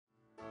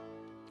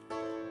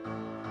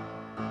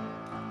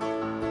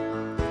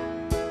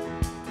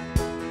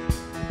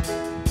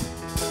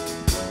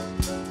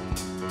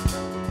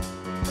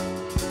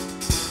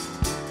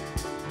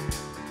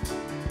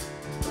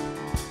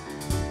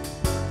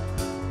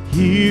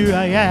Here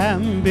I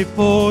am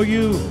before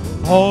you,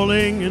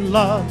 falling in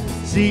love,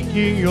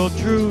 seeking your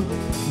truth,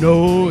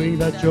 knowing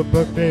that your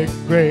perfect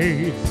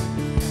grace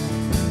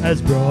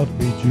has brought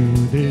me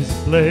to this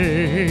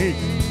place.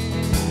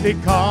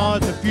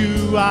 Because of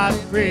you I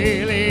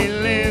freely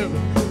live,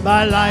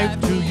 my life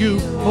to you,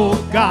 oh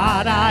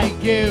God, I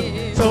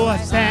give. So I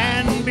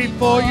stand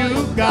before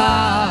you,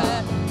 God.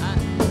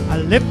 I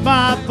lift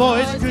my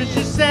voice 'cause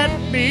you set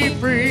me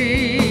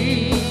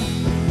free.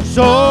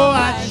 So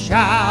I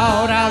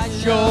shout out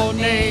your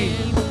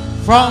name.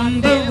 From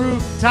the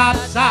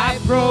rooftops I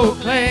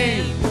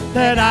proclaim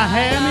that I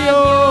am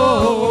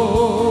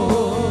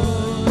yours.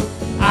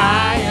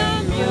 I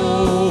am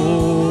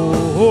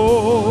yours.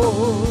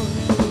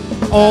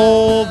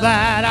 All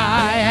that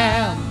I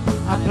am,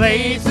 I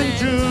place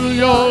into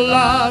your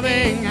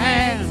loving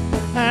hand,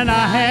 and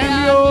I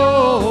am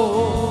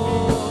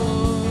yours.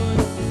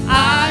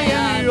 I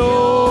am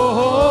yours.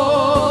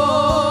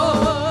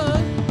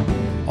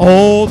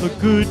 All the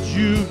good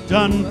you've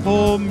done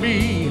for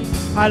me,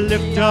 I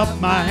lift up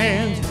my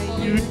hands for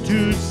you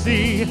to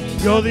see.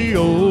 You're the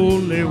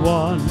only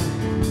one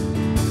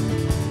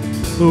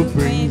who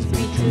brings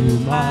me to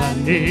my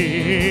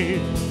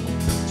knees.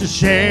 To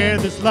share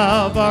this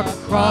love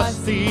across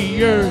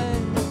the earth,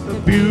 the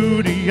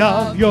beauty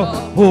of your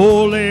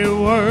holy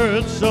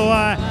word. So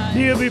I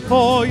kneel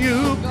before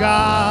you,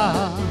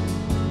 God.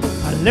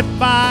 I lift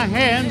my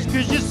hands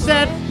 'cause you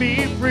set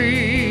me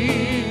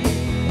free.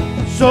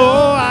 So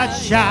I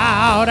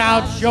shout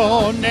out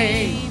your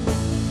name.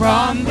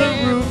 From the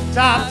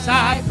rooftops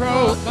I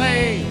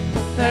proclaim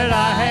that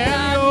I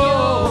am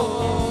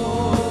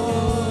yours.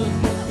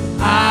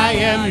 I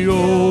am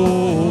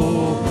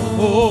yours.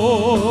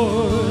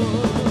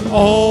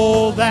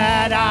 All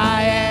that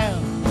I am,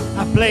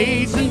 I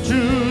place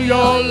into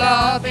your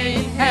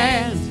loving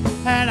hands,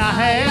 and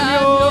I am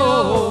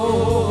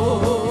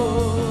yours.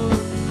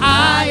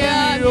 I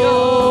am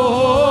yours.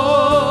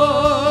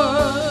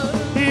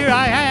 Here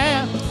I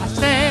am, I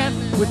stand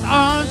with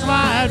arms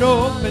wide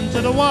open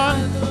to the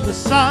one, the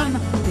Son,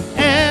 the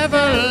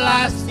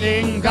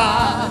everlasting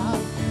God,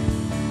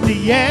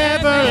 the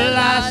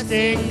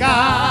everlasting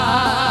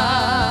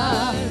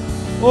God.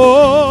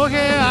 Oh,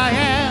 here I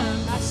am,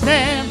 I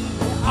stand,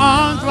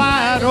 arms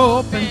wide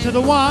open to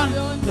the one,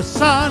 the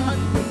Son,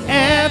 the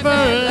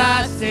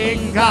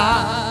everlasting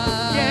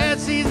God.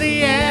 Yes, he's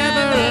the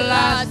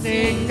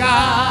everlasting God.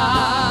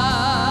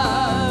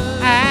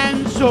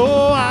 And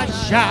so I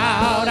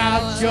shout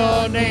out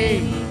your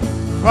name.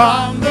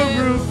 From the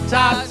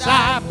rooftops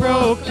I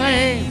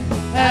proclaim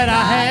that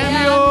I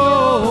am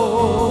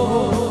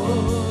yours.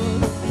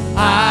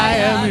 I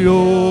am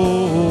yours.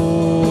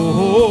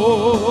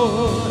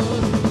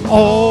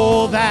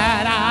 All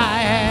that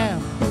I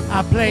am,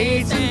 I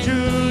place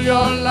into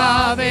your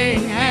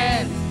loving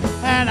hand,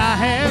 and I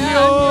am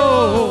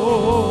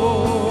yours.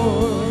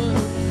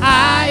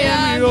 I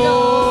am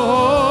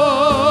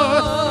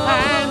yours.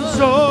 And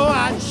so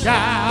I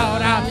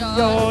shout out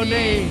your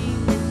name.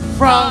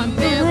 From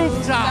the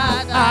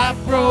rooftop I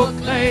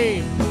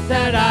proclaim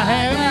that I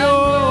am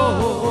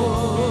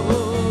yours.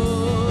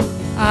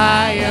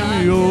 I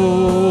am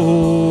yours.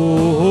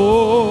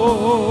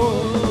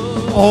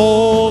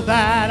 All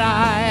that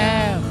I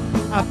am,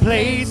 I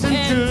place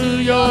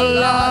into your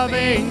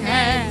loving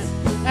hand,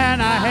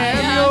 and I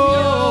am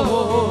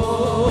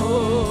yours.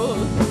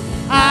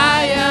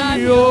 I am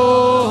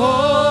yours.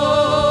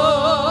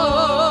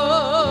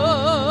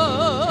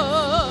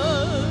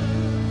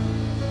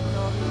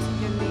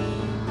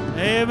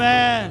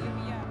 Amen.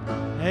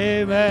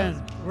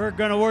 Amen. We're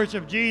going to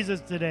worship Jesus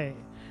today.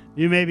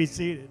 You may be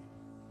seated.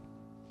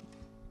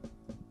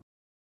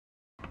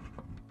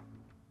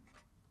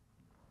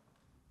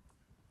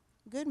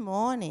 Good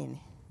morning.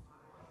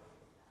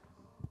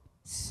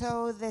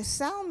 So the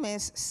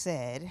psalmist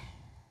said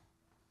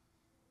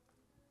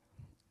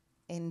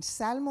en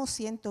Salmo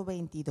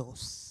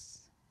 122,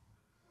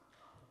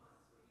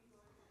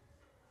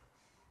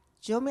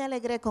 yo me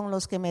alegré con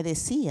los que me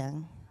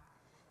decían,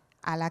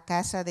 a la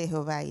casa de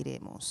Jehová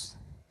iremos.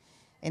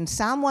 And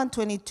Psalm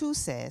 122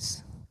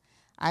 says,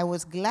 I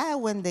was glad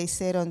when they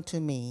said unto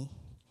me,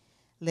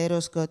 let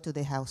us go to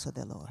the house of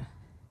the Lord.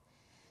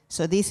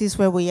 So this is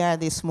where we are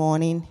this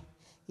morning.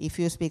 If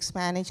you speak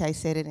Spanish, I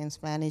said it in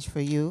Spanish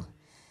for you.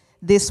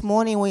 This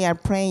morning we are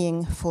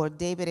praying for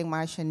David and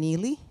Marsha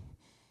Neely,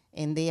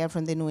 and they are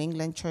from the New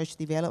England Church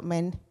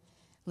Development.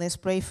 Let's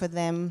pray for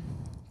them.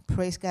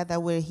 Praise God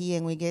that we're here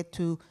and we get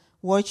to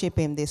worship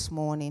him this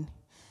morning.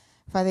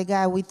 Father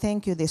God, we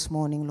thank you this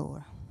morning,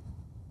 Lord.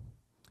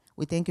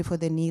 We thank you for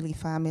the Neely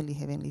family,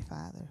 Heavenly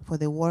Father, for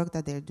the work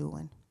that they're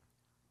doing.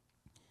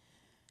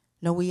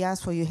 Lord, we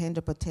ask for your hand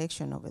of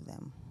protection over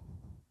them.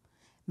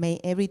 May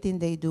everything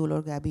they do,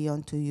 Lord God, be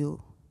unto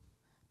you.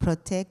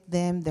 Protect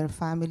them, their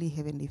family,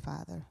 Heavenly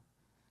Father,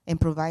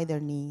 and provide their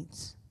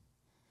needs.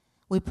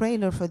 We pray,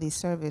 Lord, for this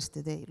service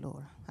today,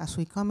 Lord. As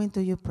we come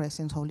into your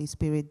presence, Holy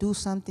Spirit, do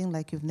something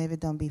like you've never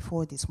done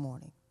before this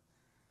morning.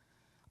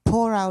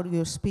 Pour out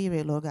your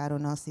spirit, Lord God,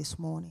 on us this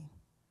morning.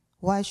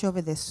 Watch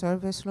over the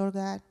service, Lord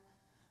God.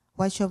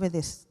 Watch over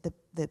this,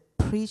 the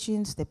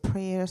preachings, the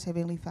prayers,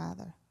 Heavenly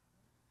Father.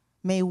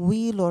 May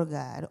we, Lord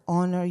God,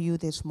 honor you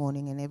this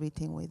morning in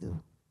everything we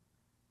do.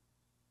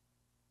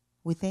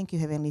 We thank you,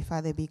 Heavenly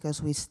Father,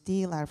 because we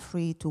still are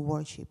free to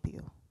worship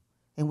you,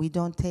 and we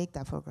don't take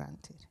that for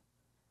granted.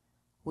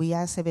 We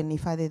ask, Heavenly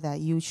Father, that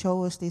you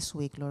show us this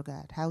week, Lord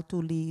God, how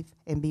to live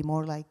and be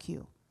more like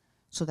you,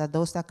 so that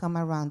those that come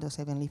around us,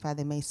 Heavenly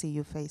Father, may see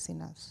you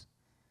facing us.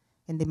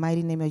 In the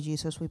mighty name of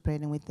Jesus, we pray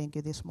and we thank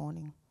you this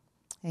morning.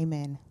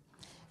 Amen.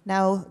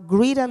 Now,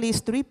 greet at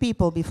least 3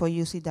 people before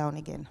you sit down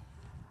again.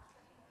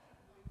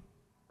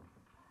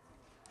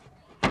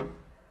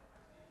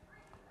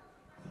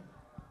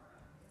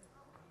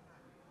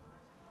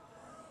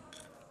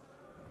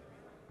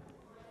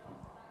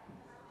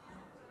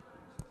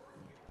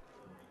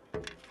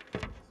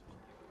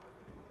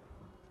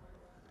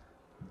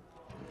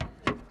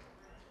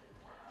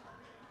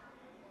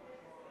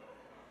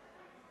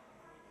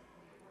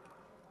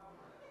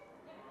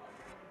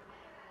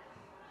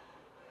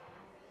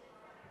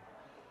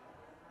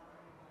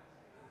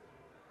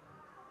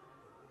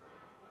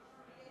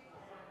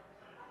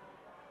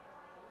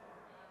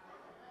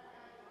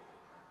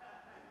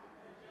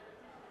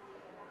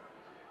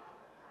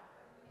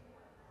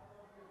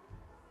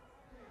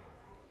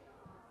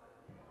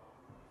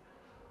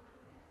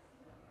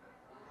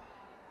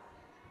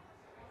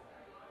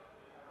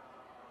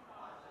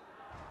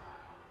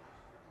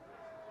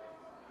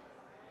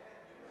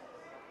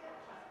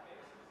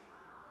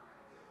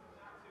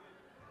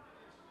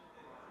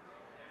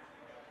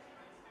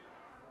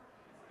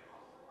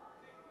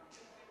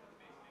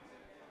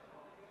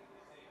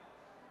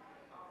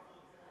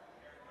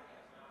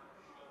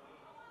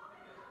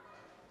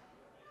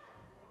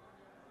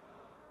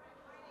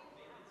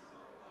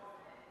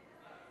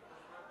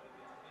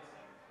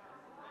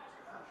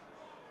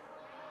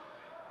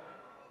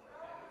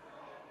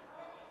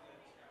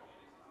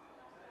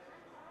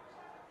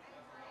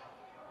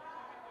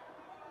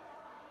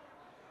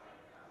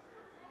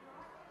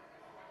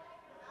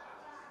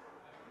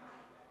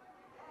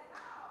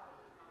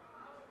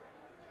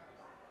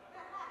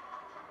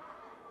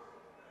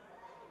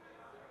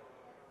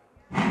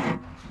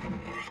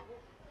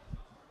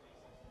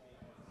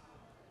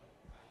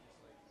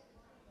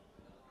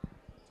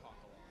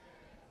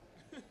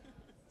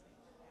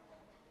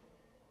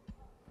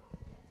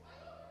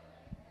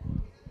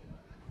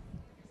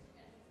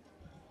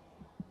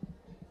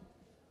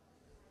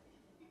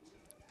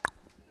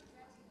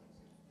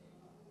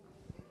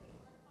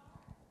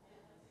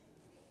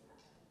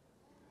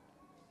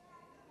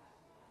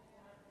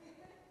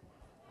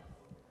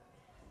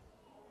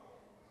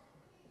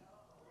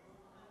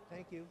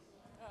 Thank you.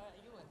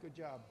 Good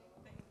job.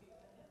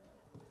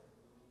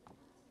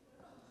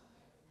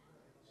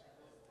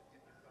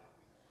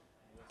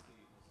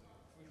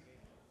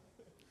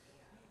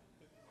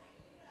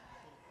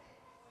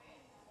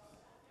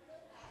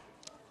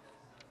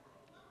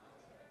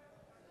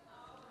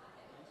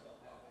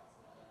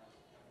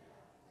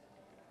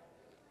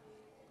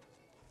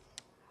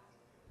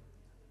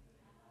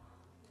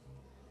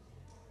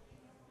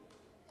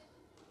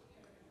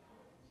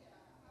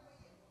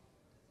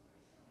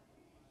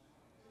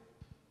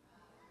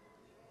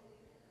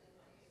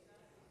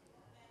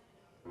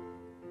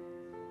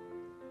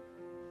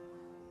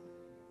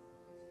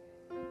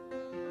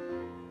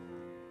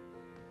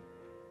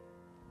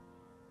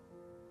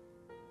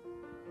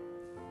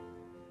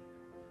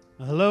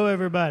 Hello,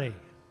 everybody.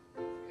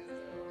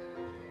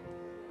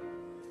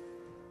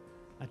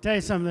 I tell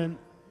you something,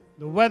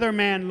 the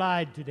weatherman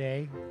lied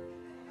today,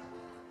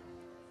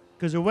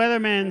 because the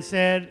weatherman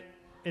said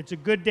it's a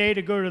good day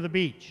to go to the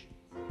beach.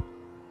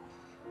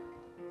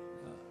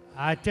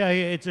 I tell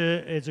you, it's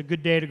a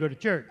good day to go to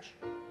church.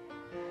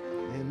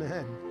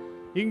 Amen.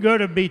 You can go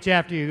to the beach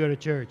after you go to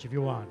church if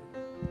you want.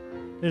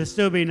 It'll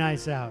still be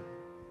nice out.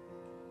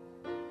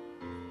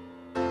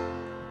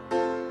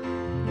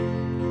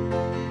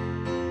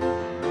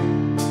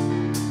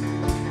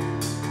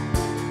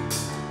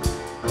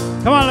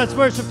 Come on, let's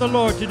worship the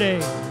Lord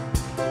today.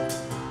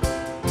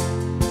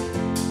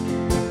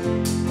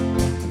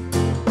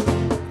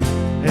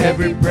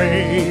 Every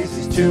praise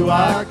is to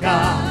our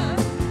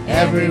God.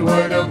 Every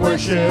word of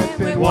worship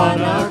in one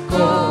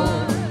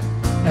accord.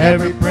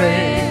 Every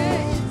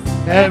praise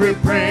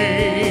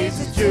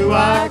is to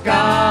our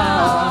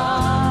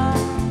God.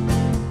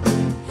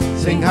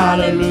 Sing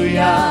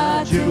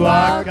hallelujah to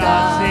our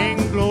God.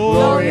 Sing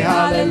Glory,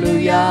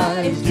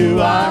 hallelujah is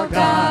to our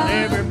God.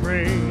 Every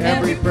praise,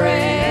 Every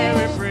praise,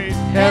 every praise,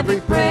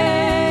 every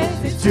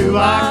praise is to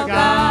our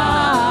God.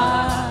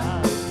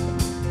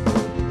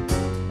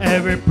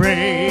 every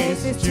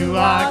praise is to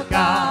our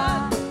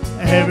God.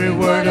 Every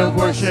word of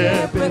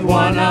worship in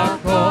one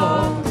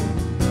accord.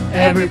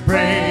 Every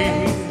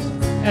praise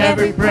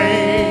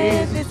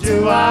is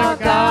to our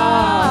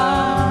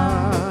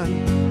God.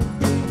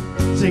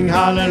 Sing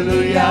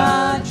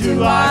hallelujah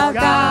to our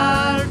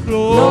God.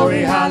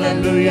 Glory,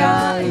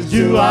 hallelujah is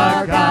to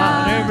our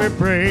God. Every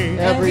praise,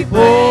 Every oh,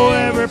 praise,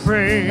 every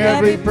praise,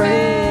 every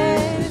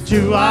praise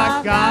to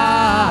our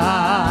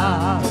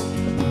God.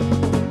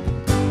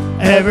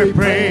 Every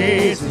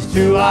praise is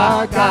to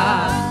our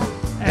God.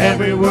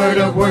 Every word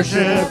of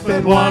worship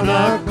in one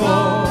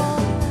accord.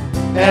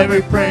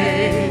 Every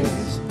praise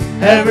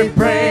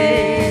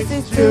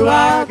is to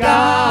our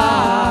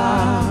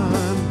God.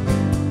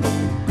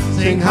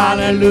 Sing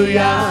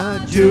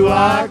hallelujah to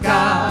our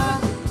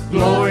God.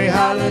 Glory,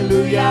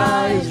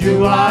 hallelujah is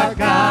to our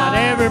God.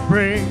 Every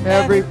praise,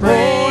 Every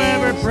praise, oh,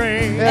 every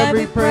praise,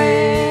 every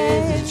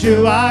praise is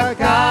to our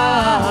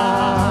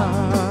God.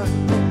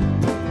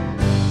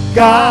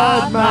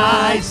 God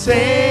my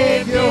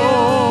Savior,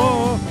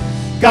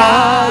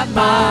 God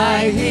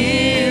my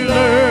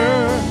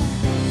healer,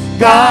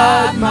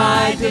 God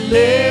my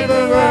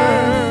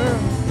deliverer.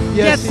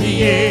 Yes,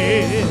 He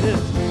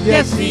is.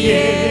 Yes, He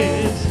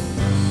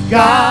is.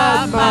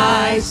 God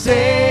my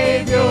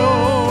Savior,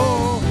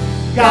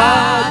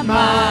 God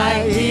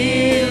my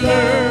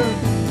healer,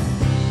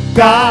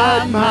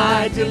 God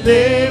my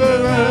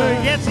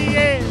deliverer. yes, He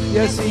is.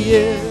 Yes, He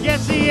is.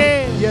 Yes, He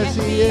is. Yes,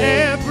 He is.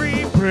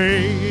 Every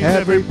praise,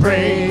 Every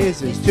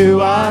praise is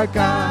to our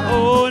God.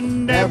 oh,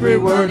 and Every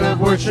word of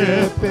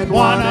worship in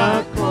one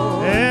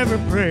accord. Every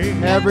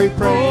praise, Every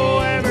praise, oh,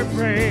 every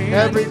praise,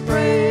 every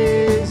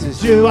praise is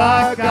to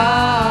our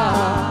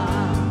God.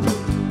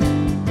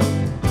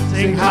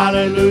 Sing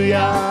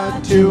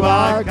hallelujah to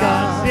our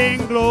God.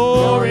 sing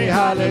Glory, glory,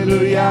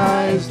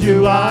 hallelujah is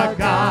to our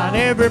God.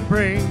 Every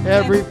praise,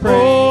 Every oh,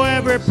 praise,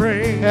 every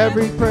praise,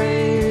 every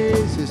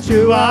praise is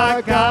to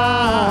our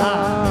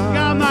God.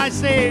 God my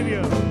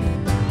Savior,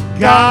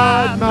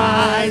 God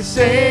my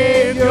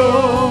Savior,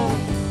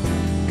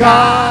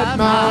 God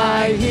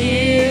my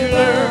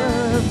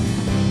healer,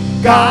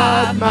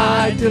 God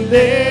my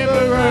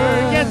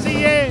deliverer. yes,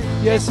 He is.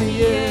 Yes,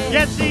 He is.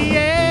 Yes, He is.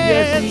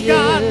 Yes, He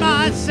God, is.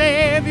 my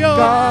Savior.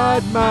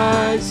 God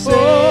my Savior.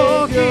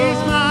 Oh, He's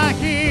my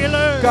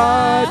healer.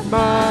 God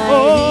my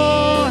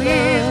Oh, healer.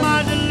 He's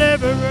my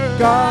deliverer.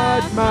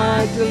 God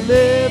my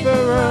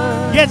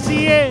deliverer. Yes,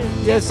 He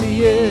is. Yes,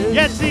 He is.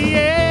 Yes, He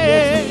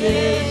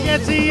is.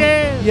 Yes, He Yes, He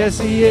is. Yes,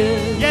 He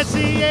is. Yes,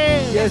 He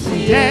is. Yes,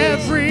 He is.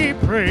 Every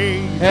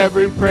praise.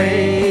 Every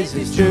praise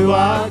is to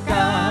our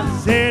God.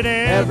 Said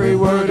Every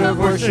word of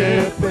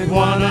worship in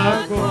one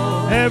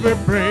accord. Every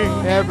praise.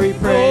 Every Oh,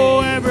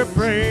 praise, every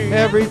praise.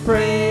 every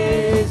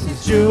praise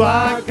is to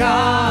our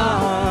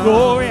God.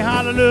 Glory,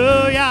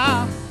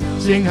 hallelujah.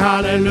 Sing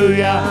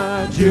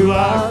hallelujah to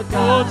our Oh,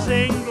 God.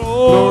 sing Glory,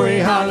 glory,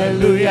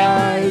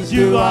 hallelujah is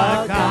to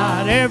our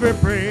God. Every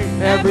praise.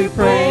 Every Oh,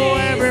 praise,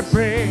 every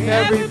praise.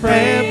 every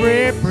praise,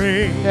 Every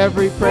praise.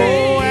 every Oh,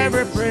 praise,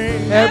 every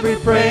praise. every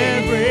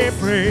praise, Every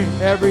praise.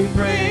 every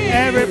praise,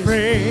 Every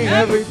praise.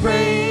 every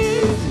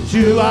praise is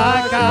To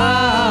our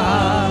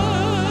God.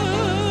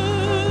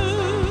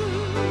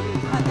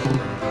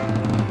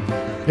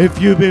 If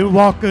you've been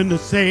walking the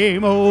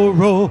same old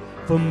road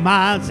for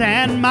miles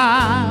and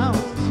miles,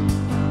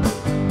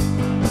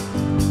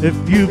 if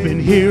you've been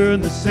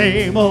hearing the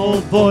same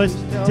old voice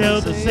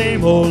tell the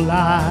same old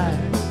lies,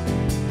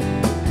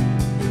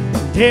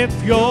 if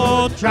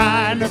you're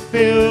trying to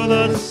fill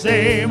the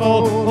same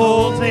old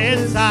holes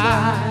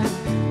inside,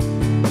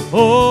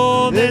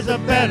 oh, there's a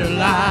better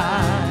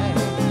life.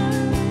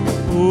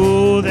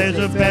 Oh, there's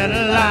a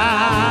better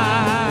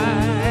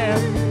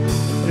life.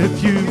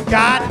 If you've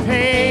got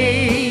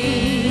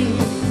pain,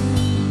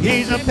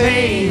 He's a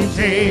pain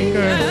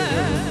taker.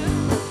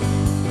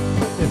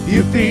 If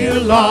you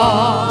feel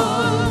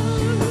lost,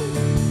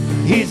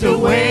 He's a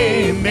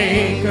way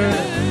maker.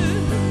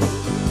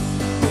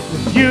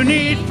 If you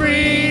need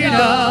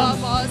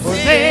freedom or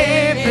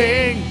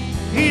saving,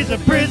 He's a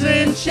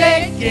prison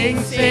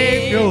shaking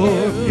Savior.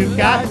 If you've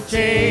got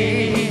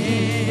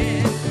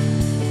chains,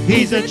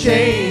 He's a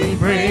chain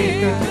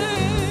breaker.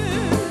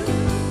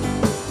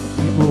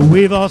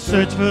 We've all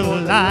searched for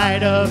the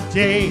light of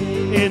day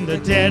in the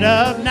dead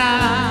of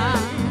night.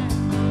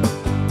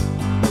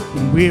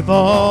 We've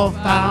all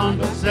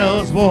found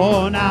ourselves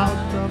worn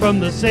out from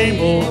the same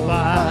old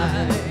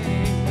fight.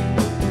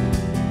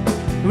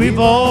 We've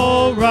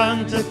all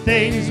run to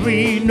things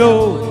we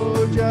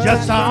know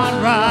just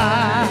aren't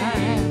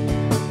right.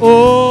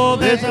 Oh,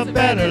 there's a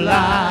better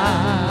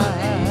life.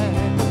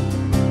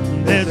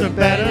 There's a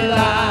better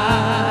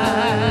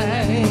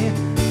life.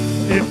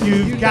 If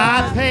you've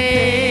got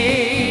pain,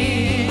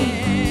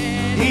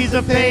 He's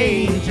a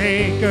pain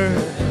taker.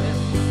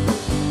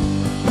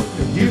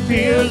 If you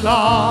feel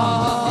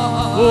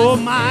lost, oh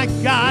my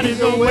God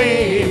is a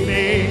way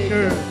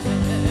maker.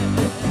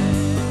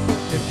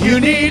 If you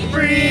need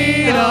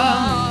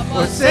freedom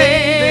or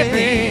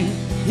saving,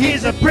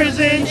 He's a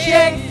prison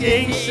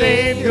shaking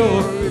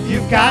Savior. If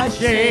you've got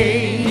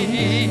chains,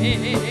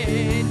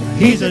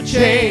 He's a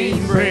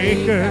chain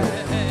breaker.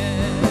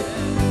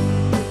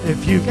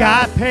 If you've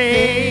got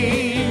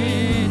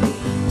pain,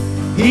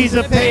 He's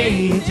a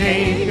pain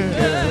taker.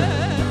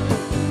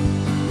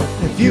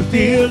 If you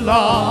feel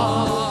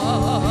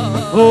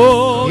lost,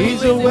 oh,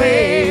 He's a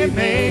way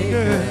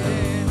maker.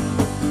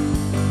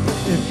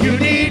 If you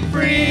need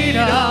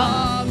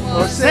freedom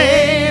or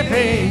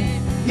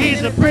saving,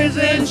 He's a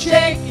prison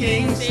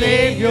shaking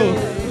Savior.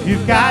 If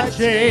you've got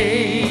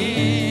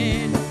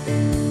chains,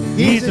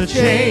 a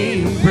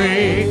chain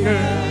breaker.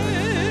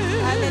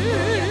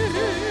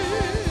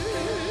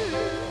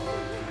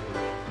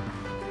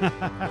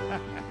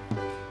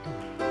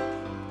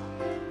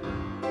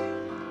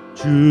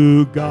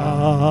 To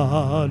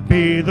God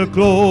be the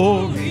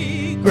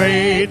glory,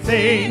 great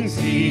things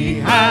he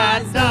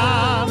has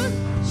done.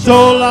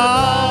 So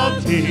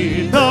loved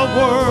he the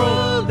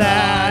world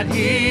that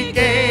he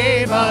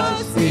gave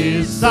us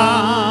his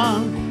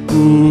Son,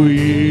 who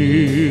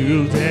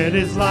yielded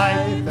his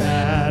life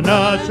an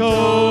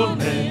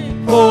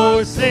atonement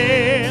for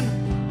sin,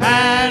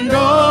 and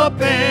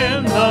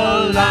opened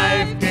the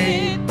life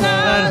gate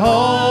that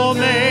all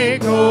may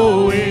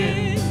go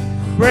in.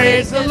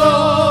 Praise the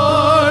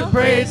Lord,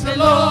 praise the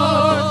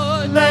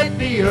Lord, let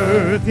the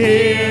earth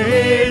hear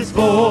his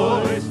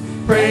voice.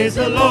 Praise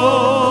the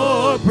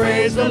Lord,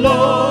 praise the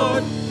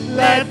Lord,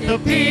 let the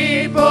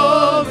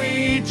people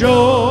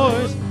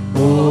rejoice.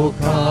 Oh,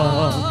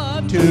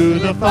 come to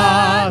the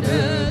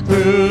Father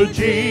through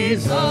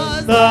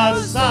Jesus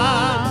the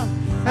Son,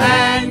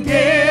 and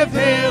give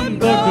him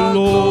the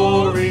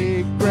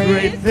glory,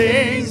 great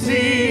things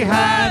he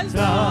has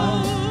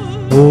done.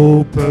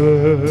 Oh,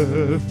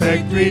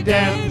 perfect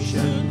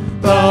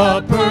redemption,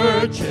 the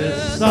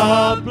purchase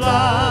of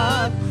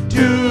blood,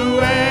 to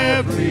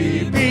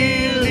every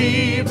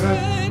believer,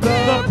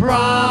 the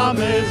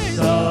promise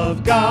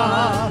of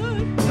God,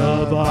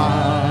 the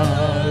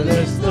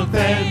vilest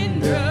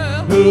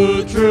offender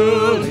who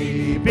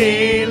truly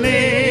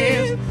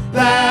believes,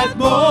 that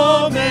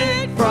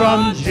moment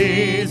from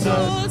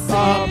Jesus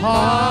a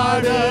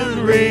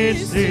pardon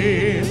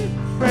receives.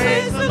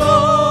 Praise the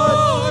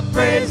Lord,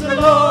 praise the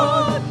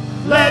Lord,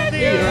 let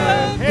the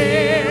earth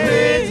hear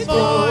his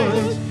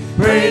voice.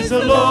 Praise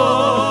the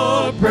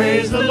Lord,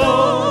 praise the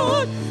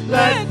Lord,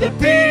 let the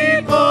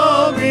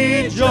people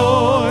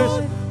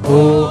rejoice.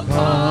 Oh,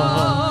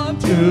 come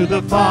to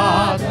the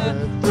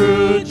Father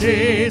through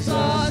Jesus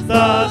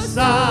the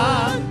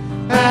Son,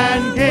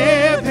 and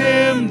give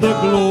him the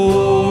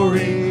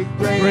glory,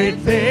 great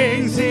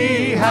things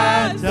he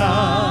has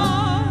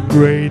done.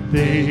 Great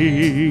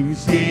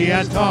things he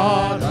has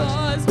taught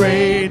us,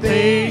 great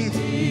things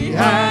he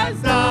has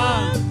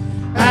done,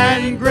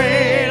 and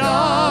great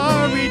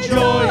our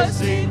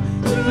rejoicing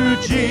through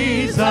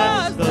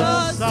Jesus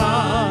the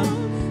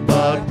Son.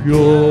 But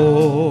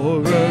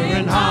purer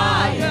and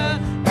higher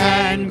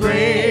and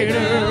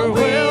greater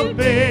will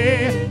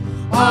be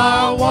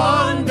our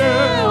wonder,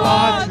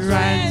 our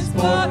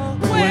transport,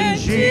 when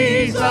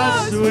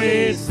Jesus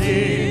we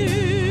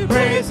see.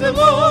 Praise the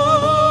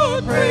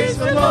Lord, praise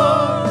the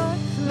Lord,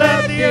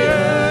 let the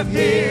earth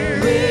hear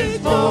his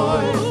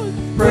voice.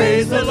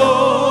 Praise the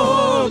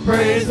Lord,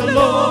 praise the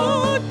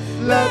Lord,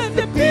 let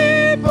the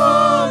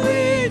people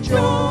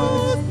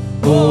rejoice.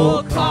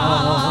 Oh,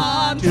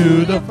 come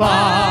to the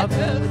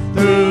Father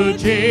through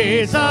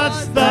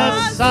Jesus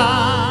the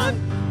Son,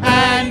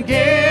 and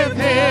give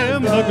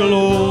him the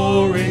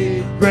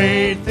glory,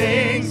 great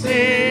things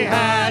he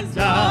has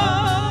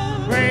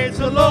done. Praise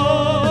the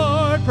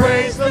Lord,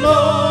 praise the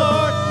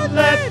Lord,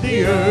 let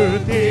the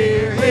earth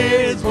hear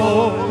his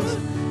voice.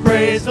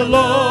 Praise the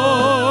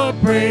Lord,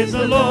 praise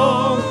the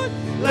Lord,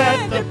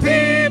 let the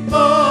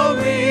people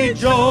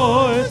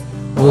rejoice.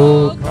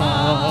 Oh,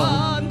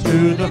 come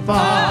to the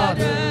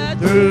Father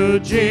through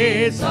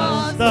Jesus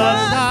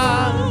the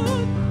Son,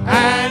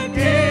 and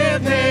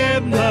give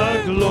him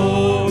the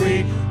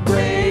glory,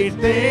 great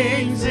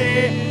things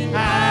he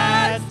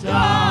has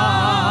done.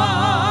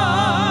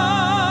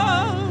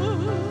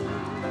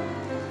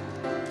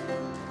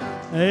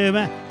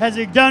 Amen. Has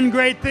he done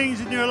great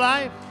things in your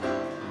life?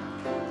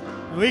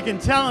 We can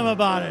tell him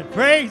about it.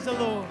 Praise the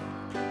Lord.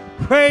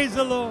 Praise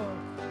the Lord.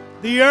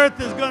 The earth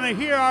is going to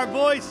hear our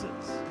voices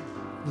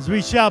as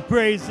we shout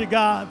praise to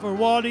God for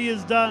what he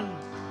has done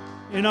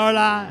in our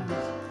lives.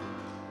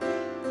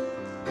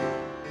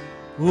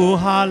 Oh,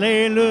 hallelujah.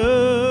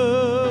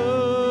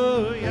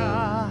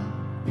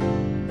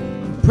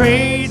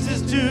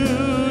 Praises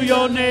to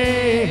your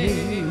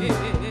name.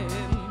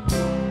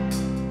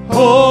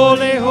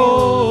 Holy,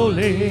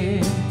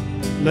 holy,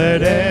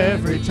 let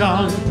every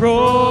tongue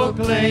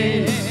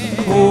proclaim.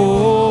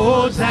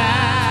 Hosanna.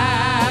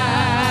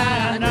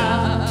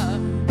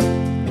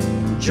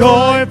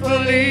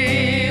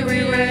 Joyfully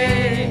we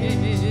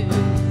raise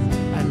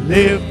and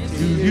lift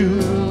to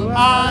you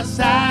our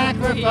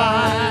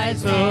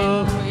sacrifice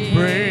of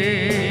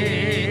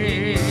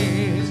praise.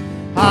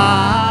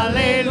 Hallelujah.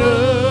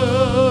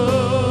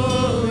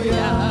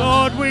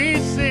 Lord, we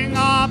sing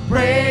our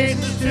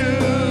praises to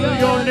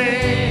your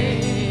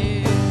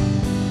name.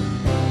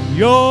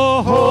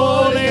 You're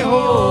holy,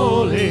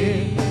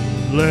 holy,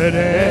 let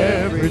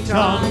every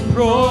tongue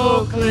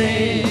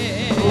proclaim.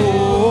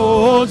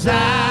 Hosanna.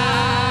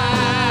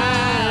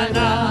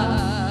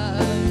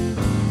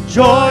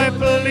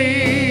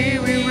 Joyfully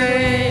we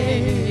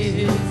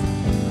raise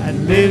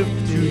and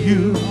lift to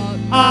you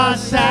our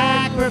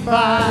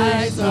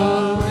sacrifice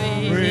of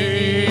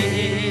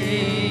praise.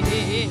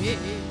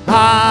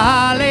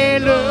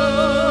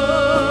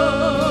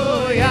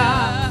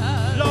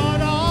 Hallelujah.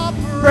 Lord, all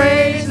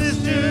praises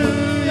to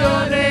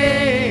your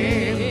name.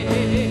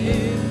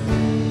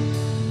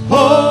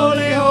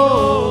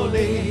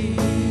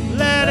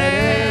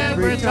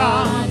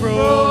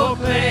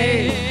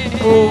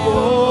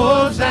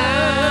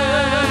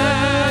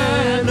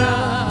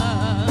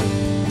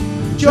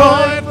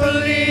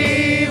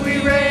 Joyfully we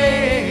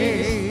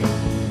raise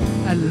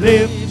and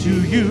lift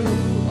to you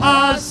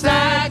our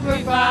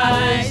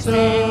sacrifice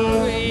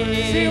of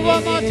praise. Sing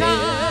one more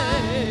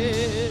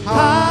time.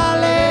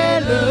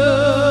 Hallelujah.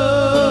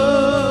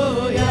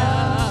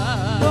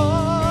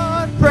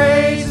 Lord,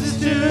 praises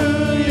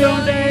to your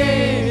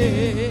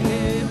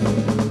name.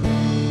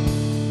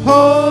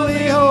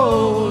 Holy,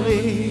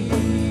 holy,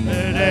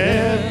 let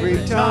every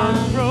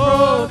tongue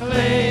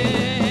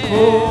proclaim.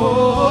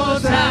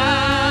 Hosanna.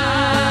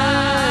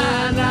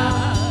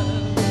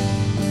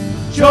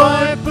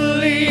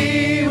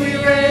 Joyfully we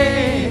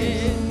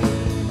raise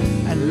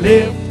and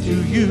lift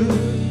to you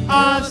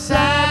our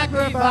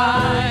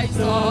sacrifice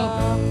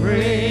of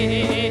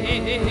praise.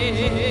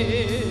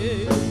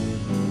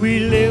 We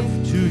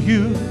lift to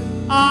you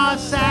our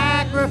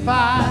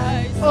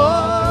sacrifice.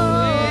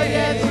 Oh,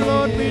 yes,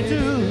 Lord, we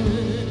do.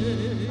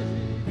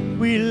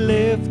 We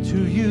lift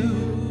to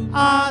you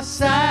our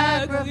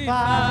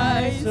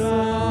sacrifice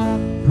of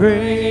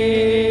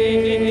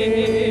praise.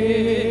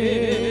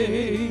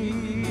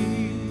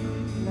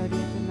 Gloria a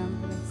tu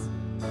nombre.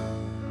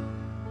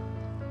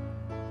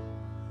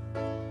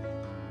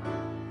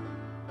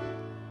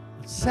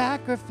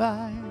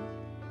 Sacrifice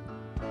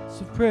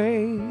of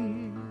praise.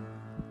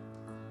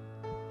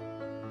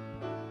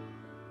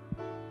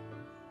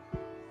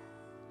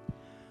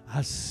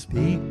 I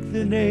speak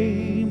the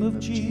name of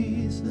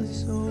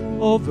Jesus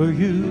over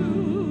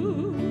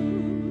you.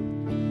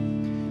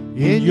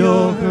 In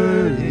your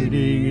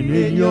hurting and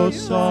in your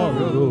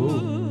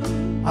sorrow,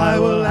 I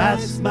will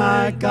ask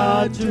my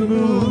God to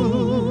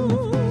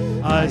move.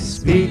 I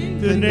speak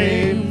the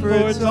name, for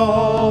it's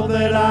all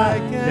that I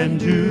can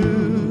do.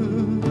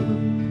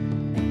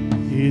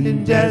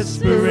 In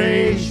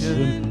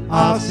desperation,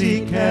 I'll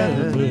seek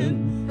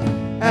heaven,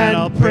 and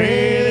I'll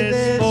pray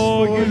this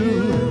for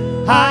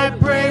you. I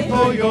pray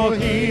for your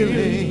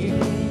healing.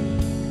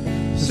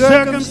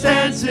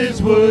 Circumstances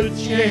would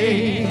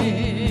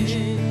change.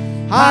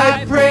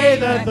 I pray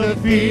that the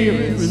fear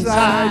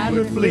inside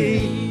would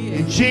flee.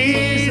 In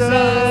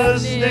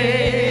Jesus'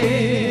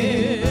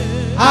 name,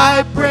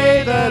 I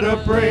pray that a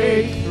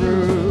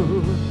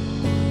breakthrough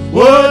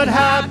would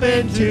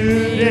happen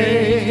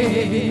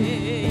today.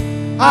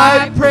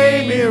 I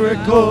pray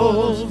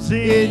miracles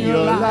in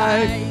your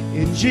life.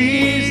 In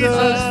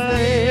Jesus'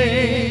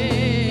 name.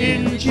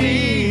 In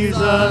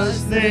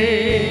Jesus'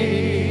 name.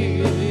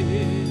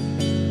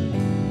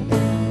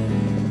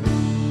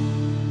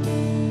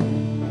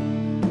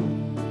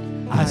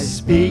 I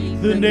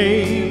speak the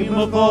name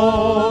of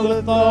all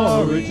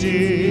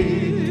authority,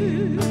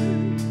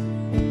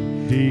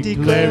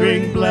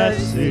 declaring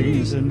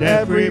blessings and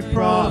every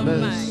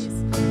promise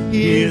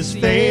He is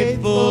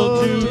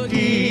faithful to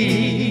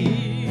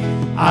keep.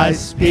 I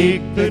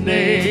speak the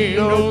name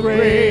no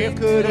grave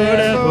could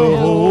ever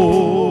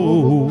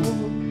hold.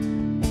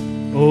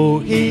 Oh,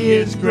 He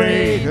is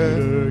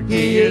greater,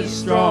 He is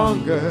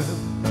stronger.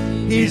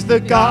 He's the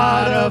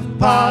God of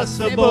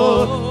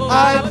possible.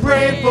 I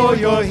pray for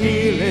your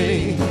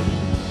healing.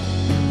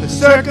 The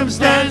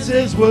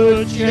circumstances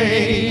will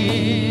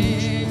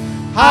change.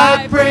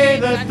 I pray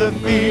that the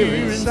fear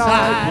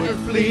inside would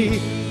flee.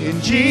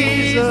 In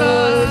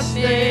Jesus'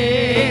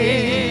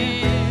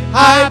 name,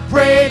 I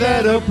pray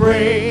that a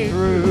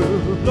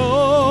breakthrough,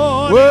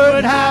 Lord,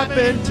 would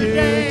happen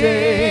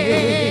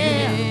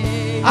today.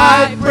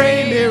 I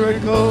pray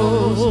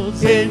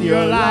miracles in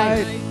your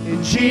life.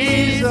 In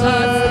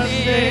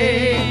Jesus'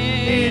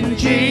 name, in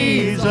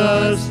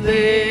Jesus'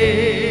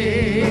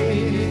 name.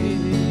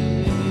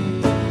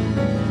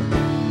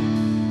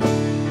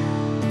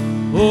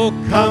 Oh,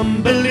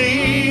 come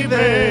believe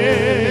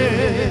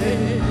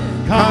it,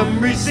 come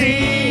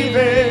receive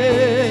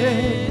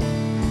it.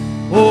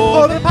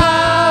 Oh, the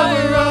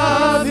power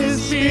of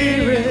His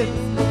Spirit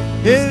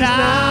is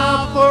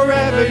now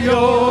forever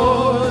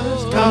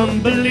yours.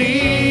 Come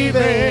believe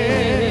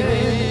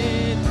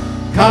it,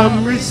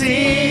 come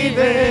receive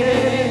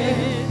it.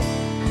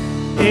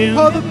 In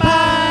the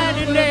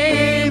mighty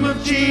name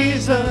of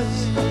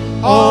Jesus,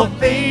 all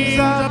things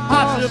are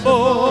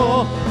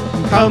possible.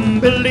 Come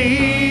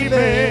believe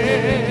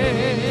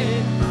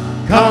it,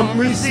 come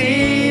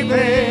receive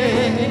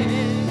it.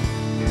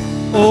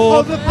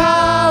 Oh, the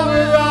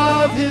power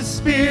of His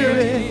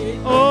Spirit,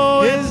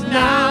 oh, is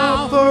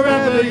now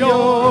forever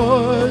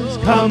yours.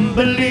 Come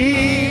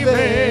believe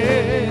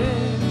it,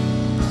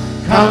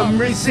 come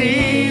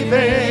receive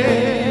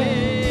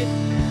it.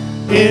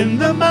 In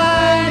the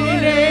mighty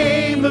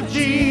name of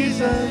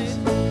Jesus,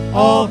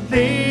 all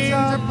things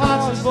are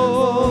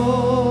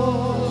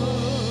possible.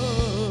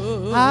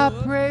 I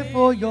pray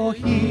for your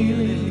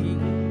healing.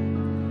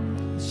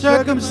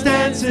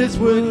 Circumstances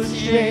will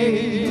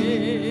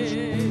change.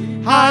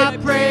 I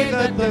pray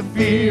that the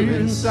fear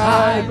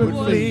inside would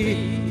flee.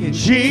 In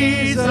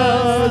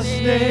Jesus'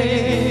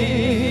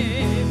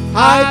 name,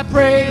 I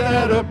pray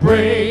that a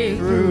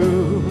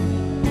breakthrough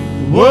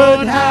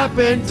would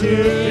happen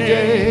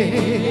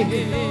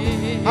today.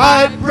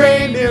 I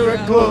pray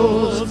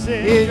miracles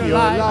in your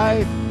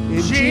life.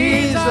 In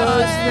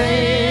Jesus'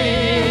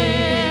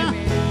 name,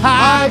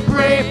 I I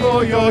pray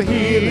for your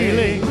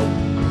healing.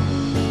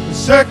 The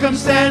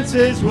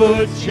circumstances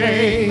would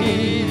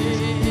change.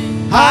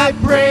 I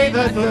pray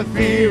that the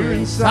fear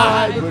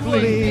inside would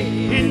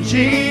flee in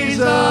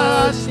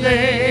Jesus'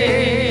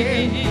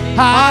 name.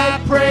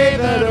 I pray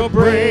that a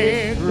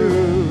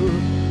breakthrough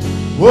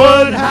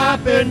would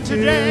happen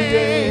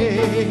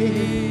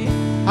today.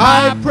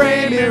 I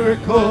pray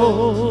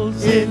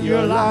miracles in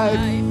your life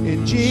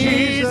in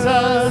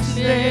Jesus'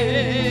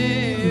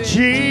 name. In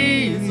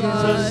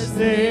Jesus'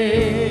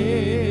 name.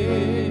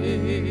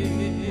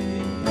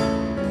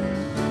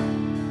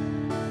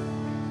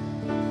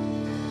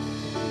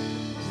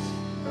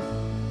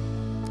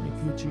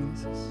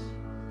 Jesus.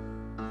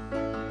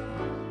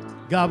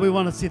 God, we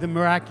want to see the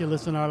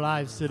miraculous in our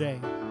lives today.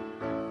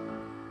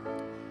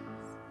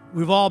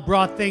 We've all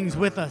brought things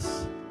with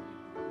us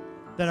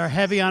that are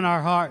heavy on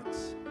our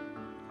hearts.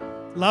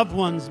 Loved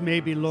ones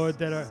maybe, Lord,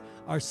 that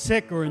are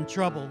sick or in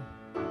trouble.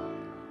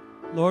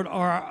 Lord,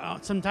 or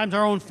sometimes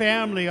our own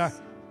family,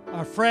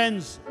 our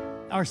friends,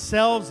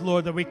 ourselves,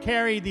 Lord, that we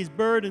carry these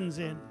burdens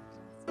in.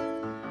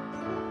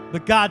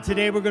 But God,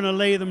 today we're going to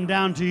lay them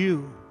down to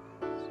you.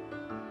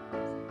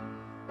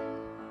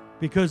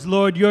 Because,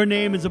 Lord, your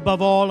name is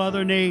above all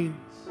other names.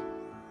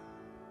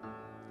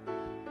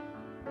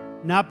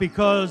 Not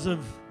because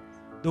of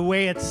the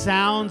way it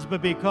sounds,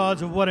 but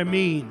because of what it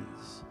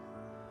means.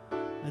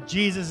 That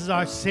Jesus is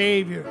our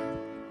Savior.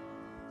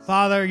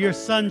 Father, your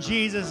Son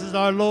Jesus is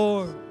our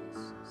Lord.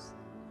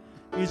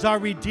 He's our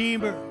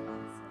Redeemer.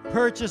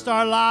 Purchased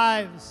our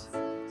lives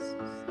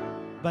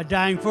by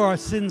dying for our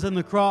sins on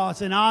the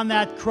cross. And on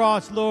that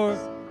cross, Lord,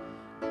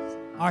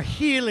 our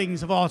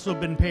healings have also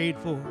been paid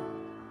for.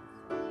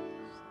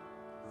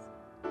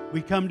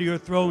 We come to your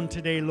throne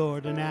today,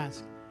 Lord, and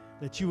ask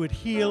that you would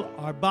heal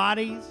our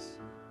bodies,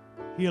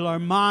 heal our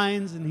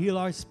minds, and heal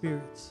our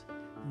spirits.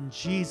 In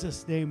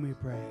Jesus' name we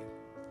pray.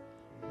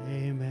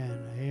 Amen,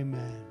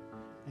 amen,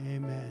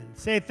 amen.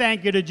 Say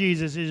thank you to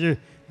Jesus as you're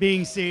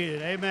being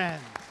seated. Amen.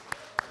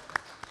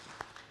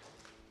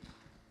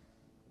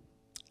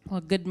 Well,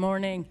 good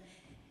morning.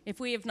 If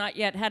we have not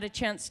yet had a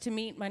chance to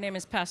meet, my name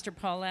is Pastor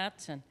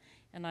Paulette,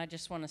 and I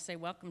just want to say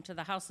welcome to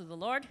the house of the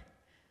Lord.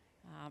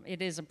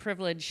 It is a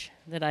privilege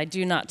that I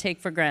do not take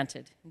for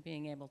granted,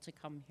 being able to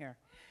come here.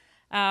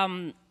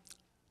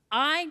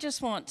 I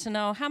just want to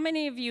know how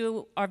many of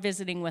you are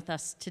visiting with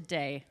us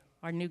today?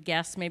 Our new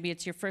guests, maybe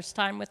it's your first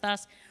time with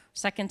us,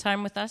 second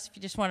time with us. If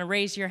you just want to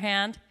raise your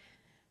hand.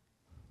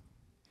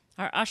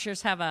 Our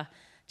ushers have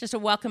just a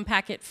welcome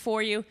packet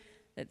for you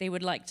that they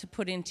would like to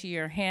put into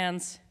your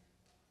hands.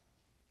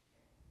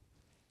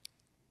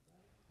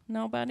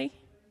 Nobody?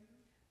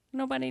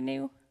 Nobody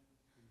new?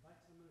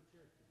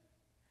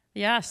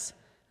 Yes,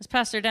 as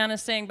Pastor Dan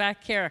is saying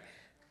back here,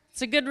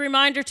 it's a good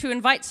reminder to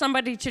invite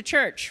somebody to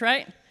church,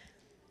 right?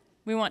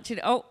 We want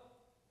to,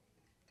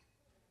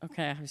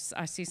 okay,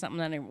 I see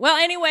something. Well,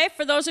 anyway,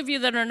 for those of you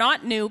that are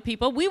not new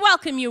people, we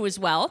welcome you as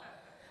well.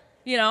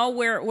 You know,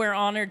 we're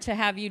honored to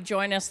have you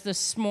join us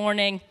this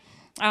morning.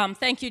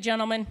 Thank you,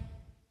 gentlemen.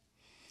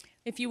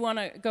 If you want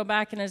to go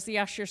back and as the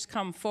ushers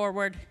come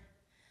forward,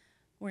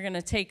 we're going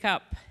to take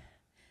up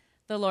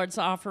the Lord's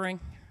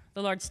offering.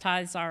 The Lord's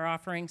tithes are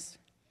offerings.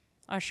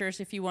 Ushers,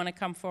 if you want to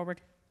come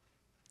forward.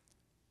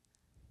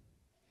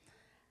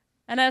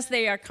 And as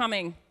they are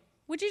coming,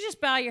 would you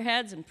just bow your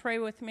heads and pray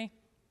with me?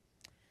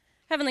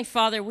 Heavenly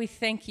Father, we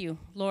thank you,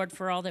 Lord,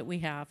 for all that we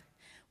have.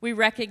 We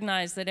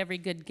recognize that every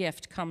good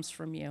gift comes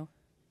from you.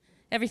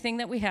 Everything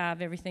that we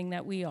have, everything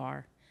that we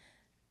are,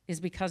 is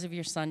because of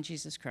your Son,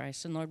 Jesus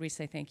Christ. And Lord, we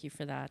say thank you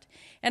for that.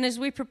 And as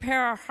we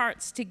prepare our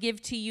hearts to give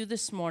to you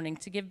this morning,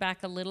 to give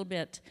back a little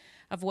bit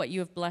of what you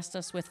have blessed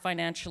us with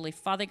financially,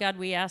 Father God,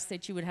 we ask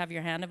that you would have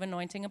your hand of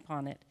anointing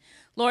upon it.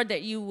 Lord,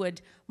 that you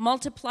would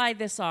multiply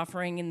this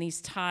offering in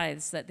these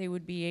tithes, that they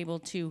would be able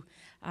to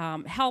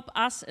help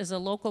us as a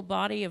local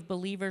body of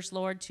believers,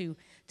 Lord, to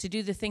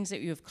do the things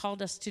that you have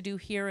called us to do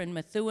here in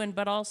Methuen,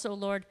 but also,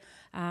 Lord,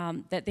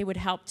 that they would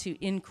help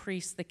to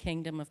increase the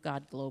kingdom of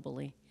God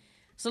globally.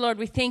 So, Lord,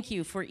 we thank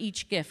you for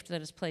each gift that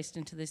is placed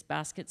into these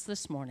baskets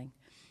this morning.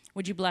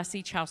 Would you bless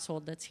each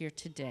household that's here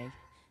today?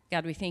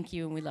 God, we thank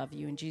you and we love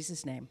you. In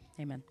Jesus' name,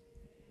 amen.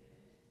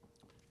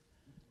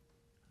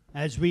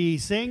 As we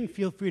sing,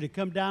 feel free to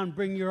come down,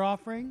 bring your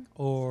offering,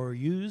 or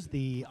use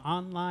the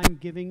online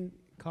giving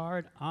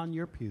card on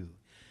your pew.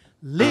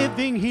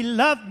 Living, he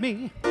loved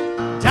me.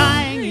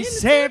 Dying, he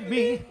saved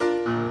me.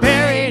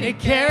 Buried, he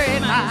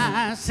carried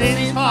my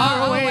sins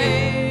far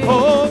away.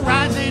 Oh,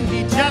 rising,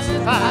 he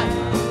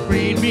justified.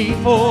 Freed me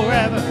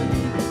forever.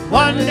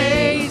 One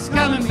day he's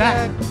coming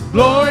back,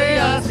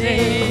 glorious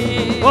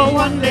day. Oh,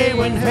 one day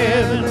when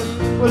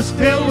heaven was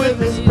filled with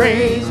his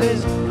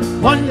praises.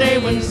 One day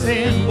when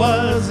sin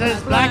was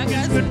as black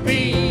as could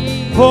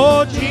be.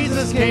 Oh,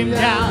 Jesus came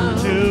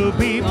down to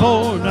be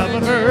born of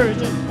a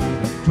virgin.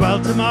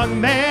 Dwelt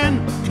among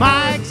men,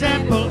 my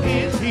example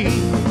is he.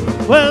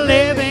 Well,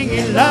 living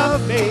he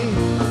loved me,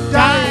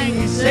 dying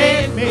he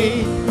saved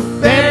me.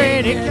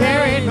 Buried he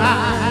carried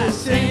my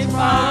sins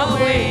far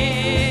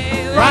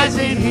away.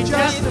 Rising he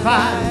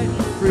justified,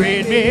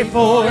 freed me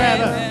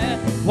forever.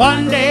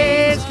 One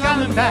day it's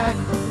coming back,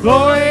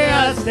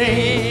 glorious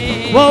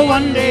day. Well,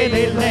 one day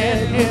they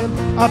led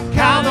him up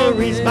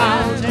Calvary's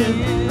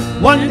mountain.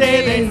 One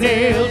day they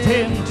nailed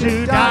him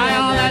to die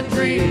on that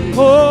tree.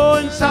 Oh,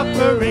 in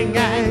suffering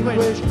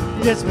anguish,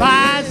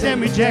 despised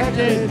and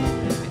rejected,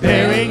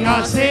 bearing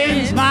our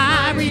sins,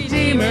 my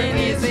Redeemer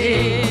is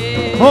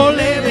He. Oh,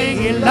 living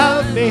He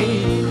loved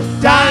me,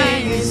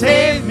 dying He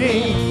saved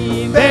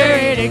me,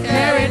 buried He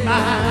carried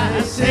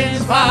my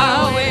sins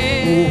far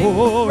away.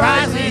 Oh,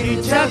 rising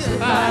He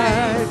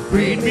justified,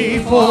 freed me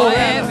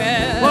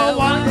forever. Well,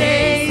 one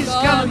day He's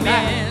coming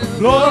back,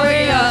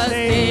 glorious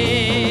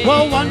day.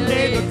 Well, one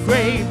day the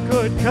grave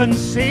could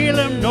conceal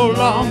Him no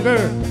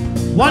longer.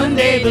 One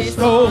day the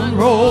stone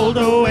rolled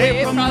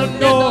away from the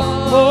door.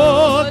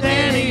 Oh,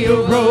 then He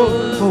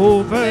arose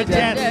over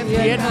death He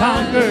had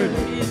conquered.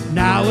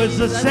 Now is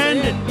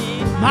ascended,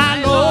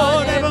 my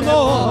Lord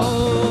evermore.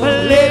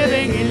 But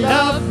living He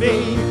loved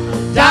me,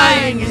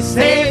 dying He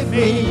saved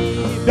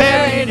me,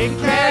 buried He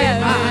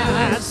carried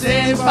my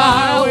sins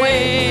far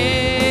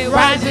away.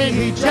 Rising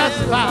He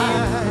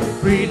justified,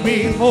 freed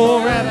me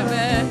forever.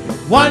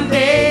 One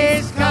day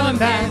He's coming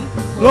back,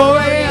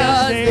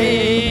 glorious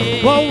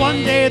day. Well,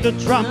 one day the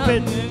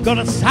trumpet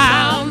gonna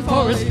sound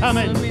for His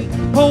coming.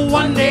 Oh,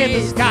 one day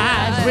the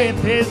skies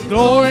with His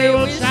glory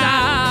will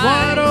shine.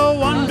 What a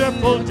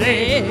wonderful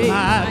day,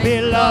 my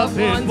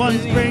beloved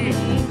one's bringing.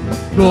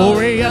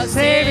 Glorious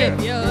Savior,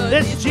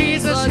 this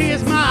Jesus, He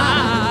is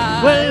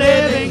mine. Well,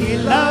 living He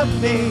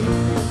loved me,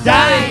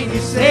 dying He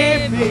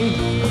saved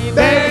me,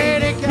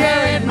 buried He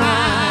carried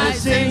my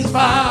sins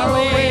far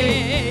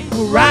away.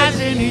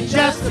 Rising He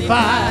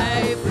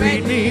justified,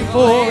 freed me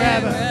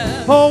forever.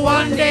 Oh,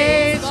 one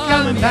day it's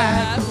coming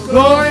back,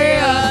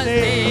 glorious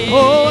day.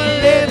 Oh,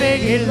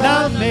 living He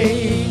loved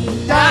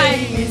me,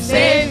 dying He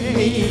saved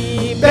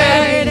me,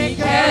 buried He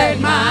carried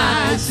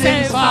my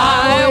sins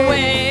far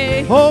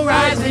away. Oh,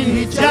 rising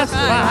He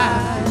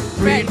justified,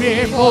 freed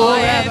me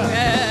forever.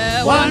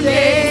 One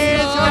day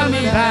it's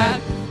coming back,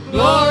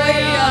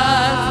 glorious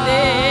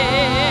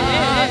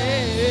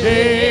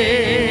day.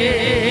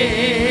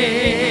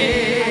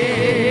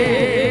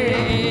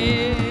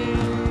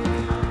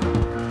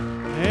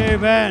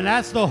 Amen.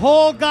 That's the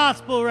whole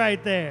gospel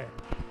right there.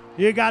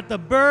 You got the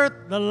birth,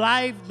 the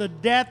life, the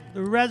death,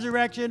 the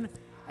resurrection,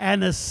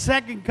 and the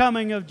second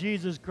coming of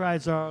Jesus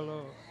Christ our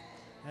Lord.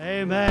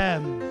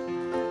 Amen.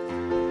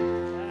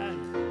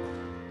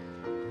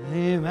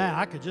 Amen.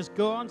 I could just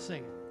go on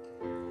singing.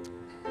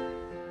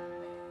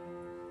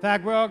 In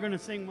fact, we're all going to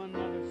sing one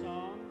other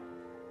song,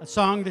 a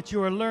song that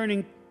you are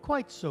learning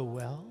quite so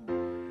well.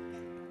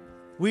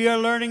 We are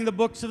learning the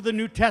books of the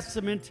New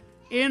Testament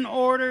in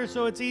order,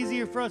 so it's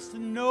easier for us to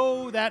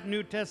know that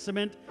New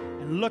Testament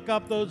and look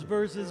up those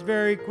verses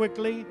very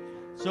quickly.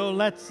 So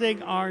let's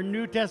sing our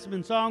New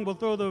Testament song. We'll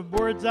throw the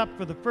words up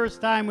for the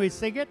first time we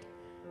sing it,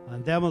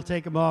 and then we'll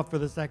take them off for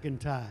the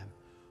second time.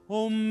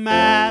 Oh,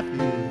 Matthew,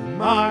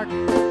 Mark,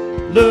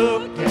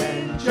 Luke,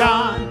 and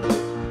John,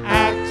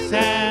 Acts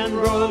and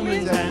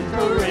Romans and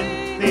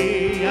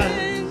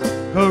Corinthians,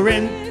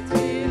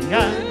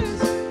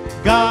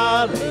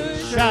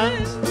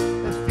 Galatians,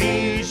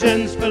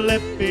 Ephesians,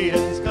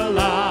 Philippians,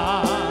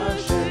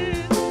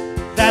 Colossians,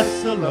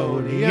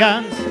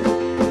 Thessalonians,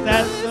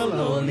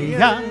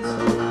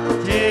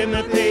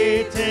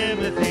 Timothy,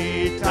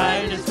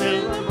 Titus,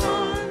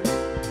 Philemon,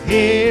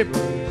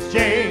 Hebrews,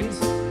 James,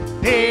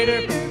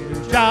 Peter,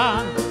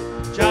 John,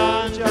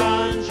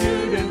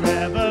 Jude, and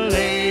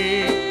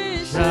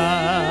Revelation.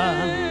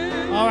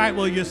 All right,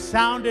 well, you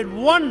sounded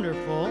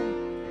wonderful.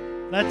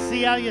 Let's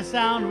see how you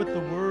sound with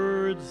the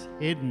words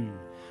hidden.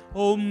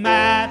 Oh,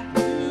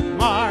 Matthew,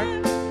 Mark,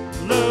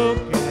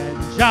 Luke,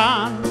 and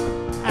John,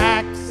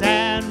 Acts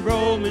and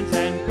Romans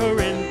and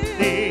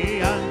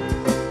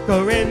Corinthians,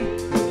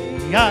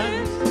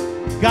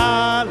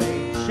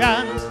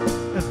 Galatians,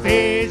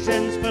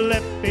 Ephesians,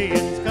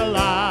 Philippians,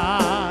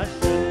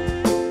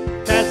 Colossians,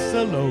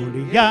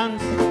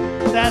 Thessalonians,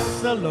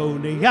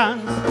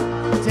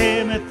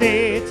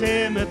 Timothy,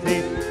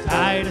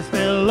 Titus,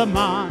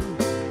 Philemon,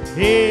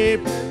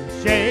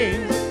 Hebrews,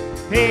 James,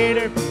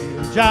 Peter,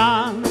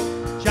 John,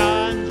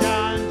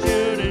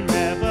 Jude, and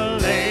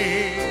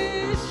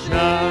Revelation.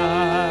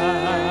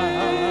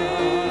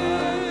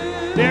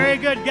 Very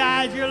good,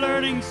 guys. You're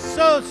learning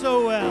so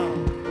well.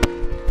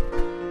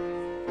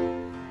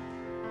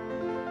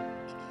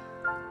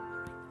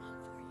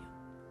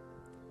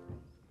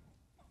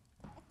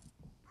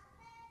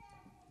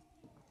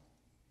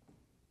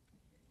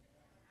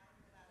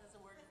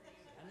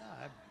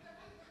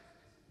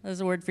 There's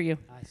a word for you.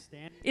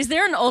 Is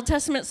there an Old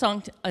Testament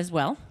song as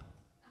well?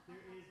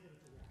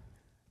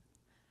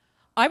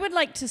 I would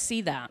like to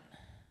see that.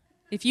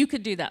 If you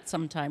could do that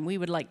sometime, we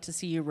would like to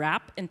see you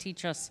rap and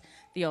teach us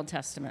the Old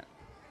Testament.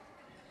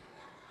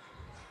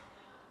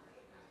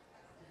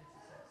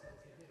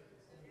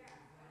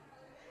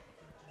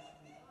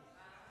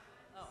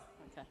 Oh,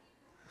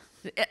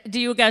 okay. Do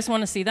you guys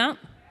want to see that?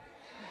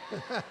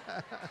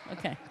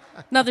 Okay.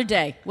 Another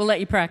day. We'll let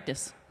you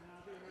practice.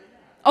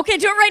 Okay,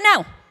 do it right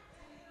now.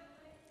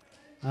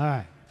 All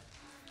right.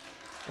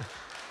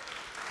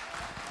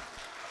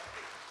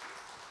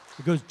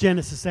 It goes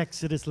Genesis,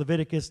 Exodus,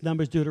 Leviticus,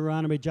 Numbers,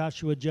 Deuteronomy,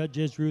 Joshua,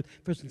 Judges, Ruth,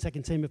 1st and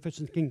 2nd Samuel,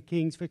 1st and 2nd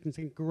Kings, 1st and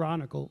 2nd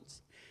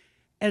Chronicles,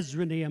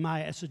 Ezra,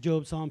 Nehemiah, Esther,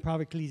 Job, Psalm,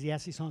 Proverbs,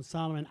 Ecclesiastes, Song of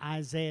Solomon,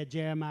 Isaiah,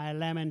 Jeremiah,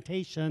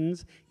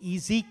 Lamentations,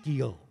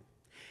 Ezekiel.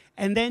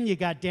 And then you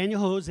got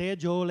Daniel, Hosea,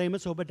 Joel,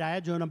 Amos,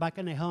 Obadiah, Jonah,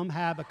 Micah, Nahum,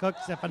 Habakkuk,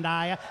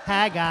 Zephaniah,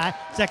 Haggai,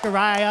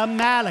 Zechariah,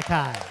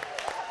 Malachi.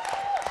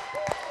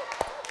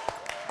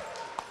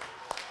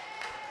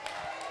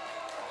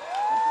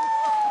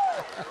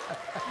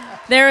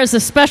 There is a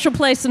special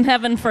place in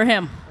heaven for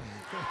him.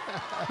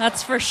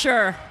 That's for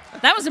sure.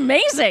 That was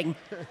amazing.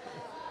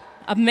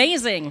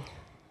 Amazing.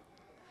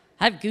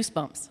 I have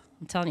goosebumps,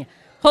 I'm telling you.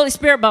 Holy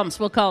Spirit bumps,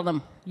 we'll call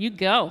them. You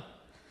go.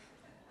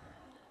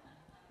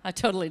 I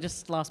totally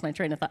just lost my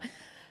train of thought.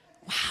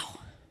 Wow.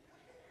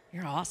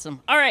 You're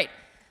awesome. All right.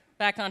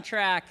 Back on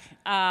track.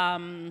 What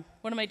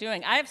am I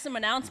doing? I have some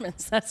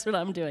announcements. That's what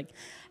I'm doing.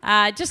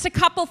 Just a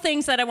couple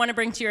things that I want to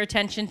bring to your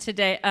attention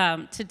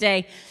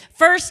today.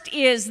 First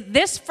is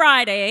this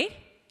Friday,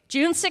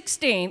 June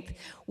 16th,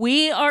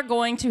 we are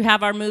going to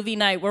have our movie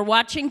night. We're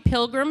watching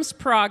Pilgrim's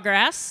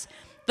Progress,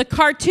 the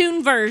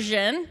cartoon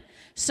version.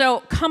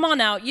 So come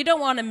on out. You don't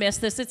want to miss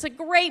this. It's a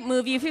great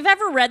movie. If you've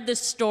ever read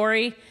this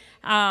story,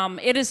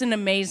 it is an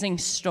amazing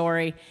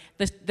story.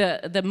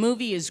 The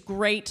movie is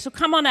great. So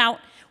come on out.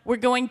 We're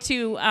going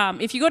to,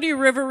 if you go to your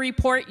River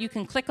Report, you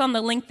can click on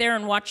the link there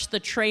and watch the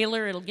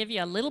trailer. It'll give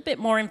you a little bit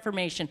more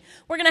information.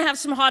 We're going to have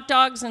some hot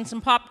dogs and some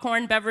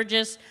popcorn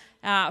beverages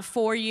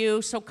for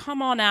you. So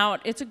come on out.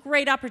 It's a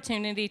great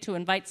opportunity to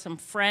invite some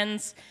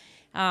friends.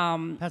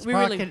 Pastor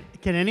Park,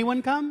 can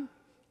anyone come?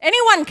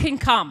 Anyone can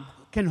come.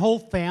 Can whole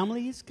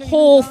families come?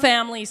 Whole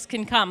families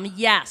can come,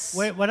 yes.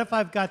 Wait, what if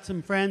I've got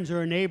some friends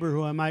or a neighbor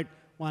who I might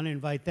want to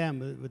invite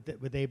them?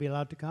 Would they be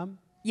allowed to come?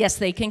 Yes,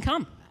 they can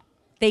come.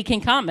 They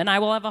can come, and I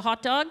will have a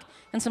hot dog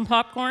and some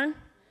popcorn,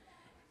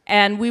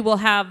 and we will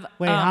have...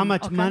 Wait, how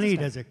much money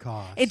does it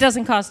cost? It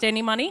doesn't cost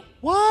any money.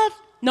 What?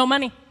 No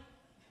money.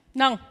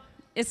 No,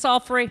 it's all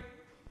free.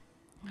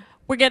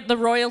 We get the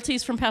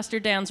royalties from Pastor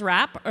Dan's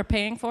rap are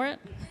paying for it.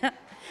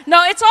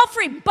 No, it's all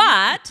free,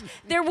 but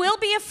there will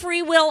be a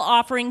free will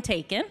offering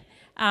taken.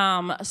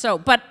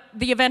 But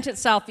the event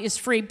itself is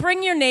free.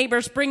 Bring your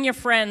neighbors, bring your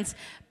friends,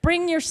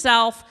 bring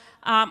yourself.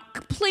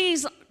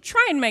 Please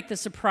try and make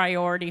this a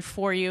priority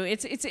for you.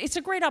 It's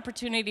a great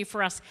opportunity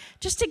for us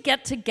just to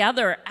get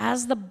together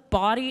as the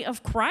body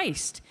of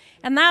Christ.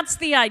 And that's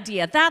the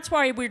idea. That's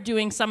why we're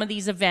doing some of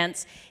these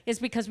events, is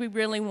because we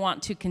really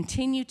want to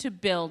continue to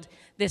build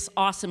this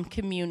awesome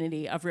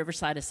community of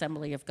Riverside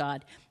Assembly of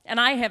God. And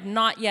I have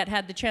not yet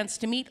had the chance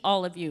to meet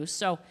all of you,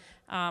 so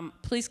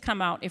please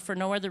come out, if for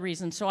no other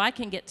reason, so I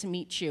can get to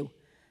meet you.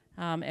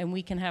 And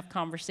we can have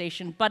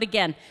conversation. But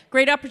again,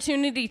 great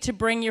opportunity to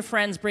bring your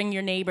friends, bring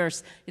your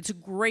neighbors. It's a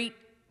great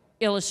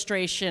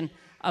illustration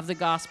of the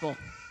gospel.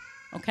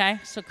 Okay?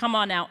 So come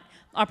on out.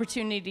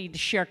 Opportunity to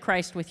share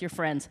Christ with your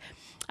friends.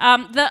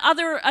 The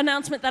other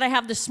announcement that I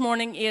have this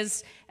morning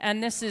is,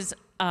 and this is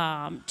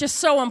just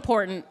so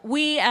important,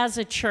 we as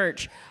a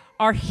church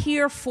are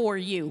here for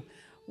you.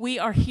 We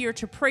are here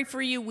to pray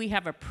for you. We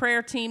have a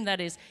prayer team that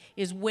is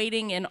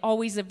waiting and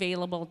always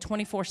available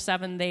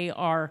 24/7. They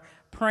are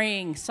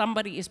praying.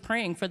 Somebody is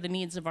praying for the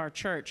needs of our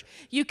church.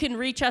 You can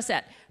reach us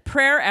at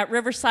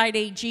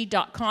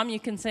prayer@riversideag.com. You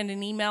can send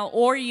an email,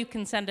 or you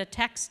can send a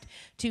text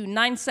to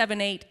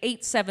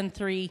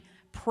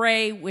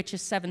 978-873-PRAY, which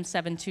is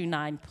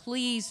 7729.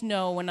 Please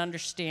know and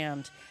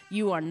understand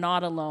you are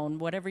not alone.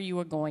 Whatever you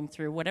are going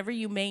through, whatever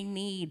you may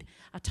need,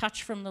 a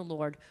touch from the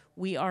Lord,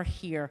 we are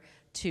here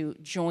to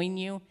join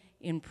you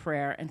in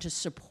prayer and to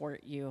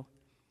support you.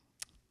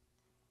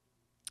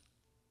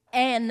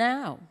 And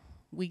now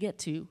we get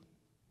to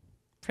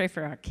pray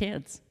for our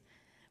kids.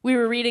 We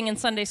were reading in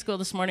Sunday school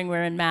this morning.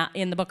 We're in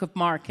the book of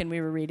Mark, and we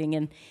were reading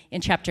in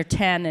chapter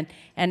 10,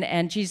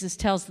 and Jesus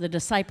tells the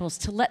disciples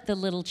to let the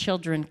little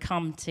children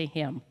come to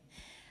him.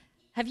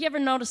 Have you ever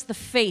noticed the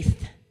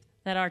faith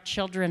that our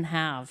children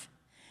have?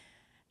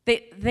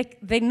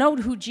 They know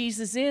who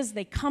Jesus is.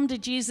 They come to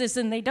Jesus,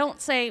 and they don't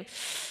say,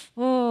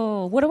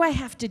 oh, what do I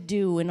have to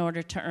do in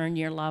order to earn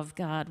your love,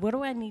 God? What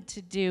do I need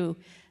to do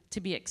to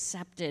be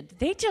accepted?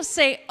 They just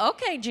say,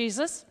 okay,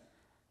 Jesus,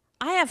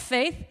 I have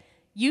faith.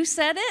 You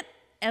said it,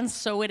 and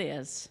so it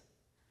is.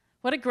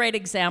 What a great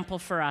example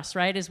for us,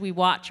 right, as we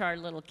watch our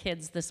little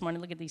kids this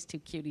morning. Look at these two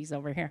cuties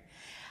over here.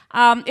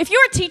 If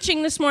you were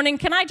teaching this morning,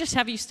 can I just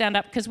have you stand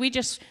up? Because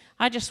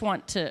I just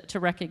want to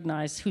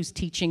recognize who's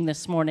teaching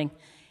this morning.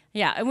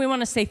 Yeah, and we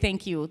want to say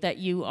thank you that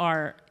you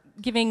are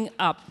giving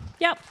up.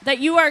 Yep, that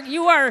you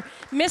are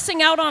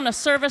missing out on a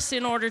service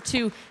in order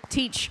to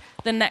teach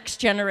the next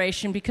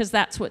generation, because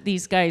that's what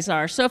these guys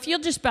are. So if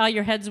you'll just bow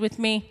your heads with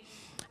me,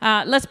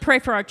 let's pray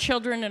for our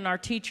children and our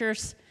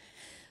teachers.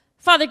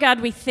 Father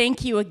God, we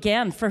thank you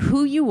again for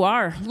who you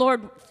are.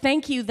 Lord,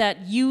 thank you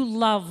that you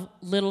love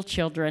little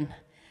children.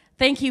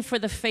 Thank you for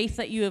the faith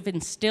that you have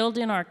instilled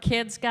in our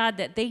kids, God,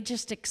 that they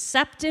just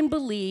accept and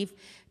believe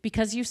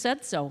because you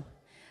said so.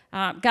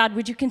 God,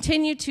 would you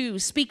continue to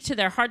speak to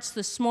their hearts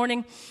this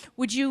morning?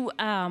 Would you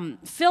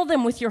fill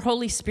them with your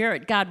Holy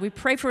Spirit? God, we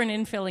pray for an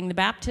infilling, the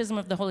baptism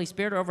of the Holy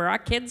Spirit over our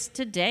kids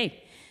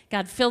today.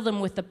 God, fill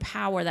them with the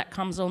power that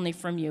comes only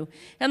from you.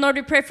 And Lord,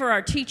 we pray for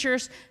our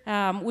teachers.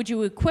 Would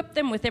you equip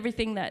them with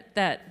everything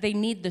that they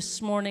need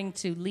this morning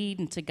to lead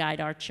and to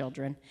guide our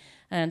children?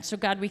 And so,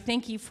 God, we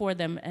thank you for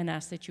them and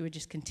ask that you would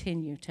just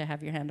continue to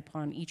have your hand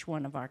upon each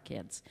one of our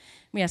kids.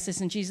 We ask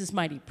this in Jesus'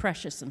 mighty,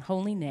 precious, and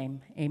holy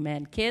name.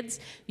 Amen. Kids,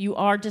 you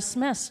are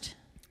dismissed.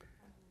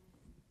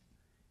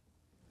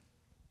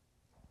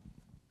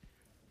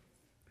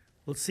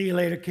 We'll see you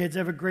later, kids.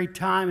 Have a great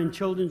time in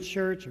Children's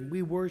Church, and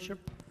we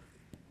worship.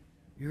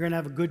 You're going to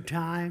have a good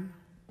time.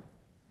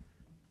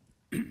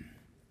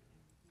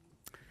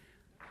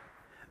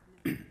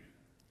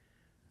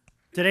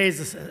 Today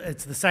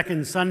it's the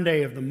second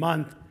Sunday of the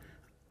month,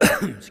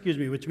 excuse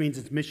me, which means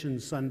it's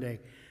Missions Sunday.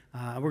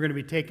 We're going to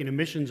be taking a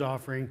missions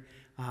offering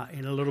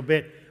in a little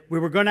bit. We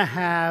were going to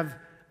have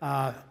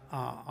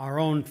our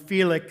own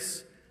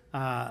Felix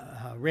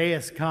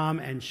Reyes come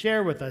and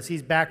share with us.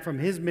 He's back from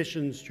his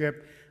missions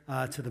trip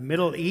to the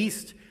Middle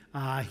East.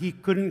 He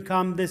couldn't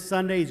come this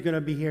Sunday. He's going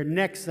to be here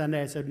next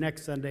Sunday. I said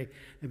next Sunday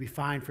it'd be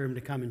fine for him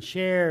to come and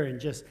share and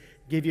just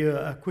give you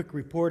a quick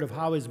report of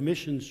how his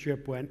missions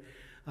trip went.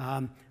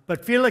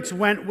 But Felix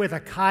went with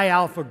a Chi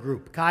Alpha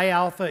group. Chi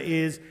Alpha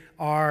is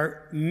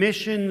our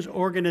missions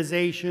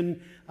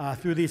organization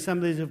through the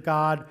Assemblies of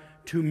God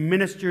to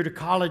minister to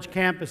college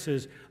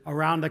campuses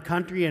around the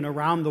country and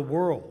around the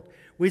world.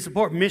 We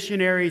support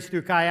missionaries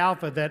through Chi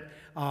Alpha that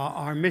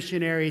are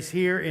missionaries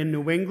here in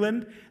New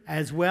England,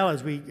 as well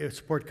as we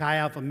support Chi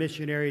Alpha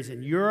missionaries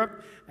in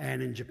Europe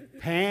and in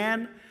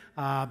Japan.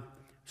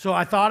 So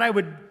I thought I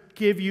would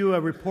give you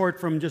a report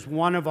from just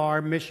one of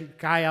our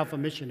Chi Alpha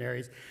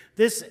missionaries.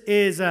 This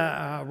is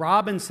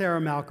Rob and Sarah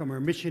Malcolm are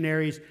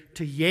missionaries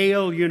to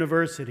Yale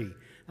University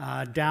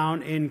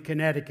down in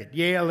Connecticut.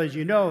 Yale, as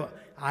you know,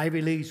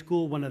 Ivy League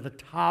school, one of the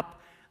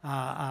top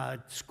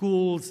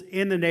schools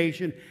in the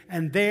nation.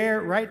 And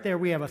there, right there,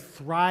 we have a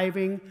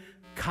thriving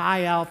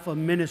Chi Alpha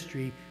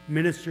ministry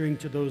ministering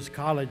to those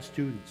college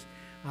students.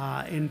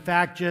 In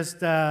fact,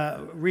 just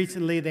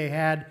recently they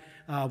had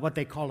what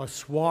they call a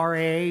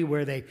soiree,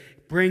 where they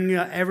bring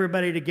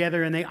everybody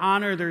together and they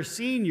honor their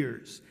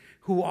seniors,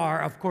 who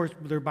are, of course,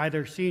 they're by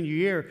their senior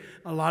year.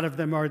 A lot of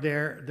them are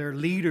their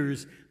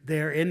leaders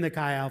there in the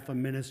Chi Alpha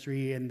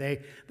ministry, and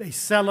they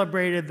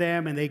celebrated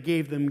them and they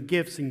gave them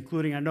gifts,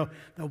 including, I know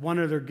that one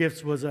of their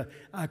gifts was a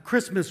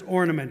Christmas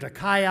ornament, a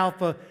Chi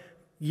Alpha,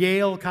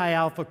 Yale Chi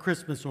Alpha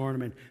Christmas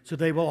ornament, so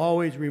they will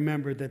always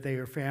remember that they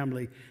are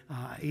family,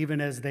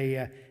 even as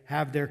they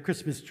have their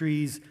Christmas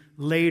trees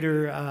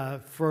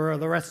later for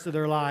the rest of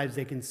their lives.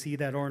 They can see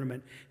that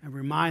ornament and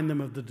remind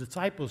them of the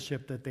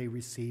discipleship that they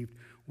received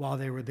while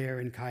they were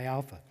there in Chi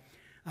Alpha.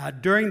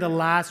 During the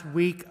last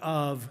week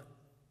of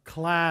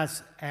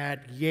class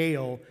at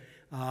Yale,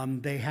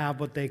 they have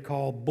what they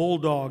call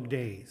Bulldog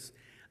Days,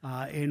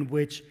 in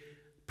which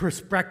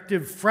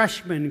prospective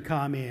freshmen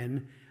come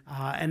in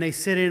and they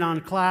sit in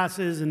on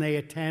classes and they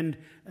attend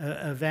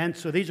events.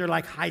 So these are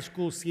like high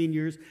school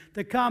seniors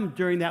that come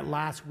during that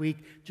last week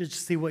just to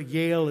see what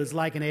Yale is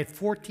like. And they had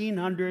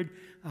 1,400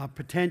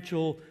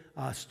 potential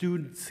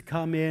students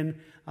come in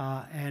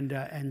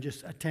and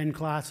just attend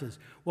classes.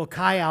 Well,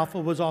 Chi Alpha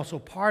was also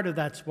part of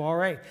that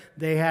soiree.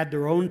 They had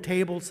their own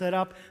table set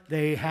up.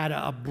 They had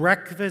a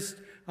breakfast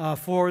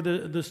for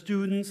the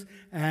students,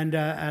 and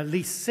at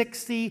least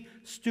 60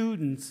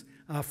 students,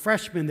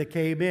 freshmen that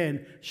came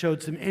in,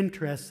 showed some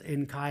interest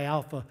in Chi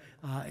Alpha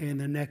in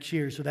the next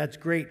year, so that's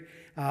great.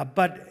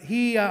 But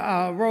he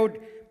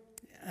wrote,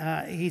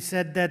 he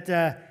said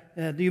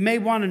that you may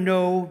want to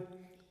know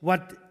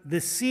what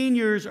the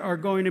seniors are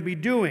going to be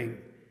doing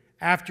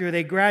after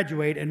they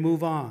graduate and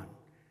move on.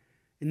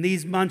 In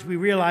these months, we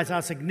realize how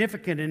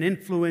significant and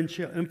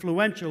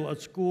influential a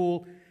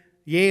school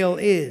Yale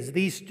is.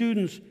 These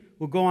students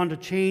will go on to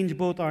change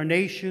both our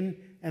nation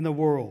and the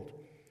world.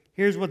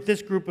 Here's what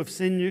this group of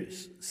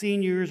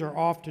seniors are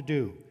off to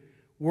do: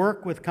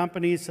 work with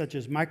companies such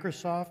as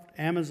Microsoft,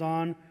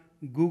 Amazon,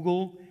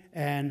 Google,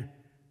 and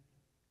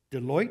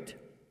Deloitte,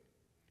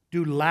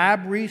 do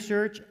lab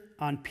research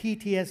on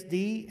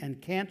PTSD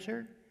and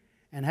cancer,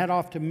 and head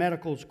off to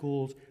medical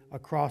schools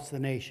across the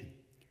nation.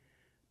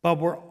 But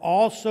we're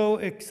also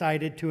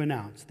excited to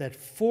announce that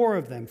four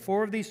of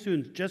these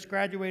students just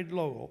graduated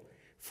Lowell,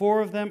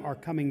 4 of them are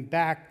coming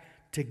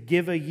back to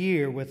give a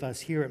year with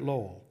us here at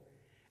Lowell.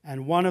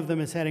 And one of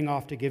them is heading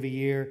off to give a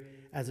year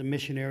as a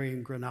missionary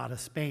in Granada,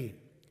 Spain.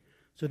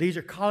 So these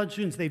are college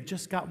students. They've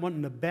just got one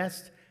of the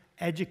best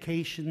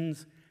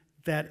educations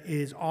that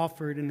is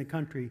offered in the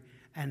country.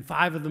 And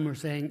 5 of them are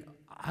saying,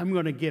 I'm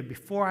going to give,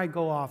 before I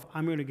go off,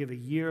 I'm going to give a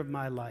year of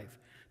my life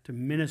to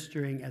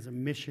ministering as a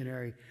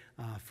missionary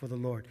for the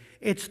Lord.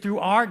 It's through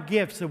our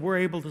gifts that we're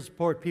able to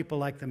support people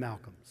like the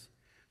Malcolms.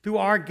 Through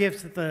our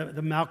gifts that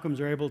the Malcolms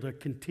are able to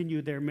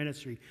continue their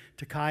ministry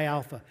to Chi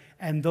Alpha.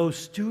 And those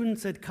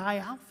students at Chi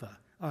Alpha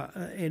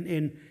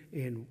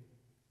in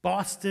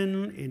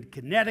Boston, in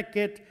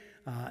Connecticut,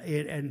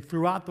 and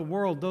throughout the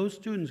world, those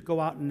students go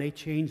out and they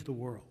change the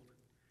world,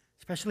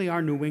 especially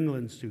our New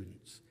England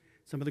students.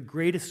 Some of the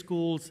greatest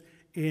schools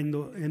in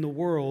the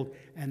world,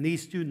 and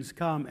these students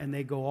come and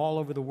they go all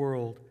over the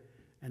world,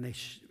 and they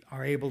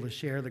are able to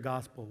share the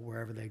gospel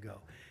wherever they go.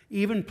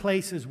 Even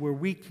places where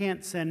we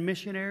can't send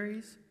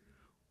missionaries,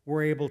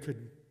 we're able to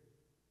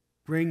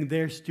bring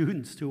their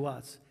students to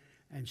us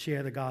and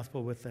share the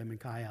gospel with them in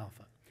Chi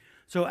Alpha.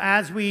 So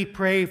as we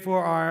pray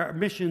for our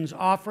missions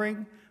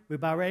offering,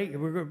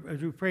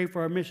 as we pray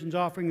for our missions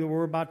offering that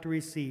we're about to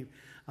receive,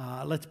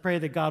 let's pray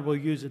that God will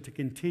use it to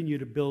continue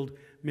to build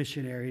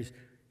missionaries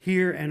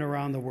here and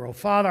around the world.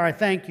 Father, I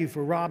thank you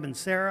for Rob and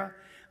Sarah.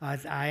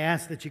 I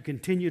ask that you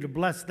continue to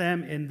bless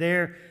them in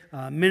their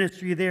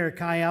ministry there at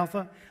Chi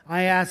Alpha.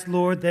 I ask,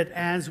 Lord, that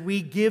as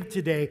we give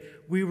today,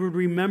 we would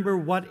remember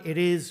what it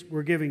is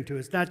we're giving to.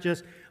 It's not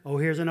just, oh,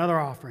 here's another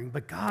offering.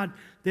 But God,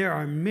 there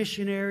are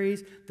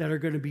missionaries that are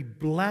going to be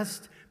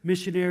blessed,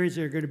 missionaries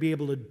that are going to be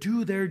able to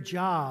do their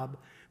job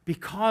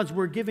because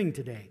we're giving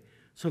today.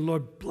 So,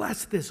 Lord,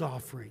 bless this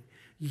offering.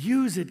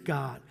 Use it,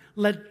 God.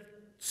 Let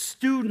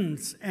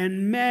students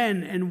and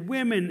men and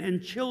women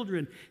and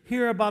children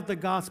hear about the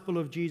gospel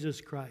of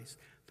Jesus Christ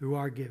through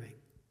our giving.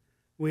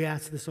 We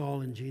ask this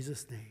all in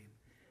Jesus' name.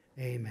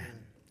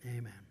 Amen.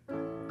 Amen.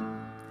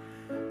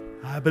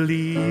 I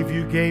believe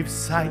you gave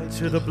sight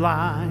to the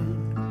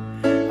blind.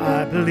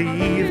 I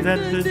believe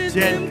that the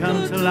dead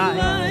come to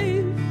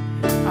life.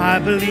 I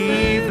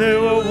believe there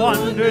were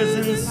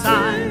wonders and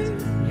signs.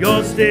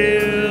 You're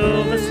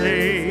still the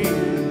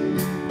same.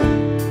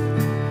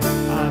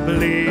 I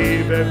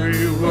believe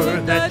every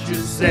word that you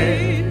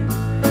say.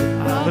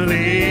 I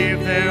believe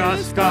there are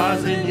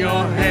scars in your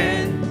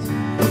hands,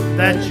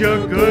 that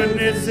your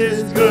goodness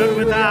is good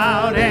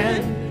without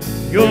end.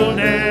 You'll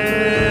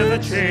never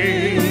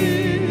change.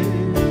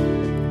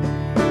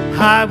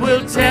 I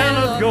will tell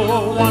of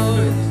your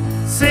wonders,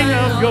 sing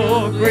of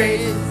your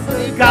grace.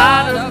 The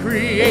God of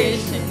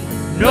creation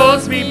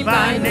knows me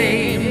by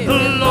name.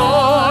 The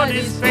Lord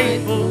is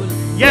faithful,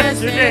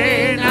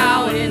 yesterday,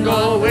 now, and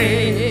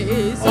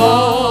always,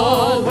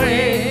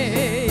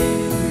 always.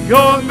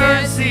 Your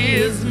mercy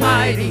is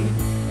mighty,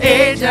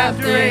 age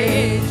after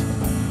age.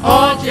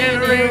 All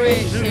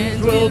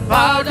generations will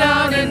bow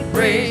down and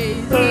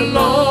praise. The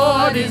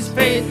Lord is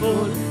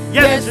faithful,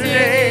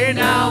 yesterday,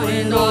 now,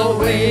 and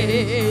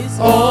always,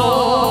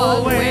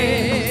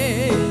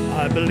 always.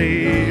 I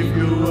believe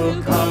you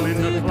will come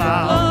in the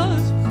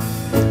clouds.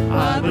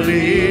 I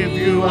believe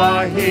you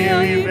are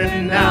here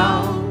even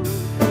now.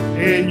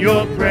 In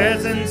your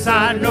presence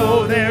I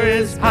know there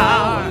is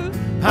power,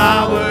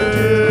 power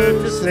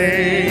to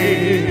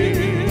save.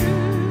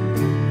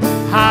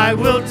 I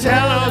will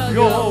tell of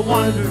your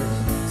wonders,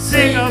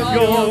 sing of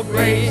your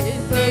grace.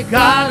 The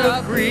God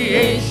of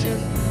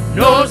creation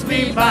knows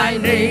me by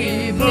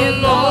name. The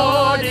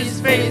Lord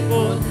is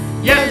faithful,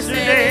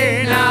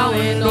 yesterday, now,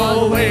 and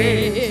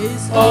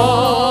always,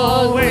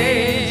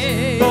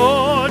 always.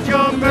 Lord,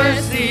 your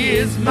mercy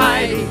is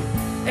mighty,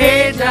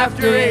 age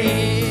after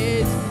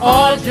age.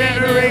 All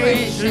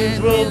generations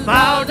will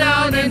bow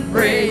down and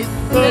praise.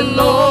 The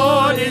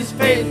Lord is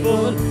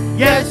faithful,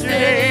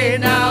 yesterday,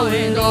 now,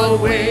 and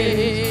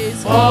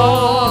always.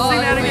 Oh,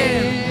 sing that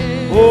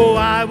again. Oh,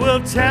 I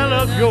will tell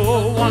of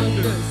your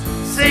wonders,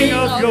 sing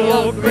of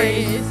your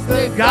grace.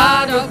 The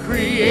God of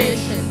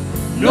creation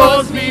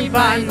knows me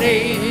by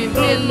name.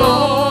 The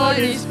Lord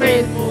is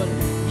faithful,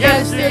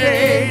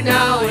 yesterday,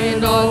 now,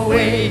 and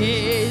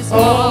always,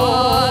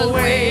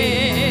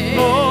 always.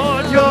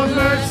 Lord, your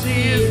mercy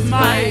is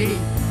mighty,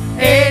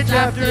 age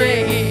after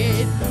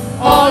age.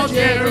 All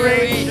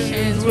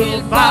generations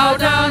will bow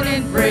down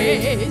and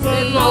praise.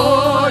 The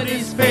Lord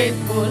is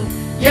faithful,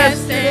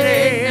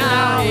 yesterday,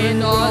 now,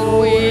 and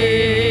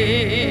always.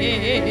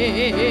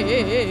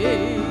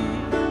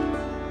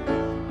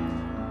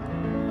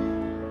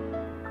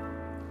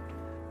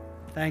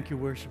 Thank you,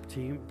 worship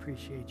team.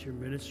 Appreciate your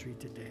ministry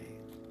today.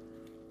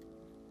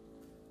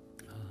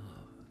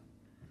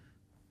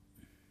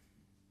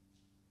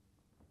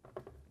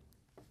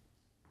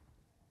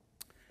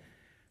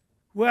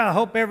 Well, I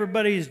hope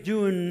everybody's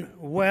doing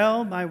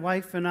well. My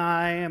wife and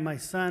I and my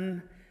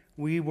son,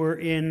 we were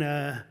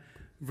in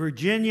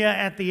Virginia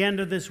at the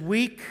end of this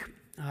week.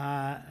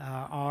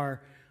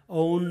 Our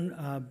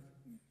own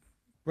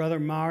brother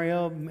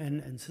Mario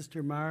and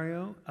sister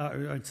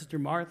Sister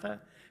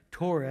Martha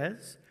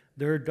Torres,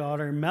 their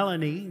daughter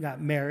Melanie, got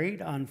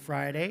married on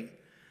Friday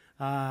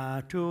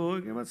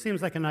to what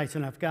seems like a nice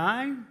enough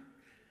guy.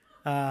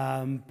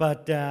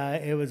 But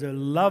it was a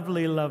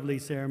lovely, lovely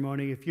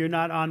ceremony. If you're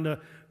not on the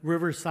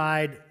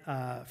Riverside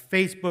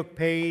Facebook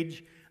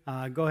page,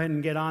 go ahead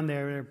and get on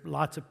there. There are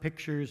lots of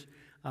pictures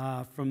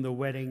from the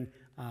wedding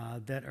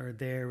that are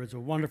there. It was a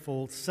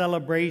wonderful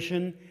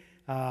celebration,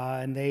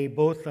 and they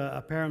both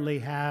apparently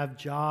have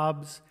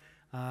jobs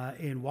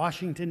in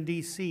Washington,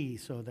 D.C.,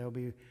 so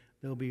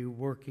they'll be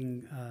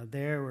working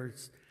there. We're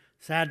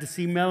sad to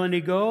see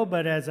Melanie go,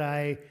 but as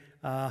I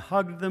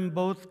hugged them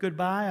both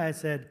goodbye, I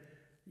said,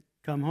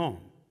 "Come home."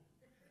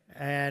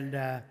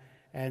 And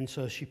And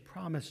so she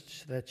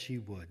promised that she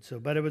would.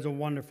 But it was a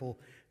wonderful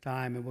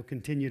time, and we'll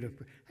continue to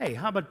pray. Hey,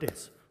 how about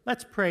this?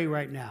 Let's pray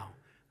right now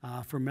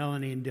for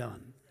Melanie and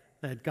Dylan,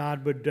 that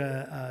God would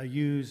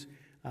use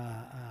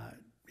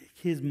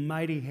his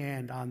mighty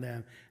hand on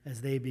them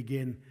as they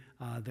begin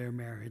their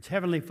marriage.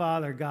 Heavenly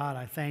Father, God,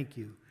 I thank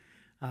you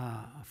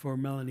for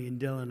Melanie and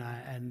Dylan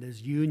and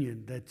this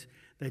union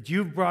that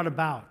you've brought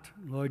about.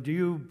 Lord,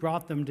 you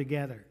brought them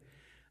together.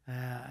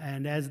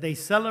 And as they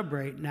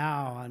celebrate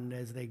now and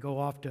as they go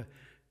off to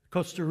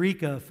Costa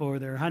Rica for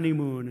their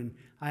honeymoon, and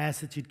I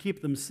ask that you'd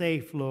keep them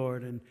safe,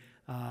 Lord,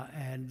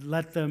 and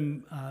let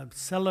them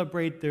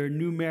celebrate their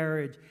new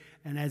marriage.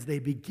 And as they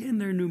begin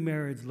their new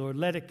marriage, Lord,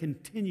 let it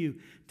continue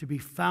to be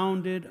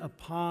founded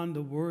upon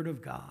the Word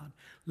of God.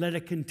 Let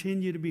it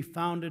continue to be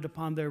founded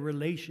upon their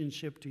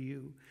relationship to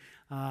you.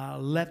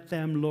 Let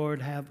them,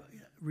 Lord,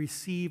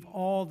 receive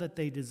all that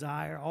they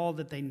desire, all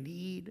that they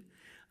need,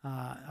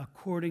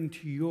 according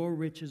to your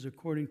riches,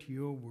 according to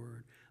your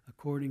word,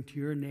 according to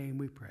your name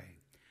we pray.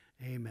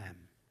 Amen.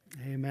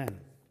 Amen.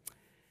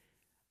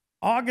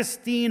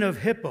 Augustine of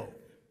Hippo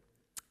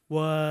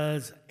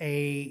was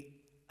a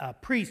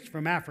priest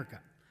from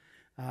Africa.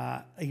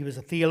 He was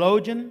a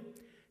theologian.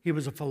 He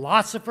was a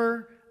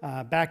philosopher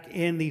back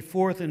in the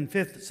 4th and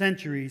 5th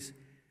centuries.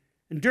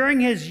 And during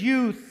his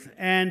youth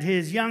and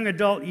his young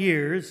adult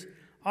years,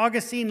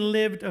 Augustine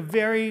lived a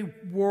very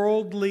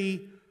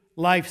worldly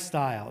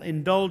lifestyle,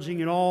 indulging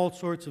in all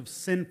sorts of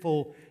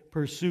sinful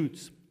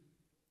pursuits.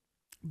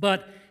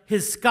 But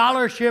his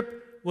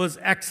scholarship was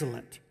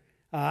excellent.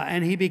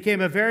 And he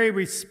became a very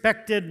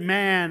respected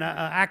man, an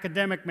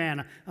academic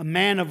man, a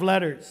man of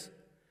letters.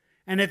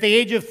 And at the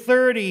age of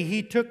 30,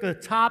 he took the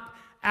top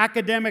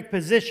academic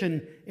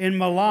position in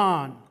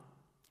Milan.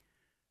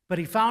 But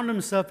he found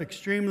himself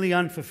extremely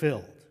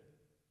unfulfilled.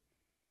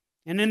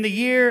 And in the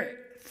year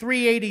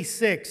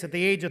 386, at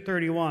the age of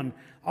 31,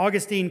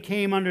 Augustine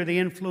came under the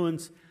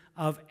influence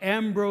of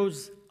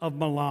Ambrose of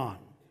Milan.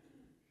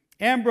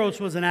 Ambrose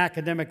was an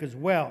academic as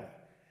well,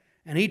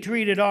 and he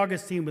treated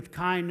Augustine with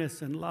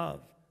kindness and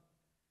love.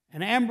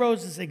 And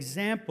Ambrose's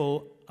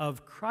example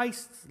of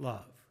Christ's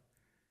love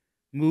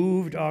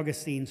moved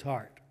Augustine's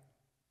heart.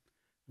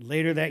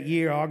 Later that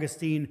year,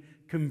 Augustine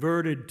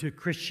converted to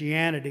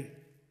Christianity.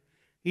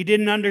 He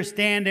didn't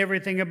understand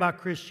everything about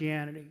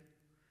Christianity,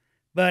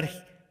 but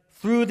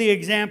through the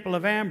example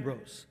of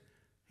Ambrose,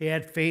 he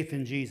had faith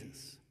in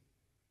Jesus.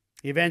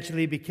 He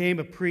eventually became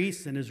a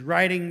priest, and his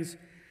writings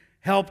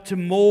helped to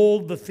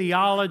mold the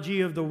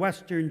theology of the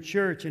Western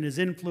Church, and his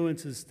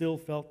influence is still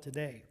felt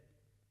today.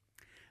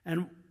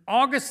 And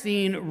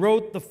Augustine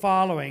wrote the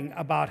following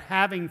about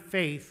having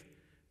faith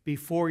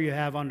before you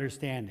have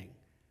understanding.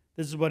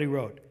 This is what he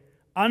wrote.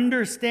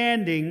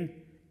 Understanding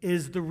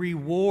is the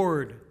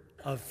reward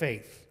of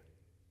faith.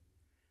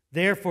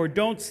 Therefore,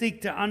 don't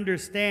seek to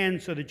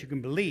understand so that you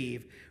can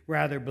believe.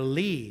 Rather,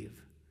 believe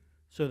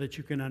so that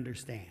you can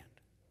understand.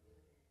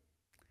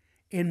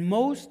 In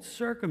most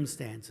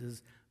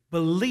circumstances,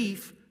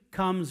 belief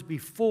comes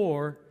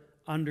before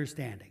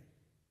understanding.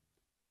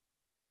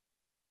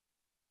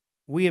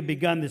 We have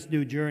begun this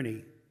new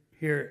journey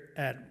here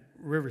at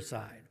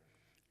Riverside,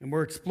 and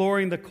we're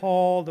exploring the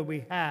call that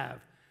we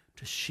have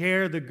to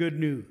share the good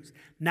news.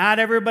 Not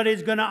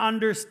everybody's going to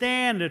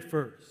understand at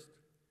first,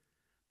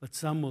 but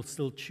some will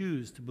still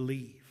choose to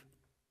believe.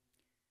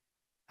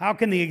 How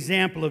can the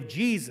example of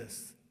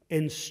Jesus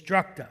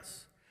instruct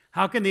us?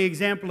 How can the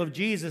example of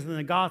Jesus in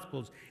the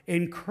Gospels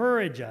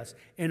encourage us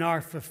in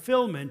our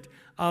fulfillment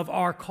of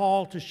our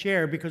call to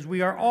share? Because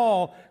we are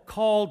all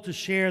called to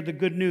share the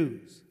good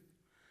news.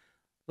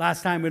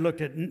 Last time we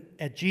looked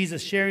at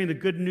Jesus sharing the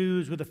good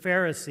news with a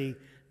Pharisee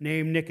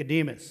named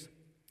Nicodemus.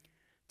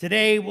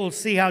 Today we'll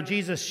see how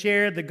Jesus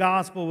shared the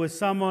gospel with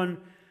someone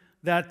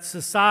that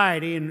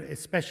society, and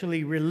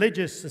especially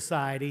religious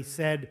society,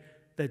 said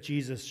that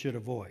Jesus should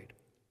avoid.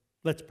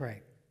 Let's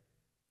pray.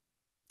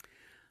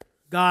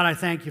 God, I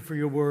thank you for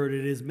your word.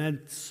 It has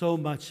meant so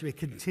much to me. It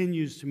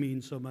continues to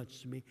mean so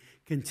much to me.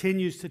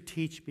 Continues to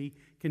teach me.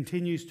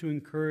 Continues to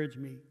encourage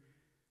me.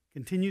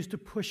 Continues to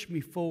push me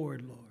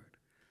forward, Lord.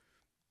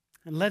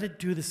 And let it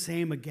do the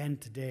same again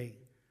today.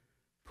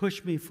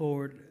 Push me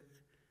forward.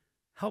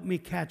 Help me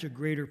catch a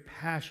greater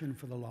passion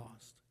for the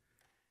lost.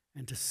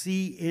 And to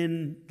see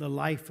in the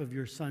life of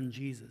your Son,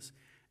 Jesus,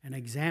 an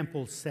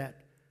example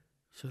set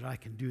so that I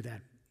can do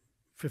that,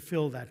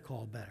 fulfill that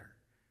call better.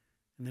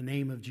 In the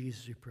name of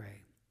Jesus we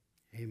pray.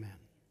 Amen.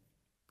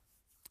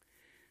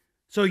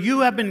 So you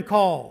have been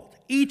called,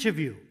 each of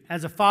you,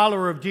 as a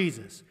follower of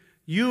Jesus,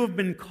 you have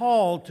been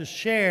called to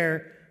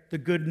share the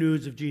good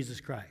news of Jesus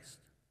Christ.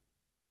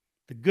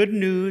 The good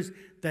news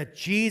that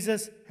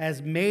Jesus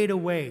has made a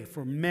way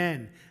for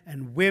men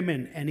and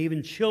women and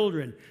even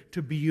children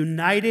to be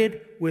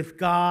united with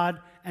God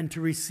and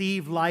to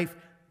receive life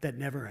that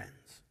never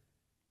ends.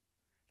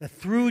 That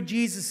through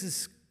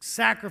Jesus'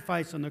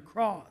 sacrifice on the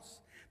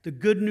cross, the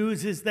good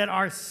news is that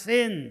our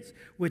sins,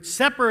 which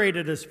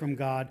separated us from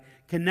God,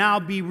 can now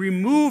be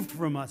removed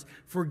from us,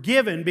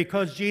 forgiven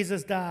because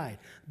Jesus died.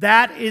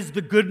 That is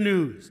the good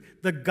news,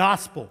 the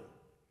gospel.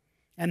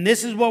 And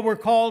this is what we're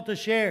called to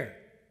share.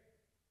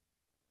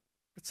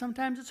 But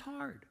sometimes it's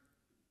hard.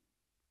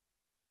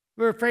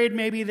 We're afraid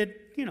maybe that,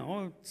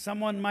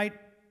 someone might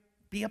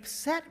be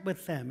upset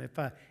with them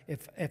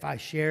if I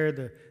share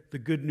the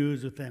good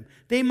news with them.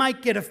 They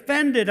might get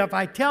offended if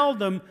I tell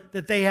them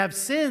that they have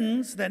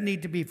sins that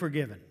need to be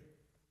forgiven.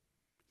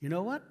 You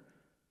know what?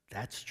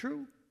 That's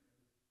true.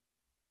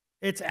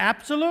 It's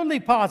absolutely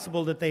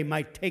possible that they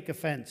might take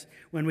offense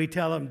when we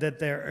tell them that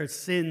there are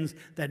sins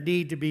that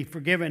need to be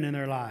forgiven in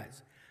their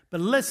lives. But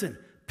listen,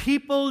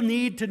 people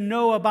need to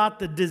know about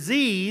the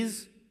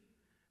disease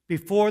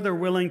before they're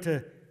willing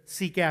to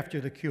seek after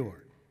the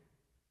cure.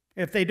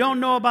 If they don't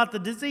know about the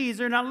disease,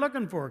 they're not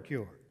looking for a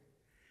cure.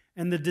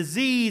 And the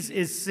disease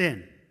is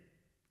sin.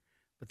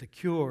 But the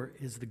cure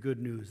is the good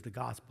news, the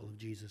gospel of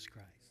Jesus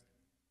Christ.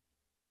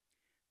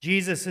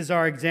 Jesus is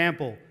our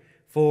example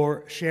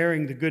for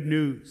sharing the good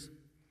news.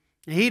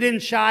 He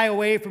didn't shy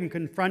away from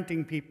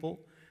confronting people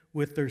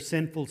with their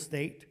sinful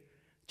state.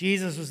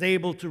 Jesus was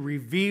able to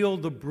reveal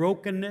the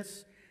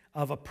brokenness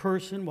of a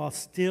person while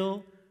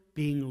still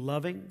being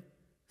loving,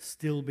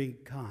 still being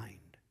kind.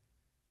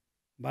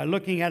 By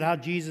looking at how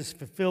Jesus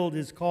fulfilled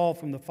his call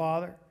from the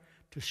Father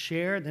to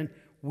share, then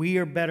we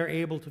are better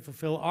able to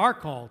fulfill our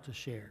call to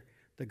share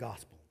the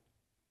gospel.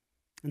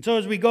 And so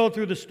as we go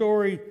through this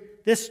story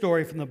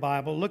from the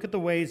Bible, look at the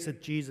ways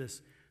that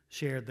Jesus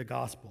shared the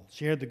gospel,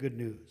 shared the good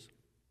news.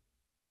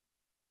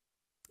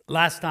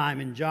 Last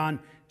time in John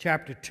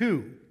chapter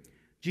 2,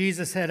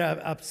 Jesus had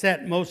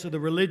upset most of the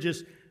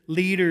religious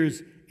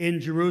leaders in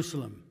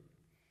Jerusalem.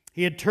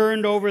 He had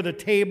turned over the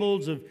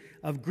tables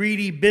of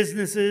greedy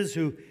businesses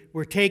who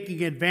were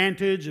taking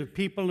advantage of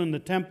people in the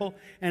temple.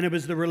 And it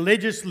was the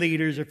religious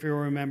leaders, if you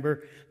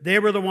remember, they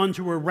were the ones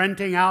who were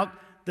renting out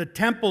the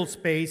temple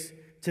space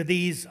to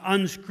these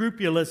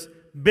unscrupulous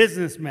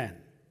businessmen.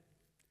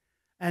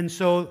 And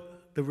so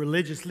the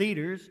religious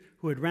leaders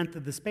who had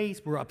rented the space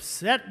were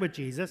upset with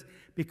Jesus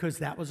because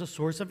that was a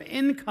source of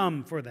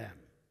income for them.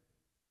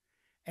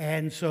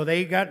 And so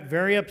they got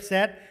very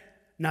upset.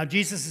 Now,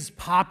 Jesus'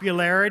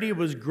 popularity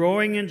was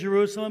growing in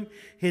Jerusalem.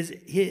 His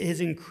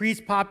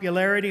increased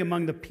popularity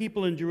among the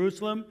people in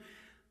Jerusalem,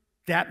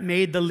 that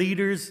made the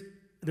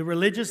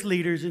religious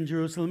leaders in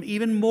Jerusalem,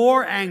 even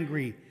more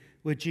angry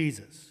with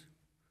Jesus.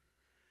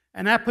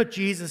 And that put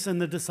Jesus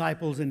and the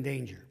disciples in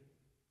danger.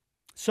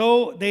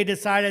 So they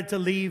decided to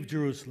leave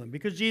Jerusalem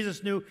because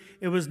Jesus knew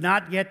it was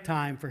not yet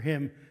time for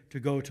him to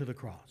go to the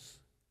cross.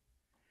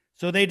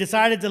 So they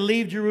decided to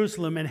leave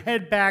Jerusalem and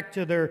head back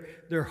to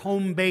their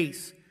home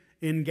base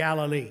in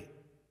Galilee.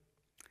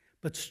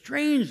 But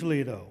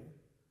strangely, though,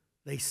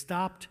 they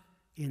stopped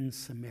in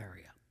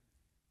Samaria.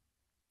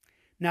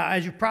 Now,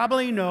 as you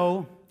probably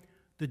know,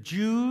 the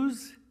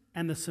Jews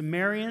and the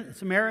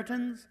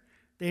Samaritans,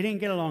 they didn't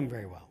get along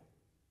very well.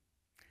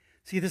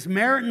 See, the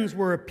Samaritans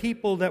were a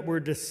people that were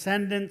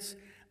descendants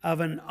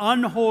of an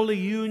unholy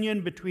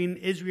union between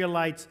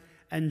Israelites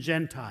and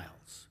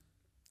Gentiles.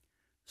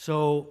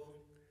 So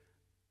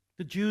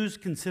the Jews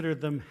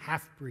considered them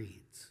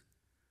half-breeds.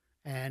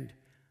 And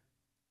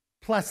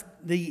plus,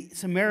 the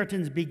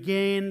Samaritans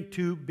began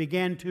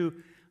to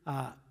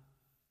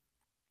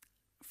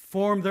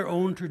form their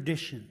own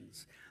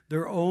traditions,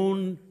 their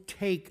own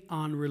take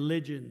on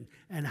religion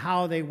and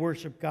how they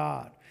worship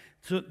God.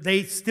 So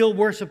they still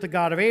worship the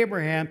God of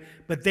Abraham,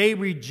 but they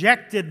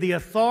rejected the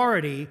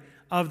authority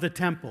of the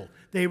temple.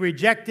 They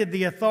rejected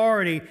the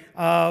authority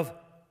of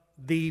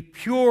the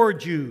pure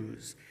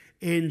Jews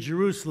in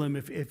Jerusalem,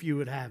 if you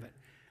would have it.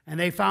 And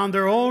they found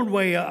their own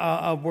way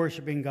of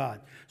worshiping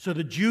God. So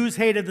the Jews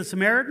hated the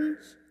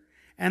Samaritans,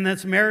 and the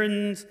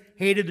Samaritans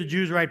hated the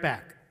Jews right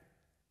back.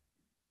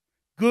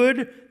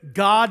 Good,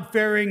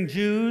 God-fearing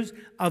Jews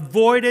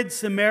avoided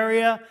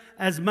Samaria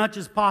as much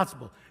as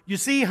possible. You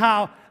see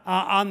how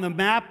on the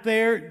map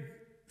there,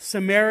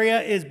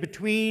 Samaria is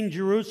between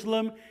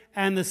Jerusalem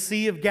and the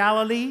Sea of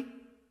Galilee?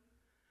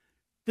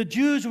 The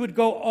Jews would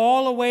go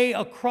all the way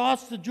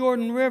across the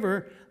Jordan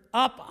River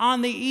up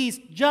on the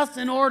east just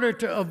in order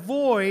to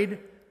avoid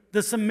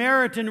the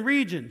Samaritan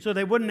region so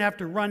they wouldn't have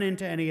to run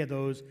into any of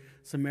those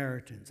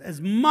Samaritans. As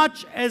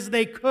much as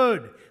they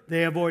could,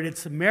 they avoided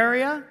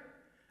Samaria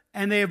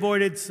and they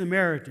avoided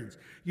Samaritans.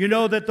 You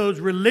know that those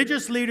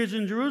religious leaders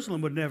in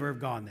Jerusalem would never have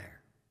gone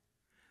there.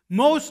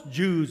 Most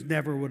Jews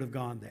never would have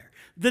gone there.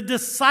 The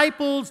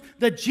disciples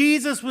that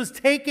Jesus was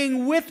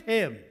taking with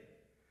him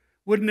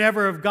would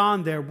never have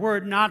gone there were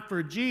it not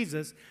for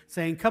Jesus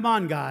saying, "Come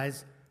on,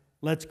 guys,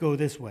 let's go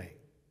this way."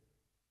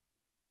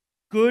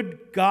 Good,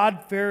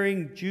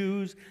 God-fearing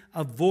Jews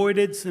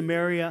avoided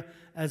Samaria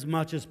as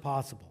much as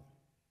possible.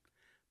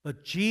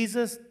 But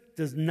Jesus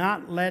does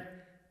not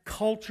let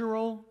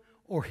cultural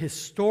or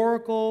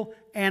historical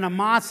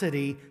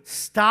animosity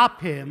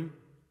stop him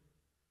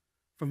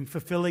from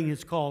fulfilling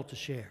his call to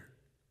share.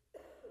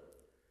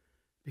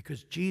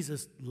 Because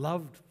Jesus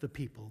loved the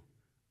people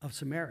of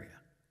Samaria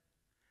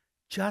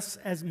just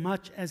as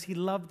much as he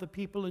loved the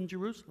people in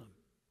Jerusalem.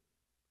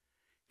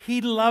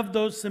 He loved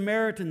those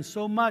Samaritans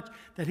so much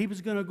that he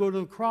was going to go to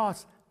the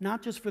cross,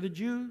 not just for the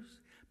Jews,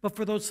 but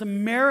for those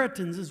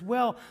Samaritans as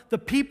well, the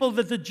people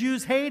that the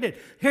Jews hated.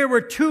 Here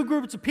were two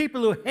groups of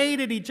people who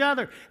hated each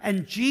other,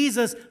 and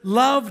Jesus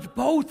loved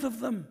both of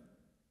them.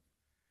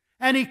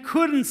 And he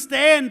couldn't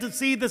stand to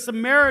see the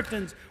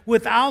Samaritans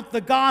without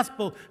the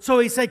gospel, so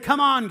he said, come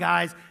on,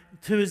 guys,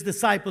 to his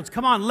disciples,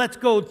 come on, let's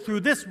go through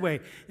this way.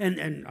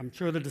 And I'm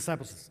sure the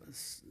disciples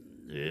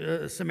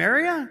said,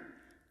 Samaria?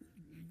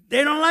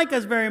 They don't like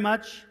us very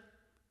much.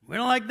 We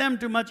don't like them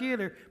too much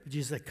either. But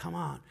Jesus said, come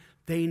on,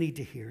 they need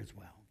to hear as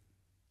well.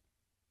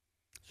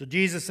 So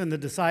Jesus and the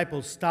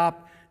disciples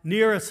stopped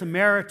near a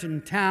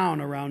Samaritan town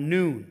around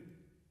noon.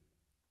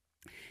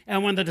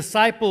 And when the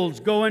disciples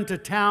go into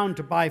town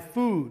to buy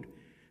food,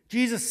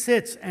 Jesus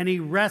sits and he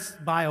rests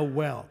by a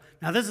well.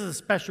 Now, this is a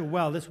special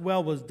well. This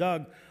well was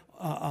dug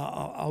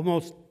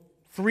almost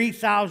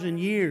 3,000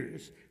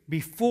 years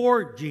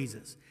before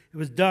Jesus. It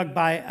was dug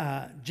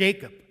by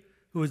Jacob,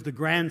 who was the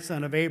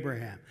grandson of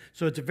Abraham.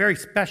 So it's a very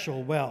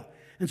special well.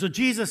 And so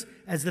Jesus,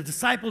 as the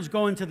disciples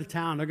go into the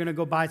town, they're going to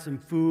go buy some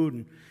food,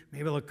 and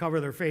maybe they'll cover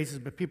their faces,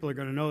 but people are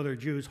going to know they're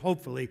Jews.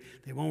 Hopefully,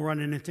 they won't run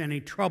into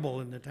any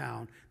trouble in the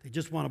town. They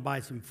just want to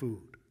buy some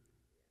food.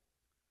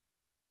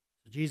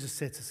 So Jesus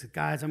sits and says,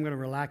 guys, I'm going to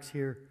relax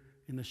here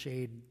in the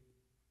shade.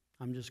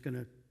 I'm just going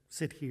to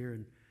sit here,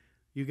 and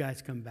you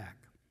guys come back.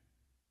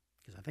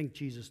 Because I think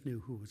Jesus knew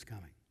who was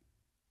coming.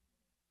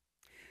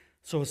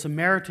 So a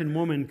Samaritan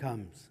woman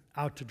comes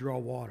out to draw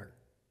water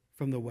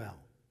from the well,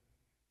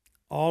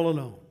 all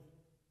alone.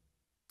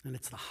 And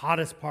it's the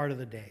hottest part of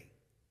the day.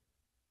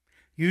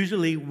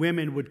 Usually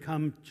women would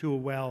come to a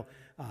well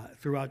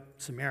throughout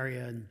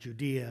Samaria and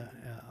Judea.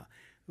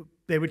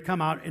 They would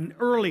come out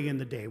early in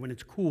the day when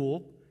it's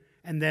cool,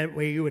 and that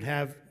way you would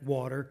have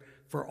water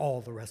for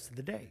all the rest of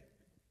the day.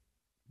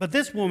 But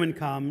this woman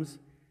comes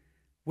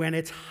when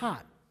it's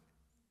hot.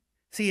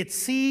 See, it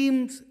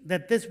seems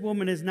that this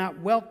woman is not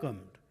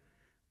welcomed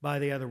by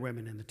the other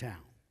women in the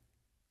town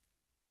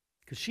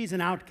because she's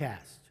an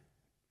outcast.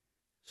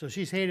 So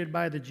she's hated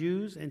by the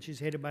Jews, and she's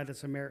hated by the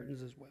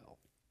Samaritans as well.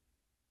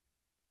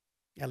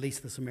 At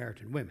least the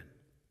Samaritan women.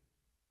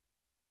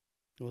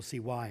 We'll see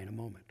why in a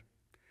moment.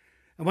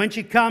 And when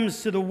she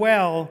comes to the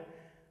well,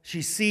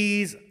 she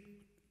sees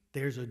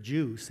there's a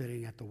Jew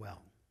sitting at the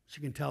well.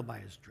 She can tell by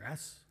his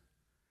dress,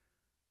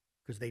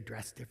 because they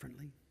dress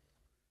differently.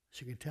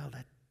 She can tell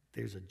that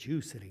there's a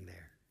Jew sitting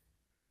there.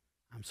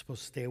 I'm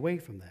supposed to stay away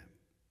from them.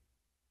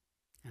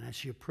 And as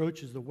she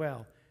approaches the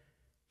well,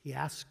 he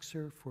asks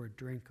her for a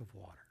drink of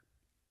water.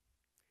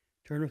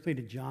 Turn with me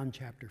to John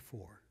chapter 4.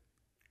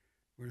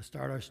 We're going to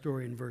start our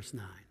story in verse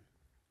 9.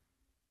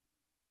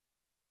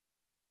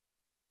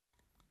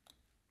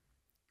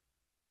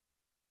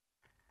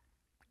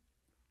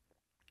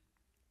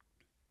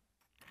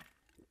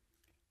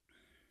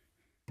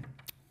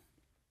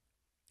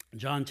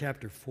 John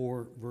chapter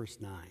 4, verse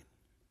 9.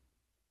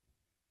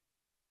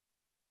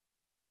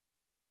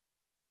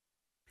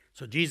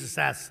 So Jesus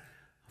asks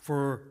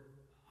for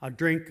a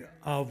drink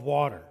of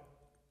water.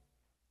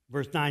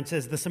 Verse 9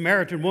 says, the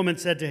Samaritan woman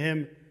said to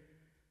him,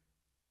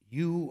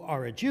 you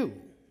are a Jew,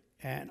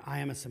 and I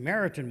am a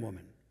Samaritan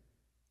woman.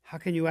 How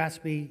can you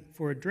ask me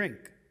for a drink?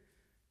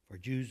 For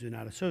Jews do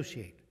not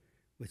associate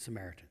with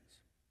Samaritans.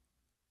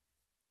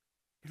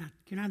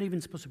 You're not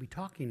even supposed to be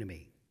talking to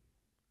me.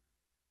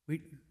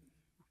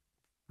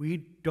 We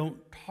don't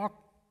talk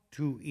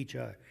to each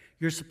other.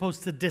 You're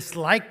supposed to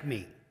dislike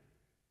me.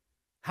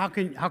 How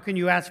can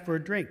you ask for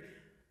a drink?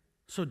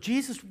 So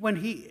Jesus, when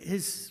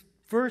his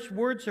first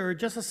words are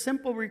just a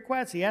simple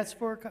request, he asks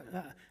for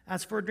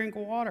a drink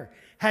of water.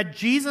 Had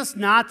Jesus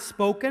not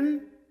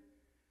spoken,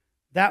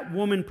 that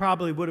woman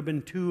probably would have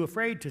been too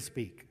afraid to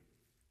speak.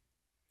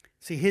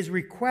 See, his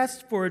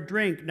request for a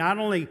drink not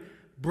only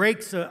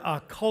breaks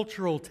a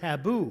cultural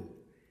taboo,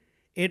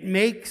 it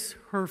makes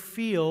her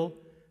feel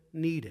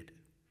needed.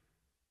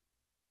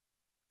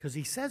 Because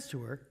he says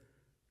to her,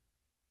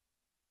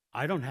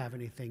 I don't have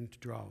anything to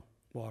draw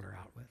water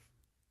out with.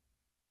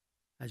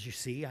 As you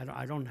see,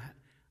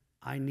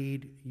 I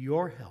need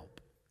your help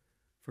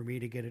for me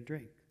to get a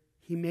drink.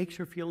 He makes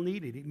her feel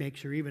needed. He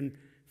makes her even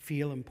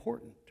feel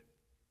important.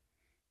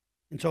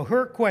 And so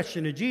her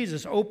question to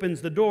Jesus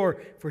opens the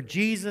door for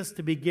Jesus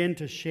to begin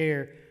to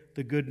share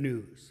the good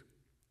news.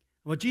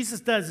 What Jesus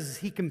does is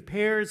he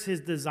compares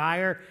his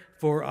desire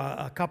for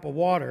a cup of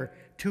water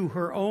to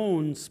her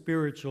own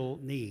spiritual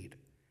need.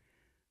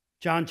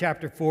 John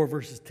chapter 4,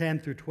 verses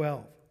 10 through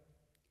 12.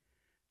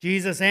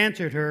 Jesus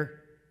answered her,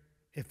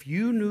 if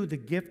you knew the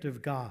gift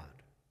of God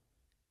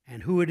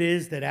and who it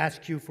is that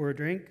asks you for a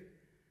drink,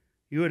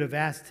 you would have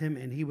asked him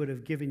and he would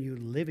have given you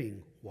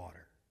living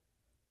water.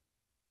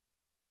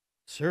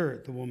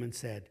 Sir, the woman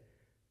said,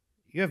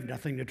 you have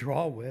nothing to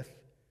draw with,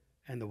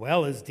 and the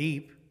well is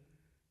deep.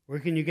 Where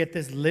can you get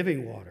this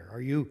living water?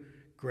 Are you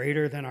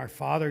greater than our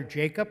father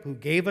Jacob, who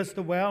gave us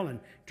the well and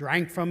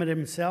drank from it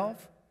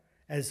himself,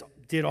 as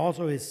did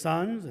also his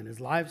sons and his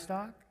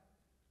livestock?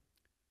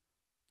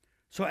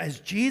 So as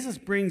Jesus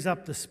brings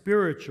up the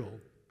spiritual,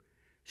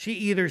 she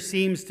either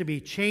seems to be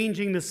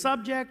changing the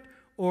subject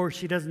or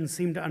she doesn't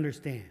seem to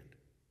understand.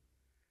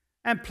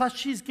 And plus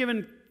she's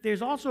given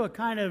there's also a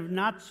kind of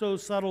not so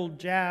subtle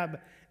jab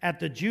at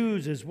the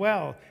Jews as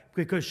well,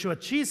 because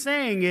what she's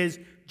saying is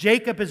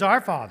Jacob is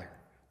our father.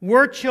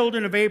 We're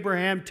children of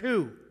Abraham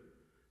too,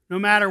 no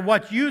matter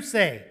what you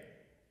say.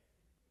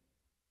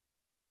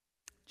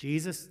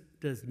 Jesus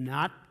does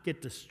not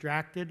get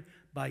distracted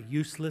by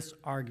useless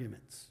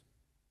arguments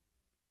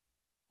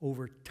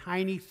over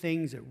tiny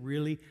things that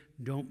really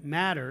don't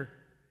matter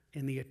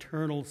in the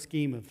eternal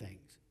scheme of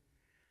things.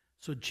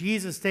 So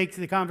Jesus takes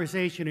the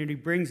conversation and he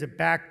brings it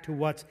back to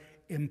what's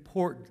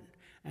important.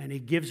 And he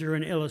gives her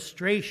an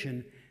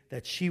illustration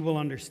that she will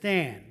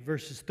understand.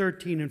 Verses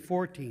 13 and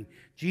 14.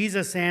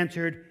 Jesus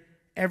answered,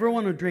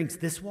 "Everyone who drinks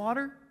this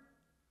water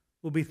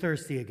will be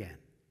thirsty again.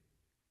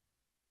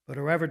 But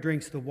whoever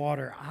drinks the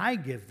water I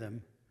give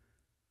them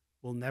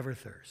will never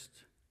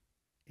thirst.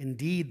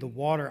 Indeed, the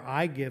water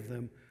I give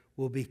them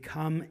will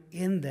become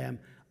in them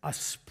a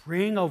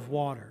spring of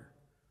water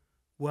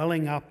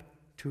welling up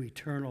to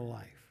eternal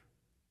life."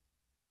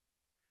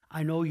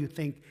 I know you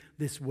think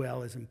this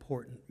well is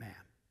important, ma'am.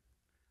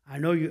 I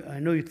know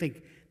you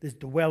think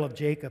the well of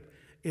Jacob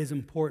is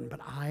important,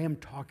 but I am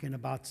talking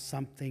about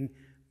something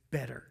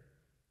better.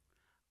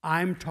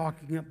 I'm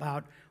talking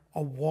about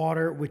a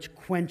water which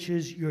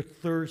quenches your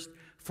thirst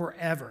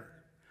forever.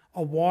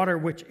 A water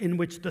in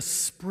which the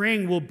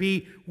spring will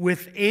be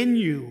within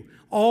you,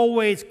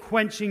 always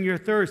quenching your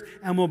thirst,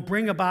 and will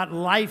bring about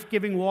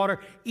life-giving water,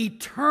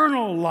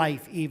 eternal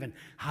life even.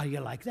 How you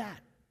like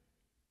that?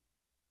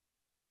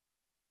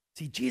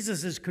 See,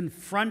 Jesus is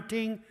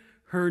confronting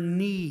her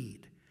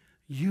need.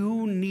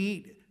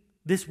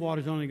 This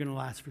water is only going to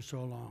last for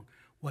so long.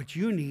 What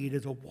you need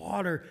is a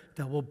water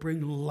that will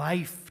bring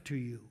life to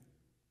you.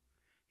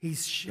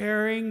 He's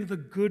sharing the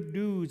good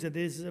news that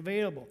is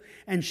available.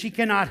 And she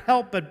cannot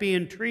help but be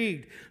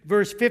intrigued.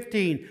 Verse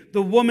 15,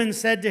 the woman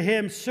said to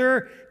him,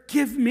 "Sir,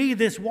 give me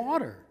this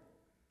water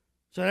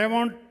so that I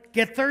won't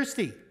get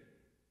thirsty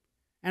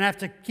and have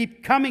to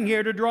keep coming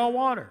here to draw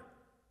water."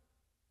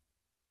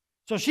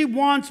 So she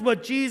wants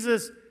what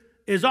Jesus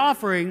is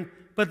offering,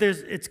 but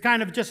it's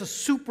kind of just a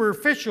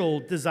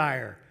superficial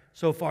desire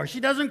so far. She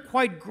doesn't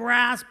quite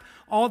grasp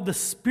all the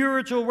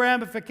spiritual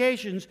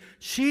ramifications.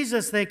 She's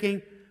just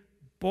thinking,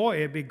 boy,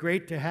 it'd be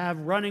great to have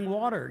running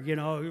water,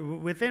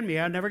 within me.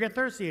 I'd never get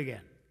thirsty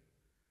again.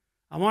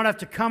 I won't have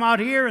to come out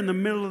here in the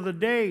middle of the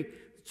day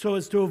so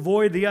as to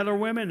avoid the other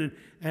women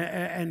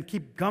and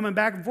keep coming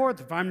back and forth.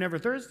 If I'm never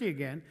thirsty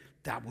again,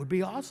 that would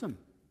be awesome.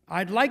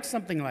 I'd like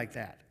something like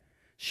that.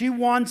 She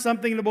wants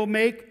something that will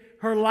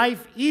make her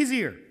life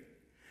easier.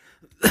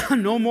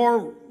 No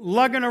more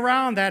lugging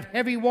around that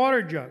heavy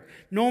water jug.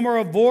 No more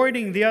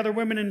avoiding the other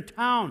women in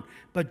town.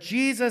 But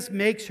Jesus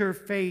makes her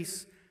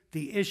face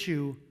the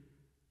issue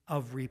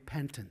of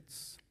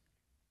repentance.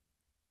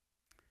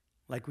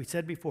 Like we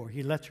said before,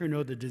 he lets her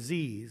know the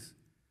disease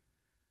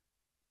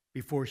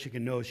before she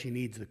can know she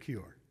needs the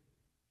cure.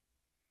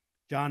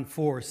 John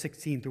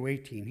 4:16 through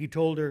 18. He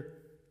told her,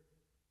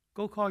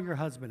 "Go call your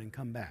husband and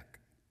come back."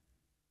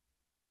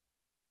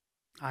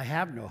 "I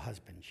have no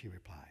husband," she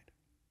replied.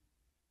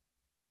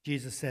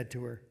 Jesus said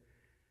to her,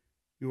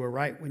 "You are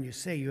right when you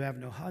say you have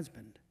no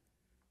husband.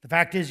 The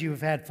fact is you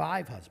have had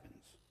 5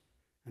 husbands,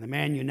 and the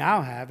man you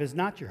now have is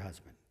not your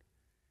husband.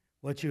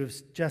 What you have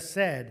just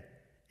said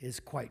is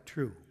quite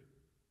true."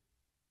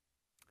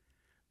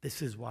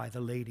 This is why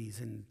the ladies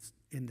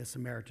in the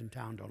Samaritan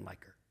town don't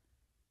like her.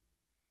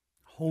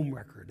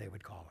 Homewrecker, they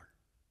would call her.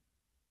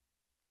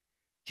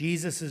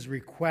 Jesus'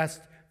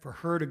 request for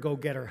her to go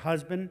get her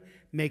husband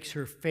makes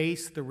her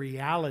face the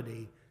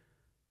reality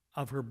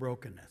of her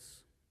brokenness.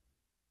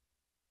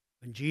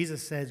 When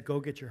Jesus says, "Go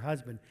get your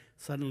husband,"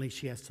 suddenly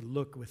she has to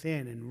look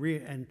within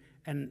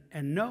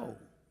and know,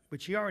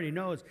 which she already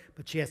knows,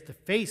 but she has to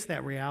face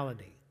that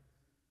reality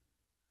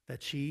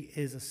that she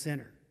is a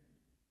sinner.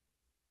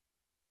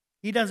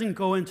 He doesn't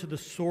go into the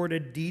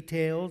sordid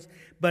details,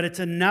 but it's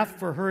enough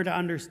for her to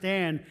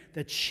understand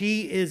that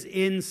she is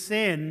in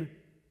sin,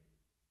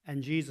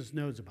 and Jesus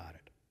knows about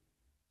it.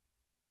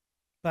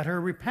 But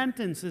her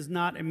repentance is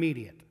not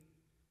immediate.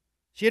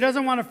 She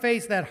doesn't want to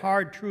face that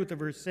hard truth of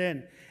her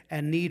sin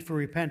and need for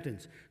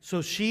repentance.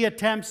 So she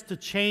attempts to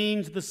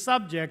change the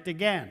subject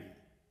again.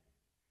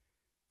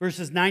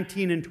 Verses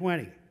 19 and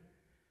 20.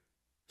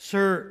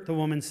 "Sir," the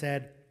woman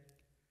said,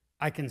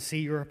 "I can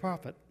see you're a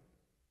prophet.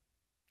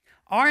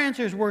 Our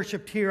ancestors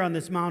worshipped here on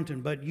this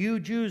mountain, but you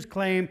Jews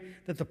claim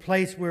that the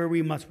place where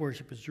we must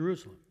worship is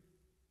Jerusalem."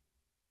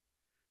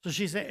 So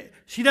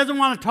she doesn't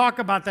want to talk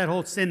about that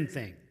whole sin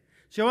thing.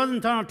 She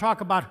wasn't going to talk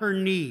about her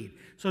need.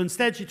 So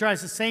instead, she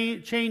tries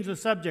to change the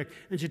subject,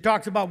 and she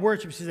talks about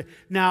worship. She says,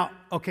 "Now,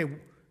 okay,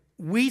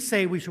 we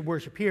say we should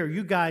worship here.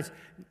 You guys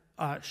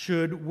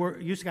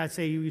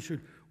say you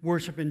should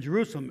worship in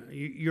Jerusalem.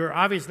 You're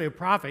obviously a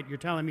prophet. You're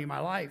telling me my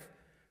life.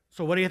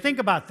 So what do you think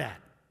about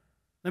that?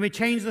 Let me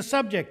change the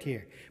subject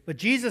here." But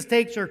Jesus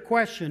takes her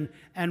question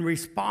and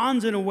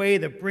responds in a way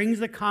that brings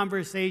the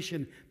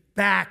conversation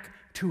back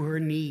to her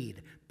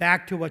need,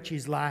 back to what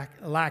she's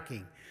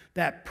lacking.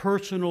 That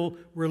personal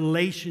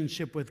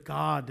relationship with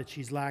God that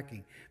she's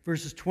lacking.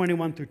 Verses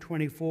 21 through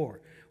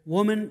 24.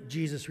 "Woman,"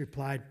 Jesus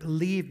replied,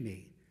 "believe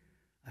me,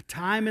 a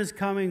time is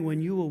coming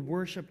when you will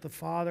worship the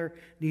Father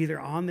neither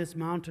on this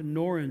mountain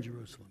nor in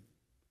Jerusalem.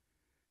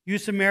 You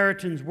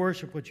Samaritans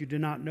worship what you do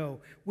not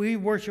know. We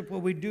worship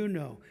what we do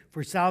know,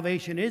 for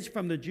salvation is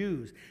from the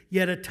Jews.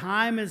 Yet a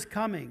time is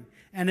coming,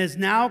 and has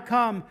now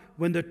come,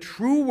 when the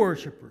true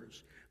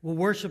worshipers will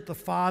worship the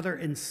Father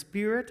in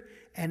spirit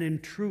and in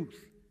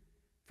truth,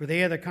 for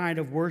they are the kind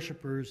of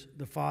worshipers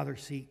the Father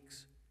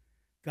seeks.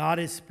 God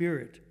is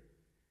spirit,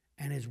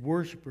 and his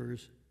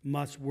worshipers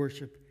must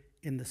worship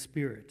in the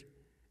spirit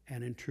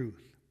and in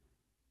truth."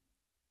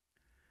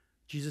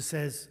 Jesus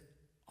says,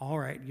 all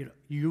right,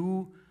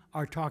 you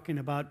are talking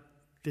about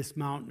this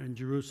mountain in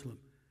Jerusalem.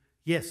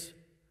 Yes,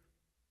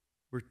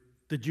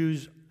 the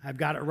Jews have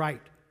got it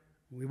right.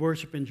 We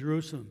worship in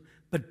Jerusalem.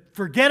 But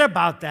forget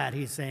about that,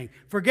 he's saying.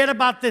 Forget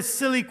about this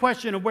silly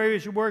question of where you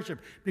should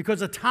worship,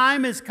 because a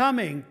time is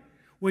coming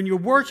when you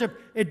worship,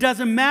 it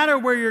doesn't matter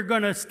where you're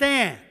going to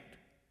stand.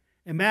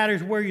 It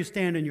matters where you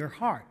stand in your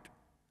heart.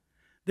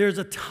 There's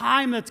a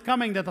time that's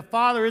coming that the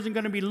Father isn't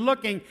going to be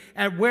looking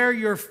at where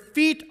your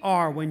feet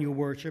are when you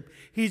worship.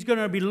 He's going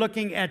to be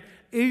looking at,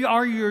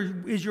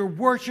 is your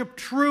worship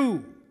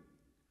true?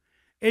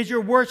 Is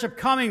your worship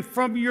coming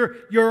from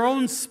your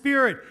own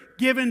spirit,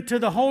 given to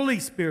the Holy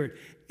Spirit?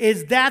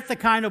 Is that the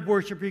kind of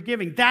worship you're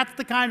giving? That's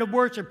the kind of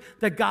worship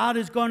that God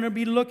is going to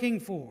be looking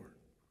for.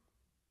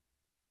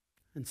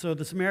 And so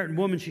the Samaritan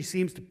woman, she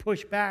seems to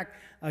push back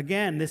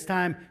again. This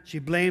time she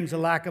blames a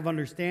lack of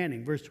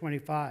understanding. Verse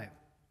 25.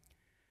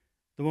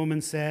 The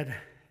woman said,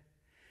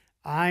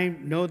 "I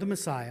know the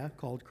Messiah,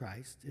 called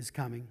Christ, is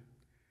coming.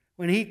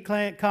 When he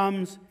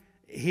comes,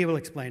 he will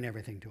explain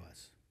everything to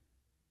us."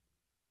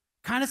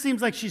 Kind of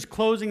seems like she's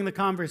closing the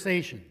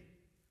conversation.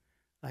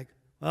 Like,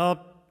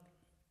 well,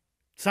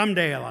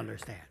 someday I'll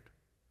understand.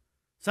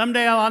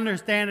 Someday I'll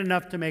understand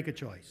enough to make a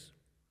choice.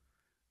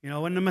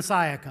 When the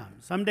Messiah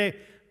comes. Someday,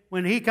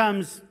 when he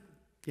comes,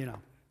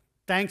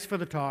 thanks for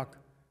the talk.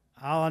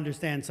 I'll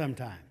understand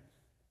sometime.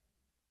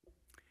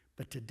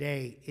 But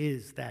today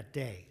is that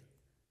day.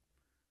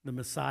 The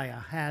Messiah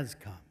has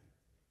come.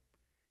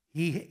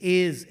 He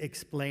is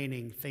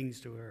explaining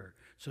things to her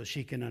so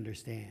she can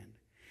understand.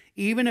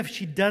 Even if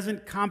she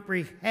doesn't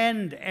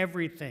comprehend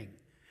everything,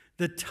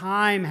 the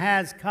time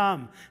has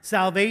come.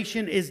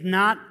 Salvation is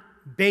not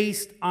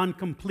based on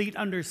complete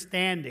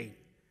understanding.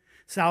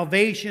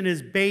 Salvation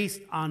is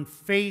based on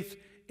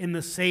faith in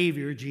the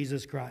Savior,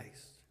 Jesus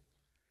Christ.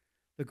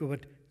 Look at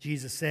what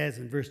Jesus says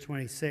in verse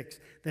 26.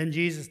 Then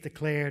Jesus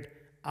declared,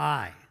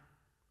 "I,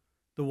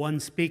 the one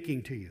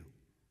speaking to you,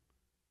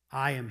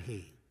 I am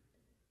he.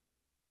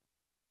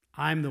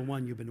 I'm the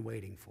one you've been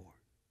waiting for.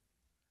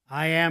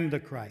 I am the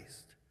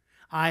Christ.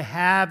 I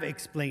have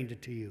explained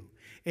it to you.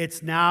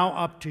 It's now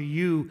up to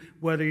you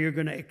whether you're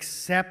going to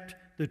accept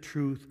the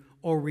truth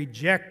or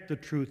reject the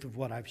truth of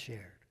what I've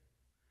shared.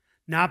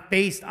 Not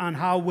based on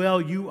how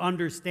well you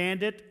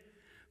understand it,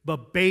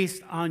 but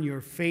based on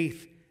your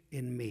faith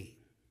in me."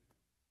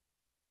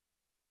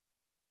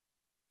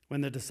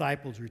 When the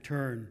disciples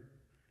return,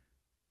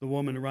 the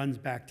woman runs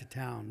back to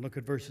town. Look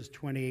at verses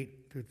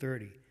 28 through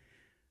 30.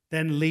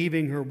 Then,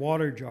 leaving her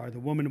water jar, the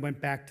woman went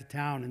back to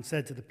town and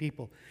said to the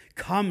people,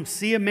 "Come,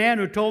 see a man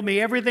who told me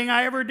everything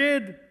I ever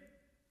did.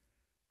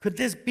 Could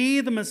this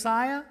be the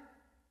Messiah?"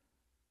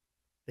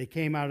 They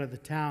came out of the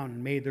town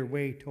and made their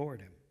way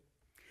toward him.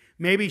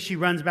 Maybe she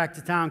runs back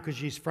to town because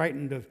she's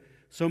frightened of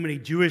so many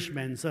Jewish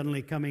men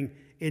suddenly coming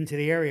into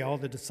the area, all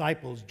the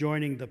disciples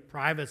joining the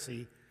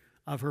privacy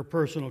of her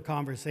personal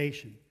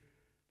conversation.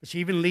 But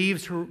she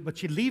leaves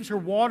her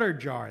water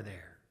jar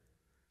there.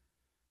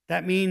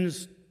 That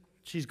means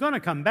she's going to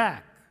come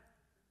back.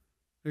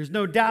 There's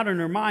no doubt in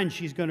her mind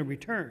she's going to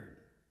return.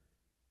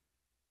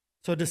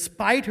 So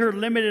despite her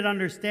limited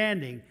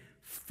understanding,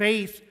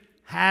 faith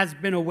has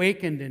been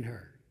awakened in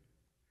her.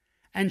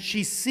 And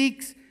she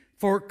seeks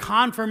for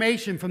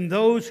confirmation from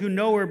those who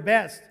know her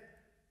best.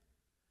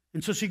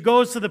 And so she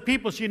goes to the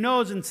people she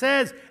knows and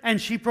says,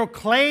 and she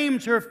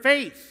proclaims her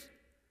faith.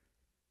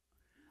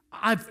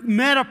 "I've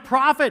met a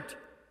prophet.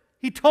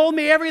 He told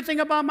me everything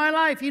about my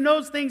life. He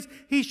knows things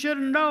he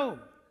shouldn't know."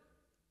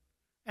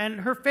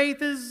 And her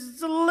faith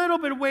is a little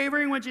bit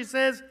wavering when she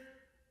says,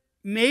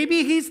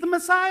 maybe he's the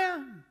Messiah.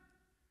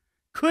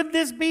 Could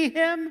this be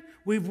him?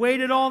 We've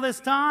waited all this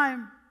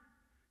time.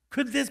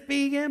 Could this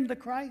be him, the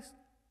Christ?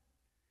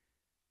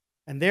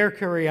 And their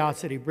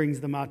curiosity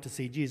brings them out to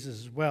see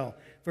Jesus as well.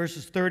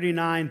 Verses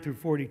 39 through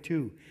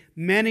 42.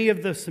 Many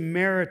of the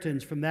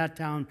Samaritans from that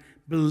town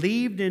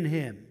believed in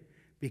him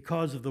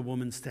because of the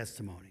woman's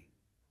testimony.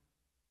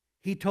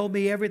 "He told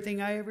me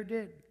everything I ever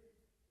did."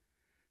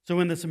 So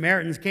when the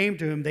Samaritans came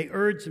to him, they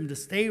urged him to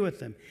stay with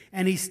them.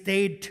 And he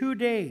stayed 2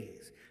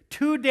 days.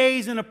 2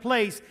 days in a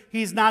place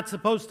he's not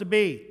supposed to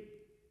be,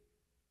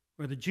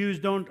 where the Jews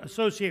don't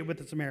associate with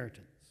the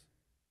Samaritans.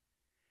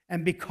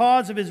 And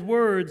because of his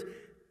words,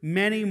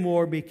 many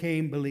more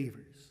became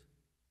believers.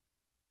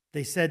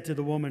 They said to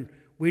the woman,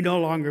 "We no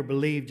longer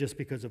believe just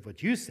because of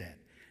what you said.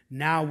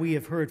 Now we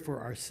have heard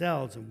for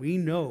ourselves, and we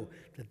know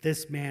that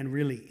this man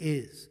really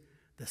is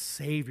the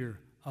Savior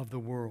of the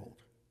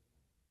world.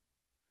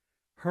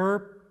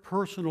 Her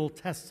personal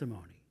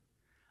testimony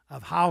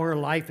of how her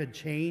life had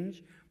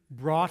changed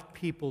brought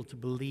people to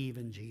believe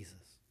in Jesus.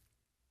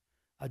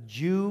 A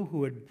Jew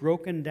who had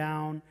broken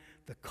down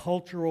the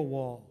cultural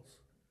walls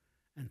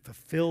and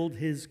fulfilled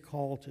his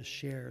call to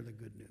share the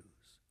good news,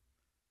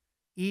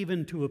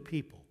 even to a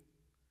people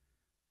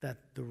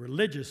that the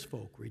religious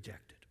folk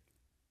rejected.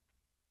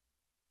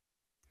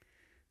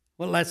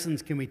 What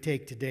lessons can we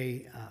take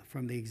today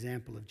from the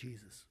example of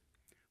Jesus?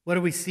 What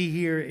do we see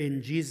here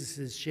in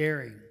Jesus'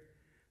 sharing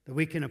that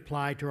we can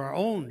apply to our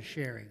own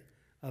sharing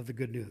of the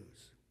good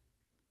news?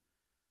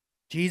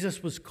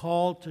 Jesus was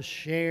called to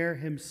share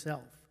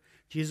himself.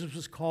 Jesus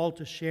was called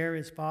to share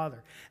his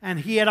Father.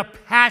 And he had a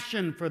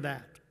passion for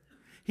that.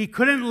 He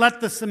couldn't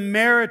let the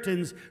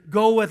Samaritans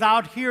go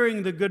without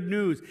hearing the good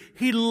news.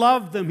 He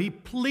loved them. He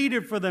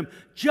pleaded for them.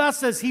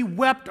 Just as he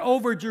wept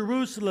over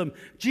Jerusalem,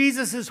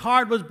 Jesus'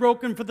 heart was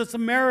broken for the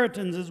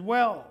Samaritans as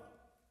well.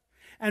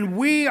 And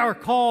we are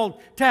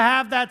called to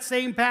have that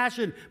same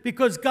passion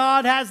because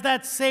God has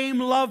that same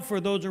love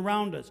for those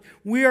around us.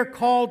 We are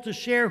called to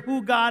share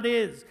who God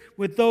is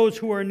with those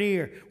who are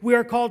near. We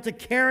are called to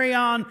carry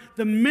on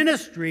the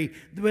ministry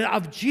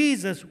of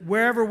Jesus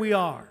wherever we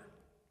are.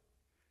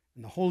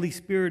 And the Holy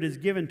Spirit is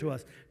given to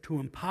us to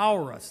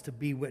empower us to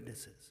be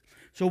witnesses.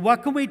 So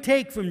what can we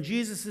take from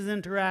Jesus'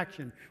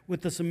 interaction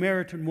with the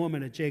Samaritan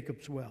woman at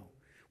Jacob's well?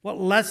 What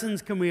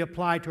lessons can we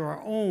apply to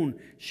our own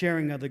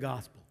sharing of the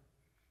gospel?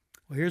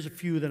 Well, here's a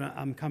few that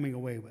I'm coming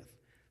away with.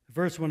 The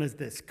first one is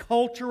this: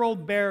 cultural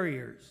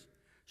barriers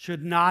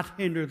should not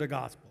hinder the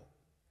gospel.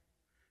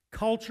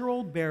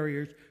 Cultural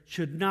barriers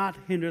should not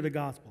hinder the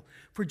gospel.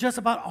 For just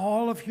about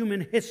all of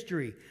human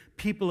history,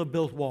 people have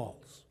built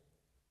walls.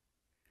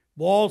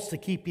 Walls to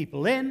keep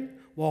people in,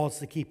 walls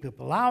to keep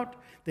people out.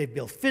 They've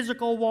built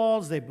physical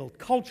walls, they've built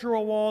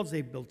cultural walls,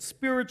 they've built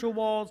spiritual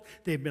walls,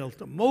 they've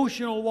built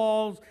emotional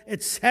walls,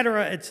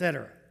 etc.,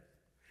 etc.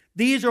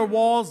 These are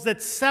walls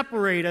that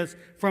separate us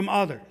from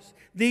others.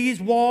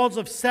 These walls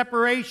of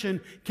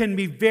separation can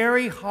be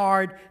very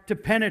hard to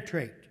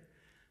penetrate.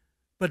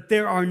 But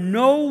there are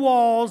no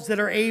walls that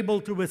are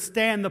able to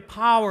withstand the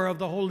power of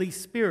the Holy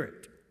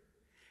Spirit.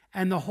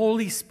 And the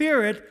Holy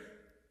Spirit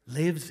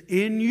lives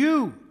in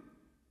you.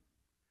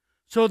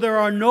 So there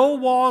are no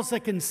walls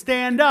that can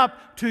stand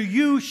up to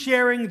you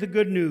sharing the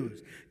good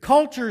news.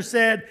 Culture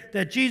said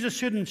that Jesus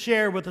shouldn't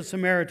share with a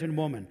Samaritan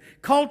woman.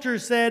 Culture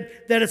said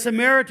that a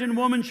Samaritan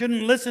woman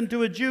shouldn't listen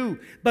to a Jew.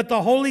 But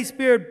the Holy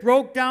Spirit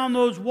broke down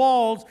those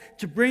walls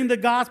to bring the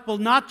gospel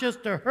not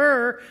just to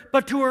her,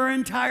 but to her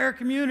entire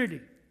community.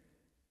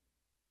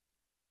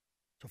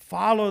 So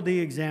follow the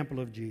example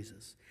of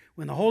Jesus.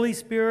 When the Holy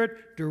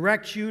Spirit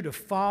directs you to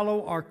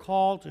follow our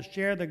call to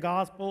share the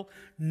gospel,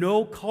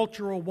 no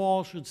cultural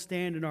wall should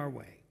stand in our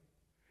way.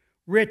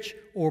 Rich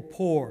or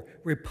poor,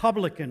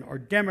 Republican or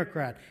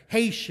Democrat,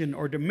 Haitian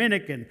or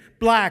Dominican,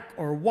 black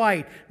or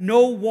white,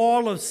 no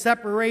wall of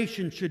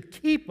separation should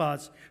keep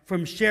us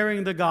from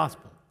sharing the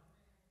gospel.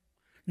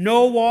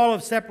 No wall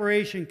of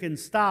separation can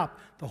stop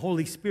the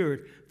Holy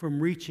Spirit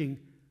from reaching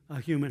a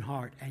human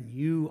heart, and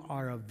you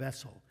are a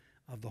vessel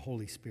of the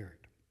Holy Spirit.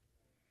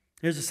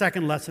 Here's the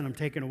second lesson I'm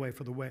taking away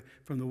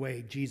from the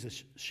way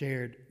Jesus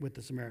shared with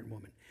the Samaritan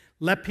woman.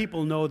 Let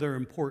people know they're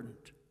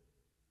important.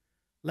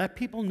 Let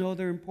people know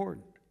they're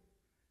important.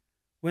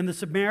 When the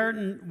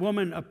Samaritan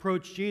woman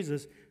approached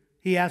Jesus,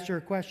 he asked her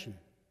a question.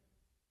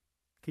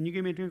 Can you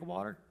give me a drink of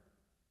water?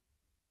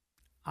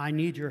 I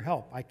need your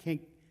help. I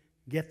can't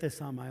get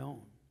this on my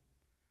own.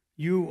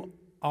 You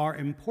are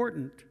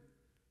important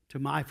to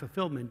my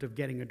fulfillment of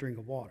getting a drink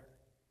of water.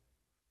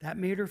 That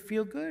made her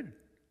feel good.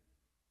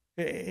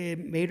 It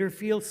made her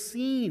feel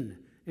seen.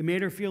 It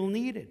made her feel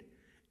needed.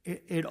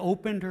 It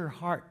opened her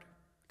heart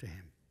to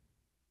him.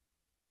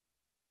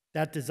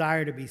 That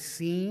desire to be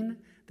seen,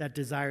 that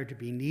desire to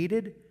be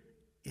needed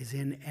is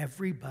in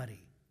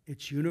everybody.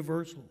 It's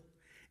universal.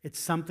 It's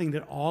something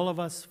that all of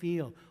us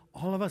feel.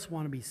 All of us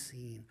want to be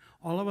seen.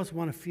 All of us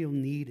want to feel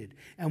needed.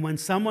 And when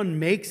someone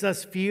makes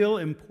us feel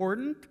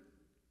important,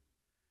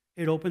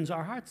 it opens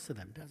our hearts to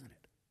them, doesn't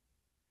it?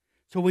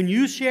 So when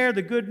you share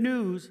the good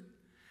news,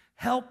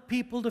 help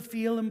people to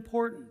feel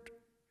important.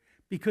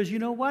 Because you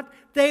know what?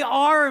 They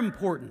are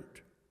important.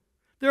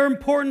 They're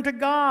important to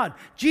God.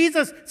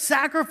 Jesus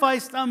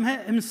sacrificed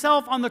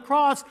himself on the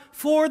cross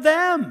for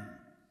them.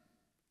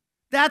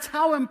 That's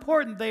how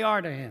important they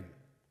are to him.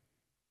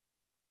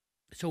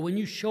 So when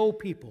you show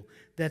people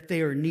that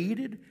they are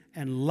needed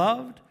and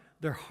loved,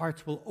 their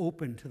hearts will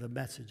open to the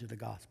message of the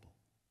gospel.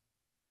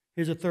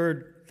 Here's a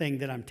third thing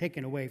that I'm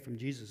taking away from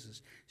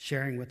Jesus'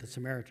 sharing with the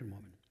Samaritan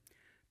woman.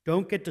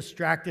 Don't get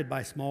distracted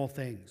by small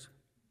things.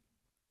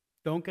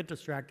 Don't get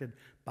distracted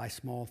by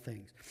small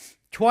things.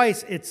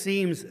 Twice it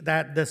seems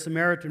that the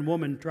Samaritan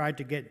woman tried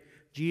to get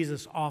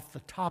Jesus off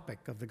the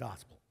topic of the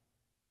gospel.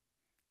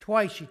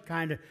 Twice she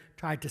kind of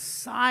tried to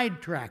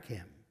sidetrack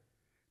him,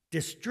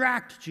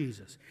 distract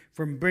Jesus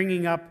from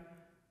bringing up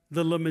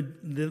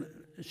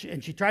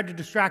and she tried to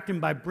distract him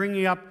by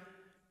bringing up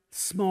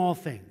Small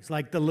things,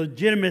 like the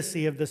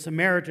legitimacy of the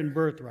Samaritan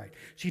birthright.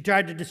 She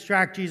tried to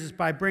distract Jesus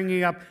by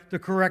bringing up the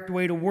correct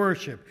way to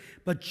worship.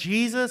 But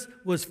Jesus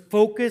was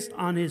focused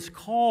on his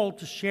call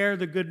to share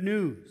the good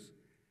news.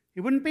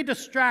 He wouldn't be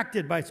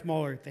distracted by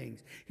smaller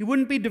things. He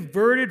wouldn't be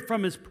diverted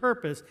from his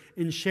purpose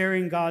in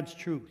sharing God's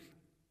truth.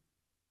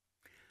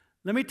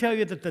 Let me tell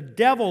you that the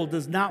devil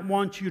does not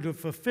want you to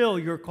fulfill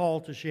your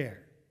call to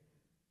share.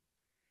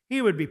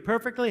 He would be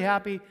perfectly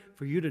happy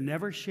for you to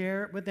never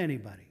share it with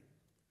anybody.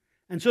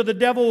 And so the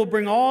devil will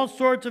bring all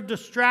sorts of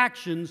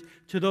distractions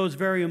to those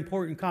very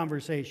important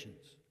conversations.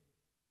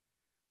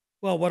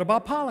 Well, what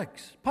about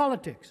politics?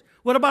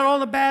 What about all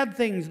the bad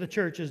things the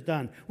church has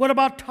done? What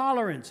about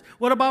tolerance?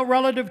 What about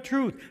relative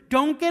truth?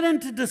 Don't get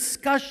into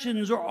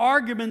discussions or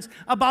arguments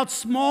about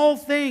small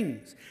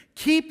things.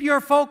 Keep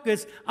your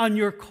focus on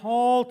your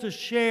call to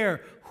share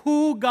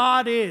who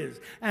God is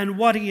and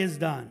what he has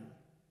done.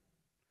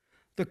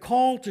 The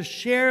call to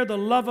share the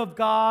love of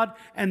God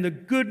and the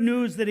good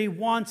news that he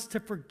wants to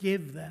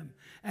forgive them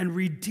and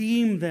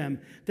redeem them,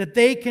 that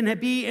they can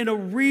be in a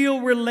real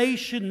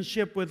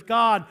relationship with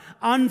God,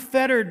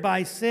 unfettered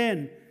by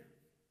sin.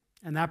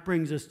 And that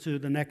brings us to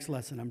the next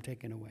lesson I'm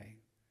taking away.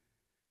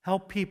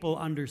 Help people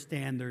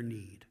understand their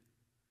need.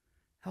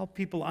 Help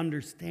people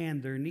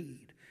understand their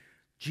need.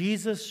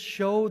 Jesus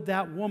showed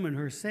that woman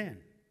her sin.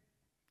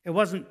 It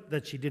wasn't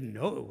that she didn't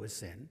know it was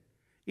sin.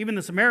 Even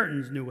the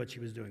Samaritans knew what she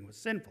was doing was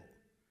sinful.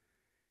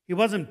 He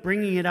wasn't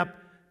bringing it up,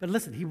 but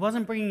listen, he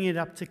wasn't bringing it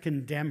up to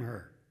condemn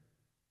her.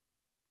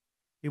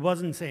 He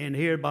wasn't saying,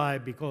 hereby,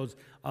 because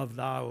of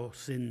thy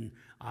sin,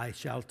 I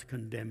shall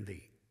condemn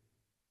thee.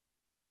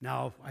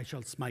 Now I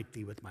shall smite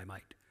thee with my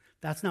might.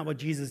 That's not what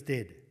Jesus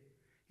did.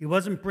 He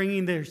wasn't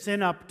bringing their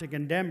sin up to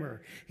condemn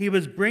her. He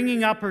was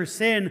bringing up her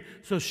sin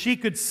so she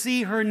could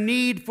see her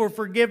need for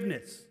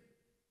forgiveness.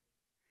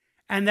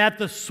 And that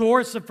the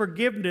source of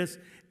forgiveness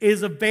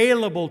is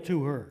available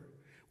to her.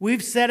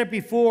 We've said it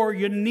before,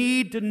 you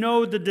need to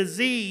know the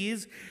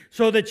disease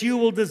so that you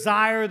will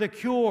desire the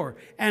cure.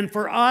 And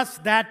for us,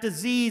 that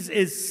disease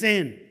is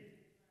sin.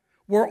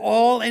 We're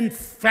all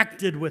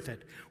infected with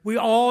it. We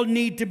all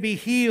need to be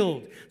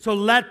healed. So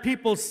let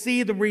people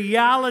see the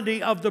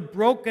reality of the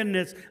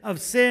brokenness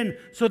of sin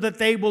so that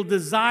they will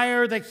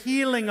desire the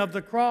healing of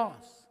the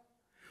cross.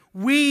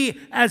 We,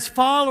 as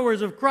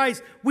followers of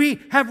Christ, we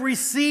have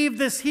received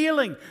this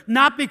healing,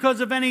 not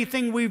because of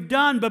anything we've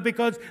done, but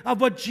because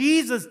of what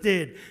Jesus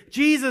did.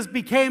 Jesus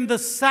became the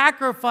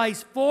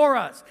sacrifice for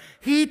us.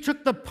 He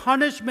took the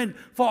punishment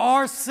for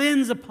our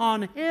sins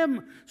upon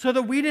him so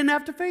that we didn't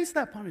have to face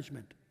that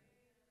punishment.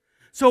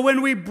 So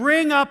when we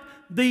bring up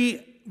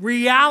the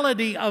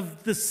reality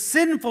of the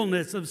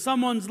sinfulness of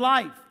someone's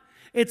life,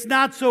 it's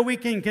not so we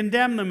can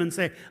condemn them and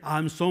say,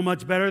 I'm so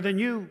much better than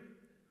you.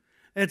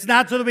 It's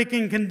not so that we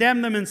can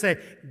condemn them and say,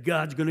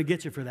 God's going to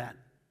get you for that.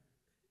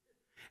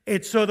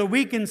 It's so that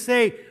we can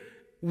say,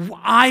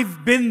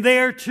 I've been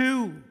there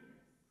too.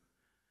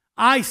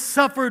 I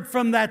suffered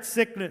from that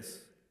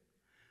sickness.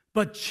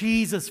 But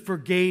Jesus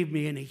forgave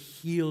me and he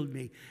healed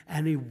me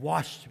and he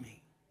washed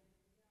me.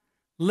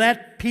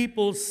 Let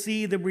people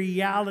see the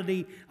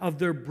reality of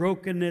their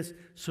brokenness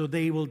so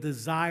they will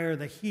desire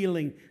the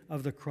healing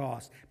of the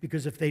cross.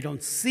 Because if they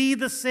don't see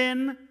the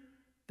sin,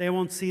 they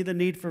won't see the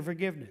need for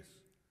forgiveness.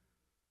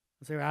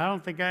 They'll say, I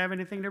don't think I have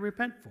anything to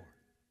repent for.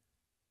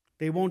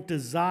 They won't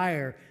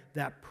desire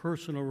that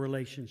personal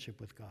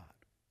relationship with God.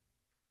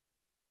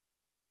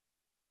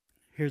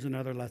 Here's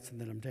another lesson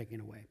that I'm taking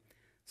away.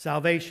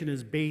 Salvation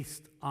is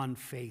based on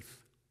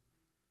faith,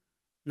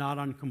 not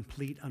on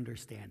complete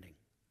understanding.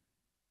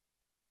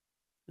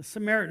 The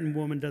Samaritan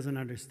woman doesn't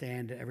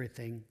understand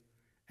everything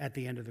at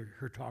the end of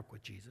her talk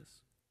with Jesus.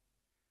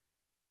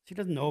 She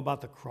doesn't know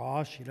about the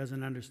cross. She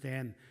doesn't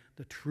understand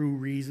the true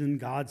reason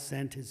God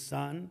sent his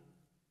son.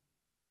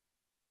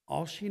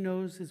 All she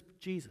knows is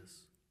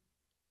Jesus.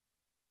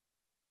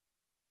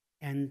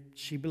 And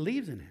she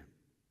believes in him.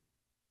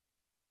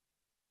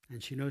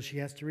 And she knows she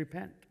has to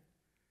repent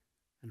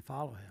and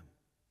follow him.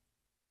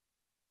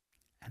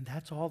 And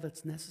that's all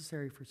that's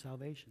necessary for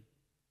salvation.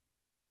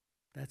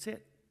 That's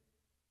it.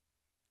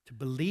 To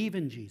believe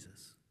in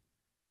Jesus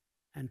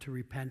and to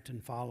repent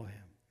and follow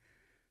him.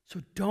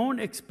 So don't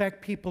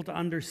expect people to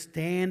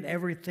understand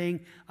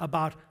everything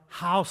about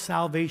how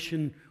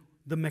salvation,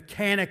 the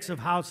mechanics of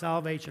how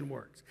salvation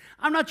works.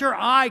 I'm not sure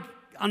I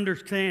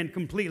understand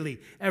completely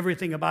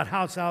everything about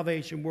how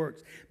salvation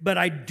works, but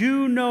I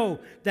do know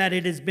that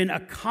it has been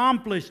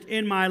accomplished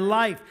in my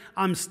life.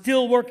 I'm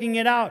still working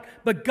it out,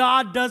 but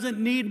God doesn't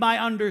need my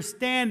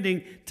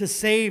understanding to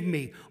save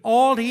me.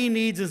 All he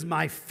needs is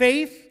my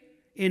faith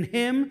in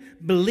him,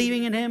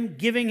 believing in him,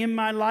 giving him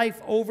my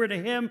life over to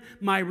him,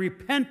 my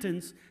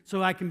repentance,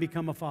 so I can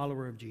become a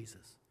follower of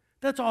Jesus.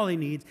 That's all he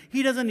needs.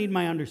 He doesn't need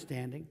my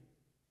understanding.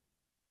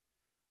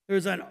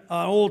 There's an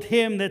old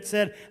hymn that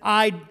said,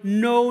 I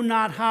know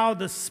not how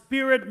the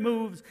Spirit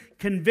moves,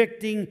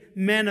 convicting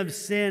men of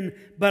sin,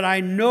 but I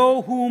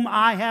know whom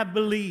I have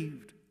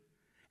believed,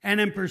 and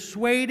am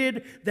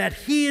persuaded that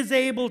he is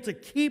able to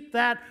keep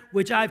that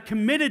which I've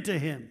committed to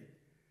him.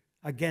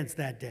 against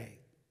that day.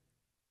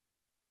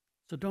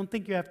 So don't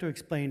think you have to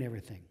explain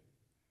everything.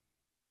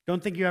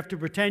 Don't think you have to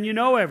pretend you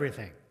know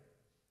everything.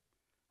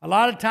 A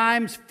lot of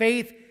times,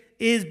 faith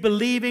is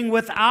believing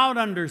without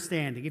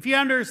understanding. If you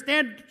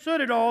understood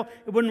it all,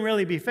 it wouldn't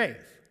really be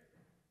faith.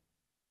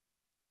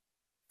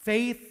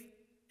 Faith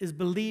is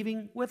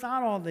believing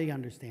without all the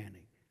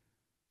understanding.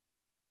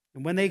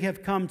 And when they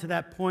have come to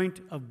that point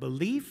of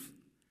belief,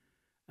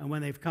 and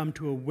when they've come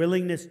to a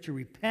willingness to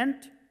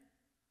repent,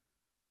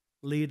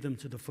 lead them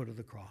to the foot of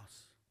the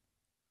cross.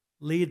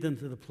 Lead them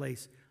to the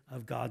place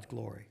of God's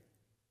glory.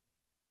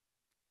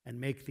 And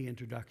make the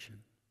introduction.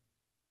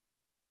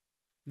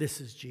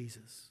 This is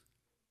Jesus,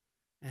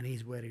 and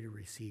he's ready to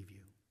receive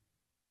you.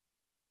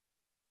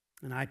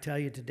 And I tell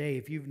you today,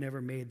 if you've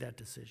never made that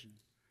decision,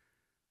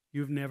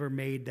 you've never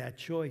made that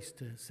choice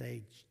to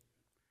say,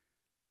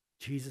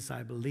 Jesus,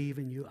 I believe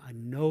in you. I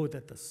know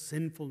that the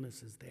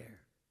sinfulness is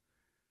there.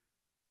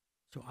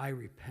 So I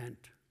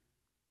repent.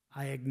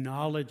 I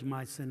acknowledge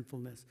my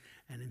sinfulness.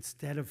 And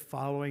instead of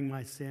following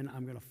my sin,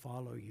 I'm going to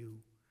follow you.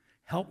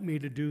 Help me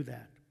to do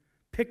that.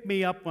 Pick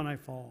me up when I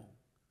fall.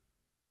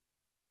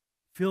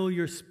 Fill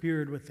your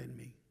spirit within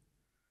me.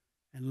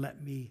 And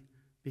let me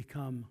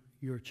become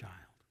your child.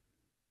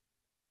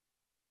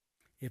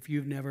 If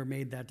you've never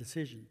made that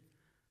decision,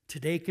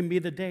 today can be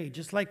the day.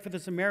 Just like for the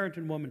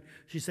Samaritan woman.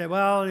 She said,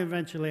 well,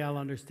 eventually I'll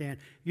understand.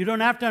 You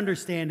don't have to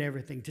understand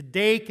everything.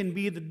 Today can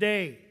be the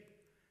day.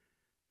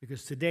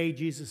 Because today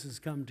Jesus has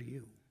come to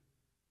you.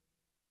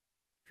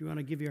 If you want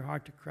to give your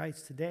heart to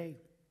Christ today,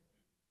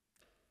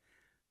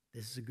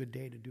 this is a good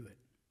day to do it.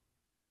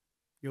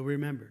 You'll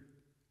remember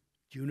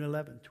June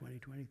 11,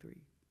 2023,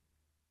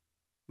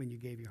 when you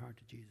gave your heart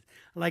to Jesus.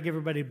 I'd like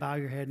everybody to bow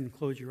your head and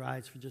close your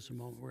eyes for just a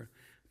moment. We're going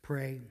to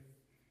pray.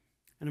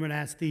 And I'm going to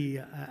ask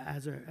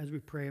as we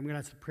pray, I'm going to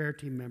ask the prayer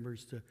team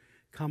members to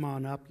come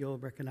on up. You'll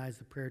recognize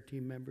the prayer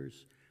team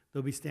members.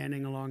 They'll be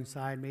standing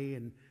alongside me,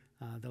 and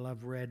they'll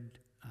have red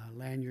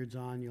lanyards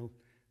on.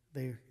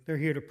 They're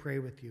here to pray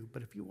with you.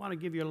 But if you want to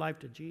give your life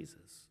to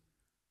Jesus,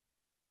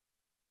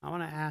 I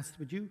want to ask,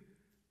 would you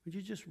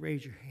just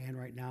raise your hand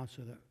right now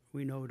so that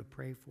we know who to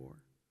pray for?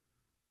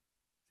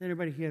 Is there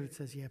anybody here that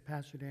says, yeah,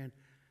 Pastor Dan,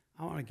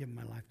 I want to give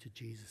my life to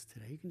Jesus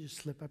today? You can just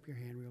slip up your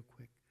hand real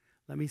quick.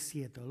 Let me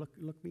see it, though.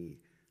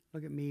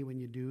 Look at me when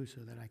you do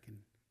so that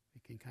we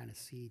can kind of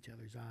see each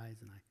other's eyes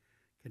and I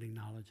can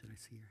acknowledge that I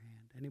see your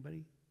hand.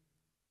 Anybody?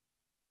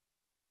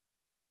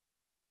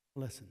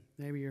 Listen,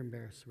 maybe you're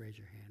embarrassed to raise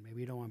your hand.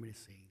 Maybe you don't want me to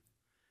see.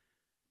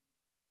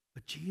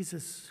 But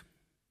Jesus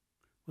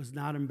was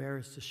not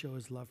embarrassed to show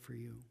his love for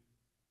you.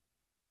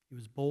 He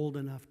was bold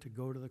enough to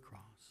go to the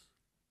cross.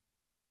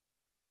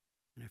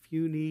 And if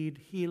you need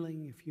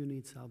healing, if you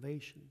need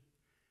salvation,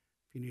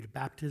 if you need a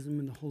baptism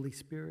in the Holy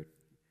Spirit,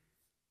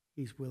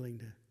 he's willing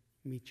to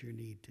meet your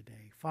need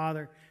today.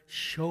 Father,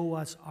 show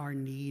us our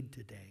need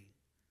today.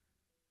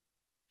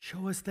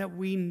 Show us that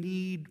we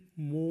need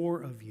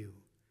more of you.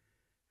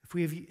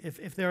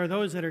 If there are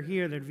those that are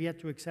here that have yet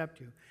to accept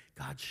you,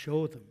 God,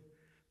 show them.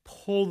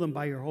 Pull them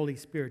by your Holy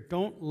Spirit.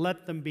 Don't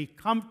let them be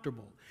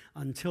comfortable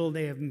until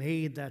they have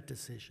made that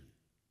decision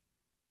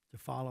to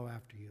follow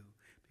after you,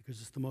 because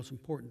it's the most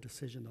important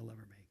decision they'll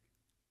ever make.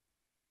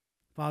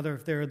 Father,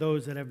 if there are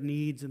those that have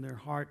needs in their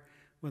heart,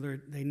 whether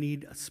they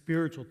need a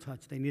spiritual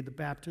touch, they need the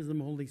baptism of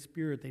the Holy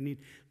Spirit, they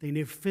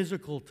need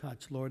physical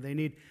touch, Lord, they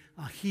need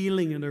a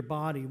healing in their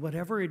body,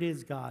 whatever it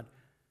is, God,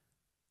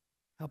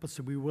 help us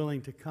to be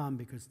willing to come,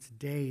 because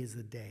today is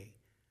the day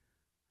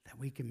that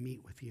we can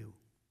meet with you.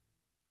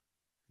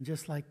 And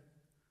just like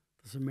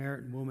the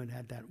Samaritan woman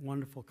had that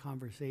wonderful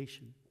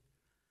conversation,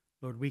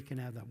 Lord, we can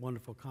have that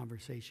wonderful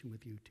conversation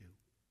with you too.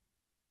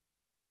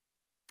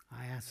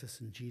 I ask this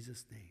in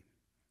Jesus' name.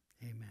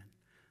 Amen.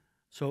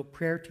 So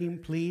prayer team,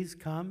 please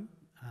come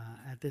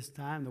at this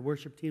time. The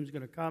worship team is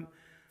going to come.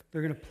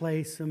 They're going to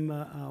play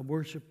some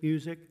worship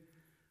music.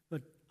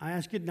 But I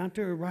ask you not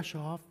to rush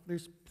off.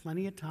 There's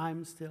plenty of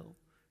time still.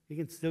 You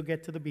can still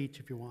get to the beach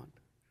if you want.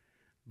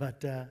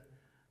 But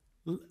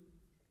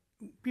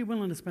be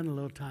willing to spend a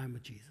little time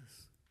with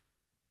Jesus.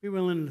 Be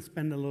willing to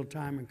spend a little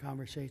time in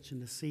conversation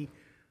to see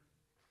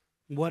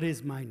what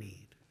is my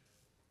need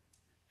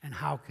and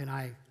how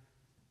can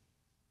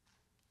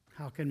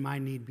my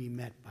need be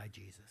met by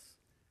Jesus.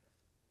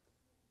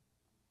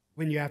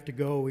 When you have to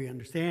go, we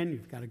understand.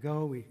 You've got to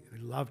go. We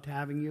loved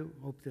having you.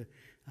 Hope to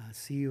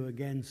see you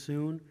again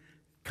soon.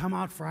 Come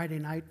out Friday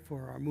night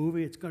for our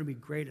movie. It's going to be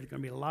great. It's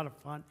going to be a lot of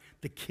fun.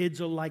 The kids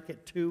will like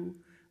it too.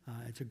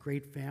 It's a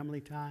great family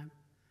time.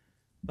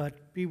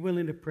 But be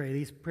willing to pray.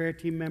 These prayer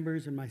team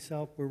members and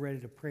myself, we're ready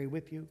to pray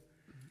with you.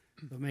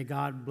 But may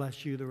God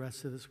bless you the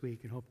rest of this week,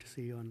 and hope to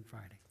see you on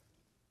Friday.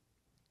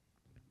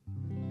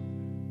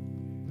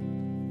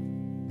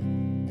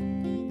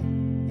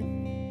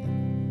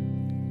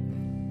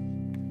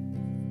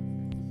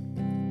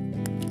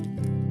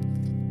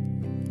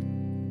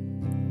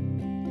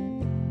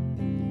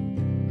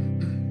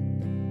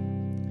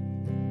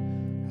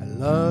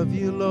 Love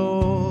you,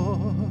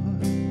 Lord.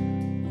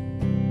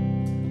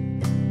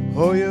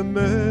 Oh, your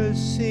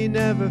mercy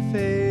never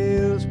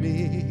fails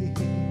me.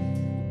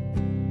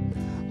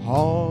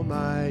 All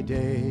my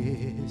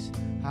days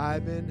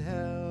I've been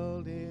held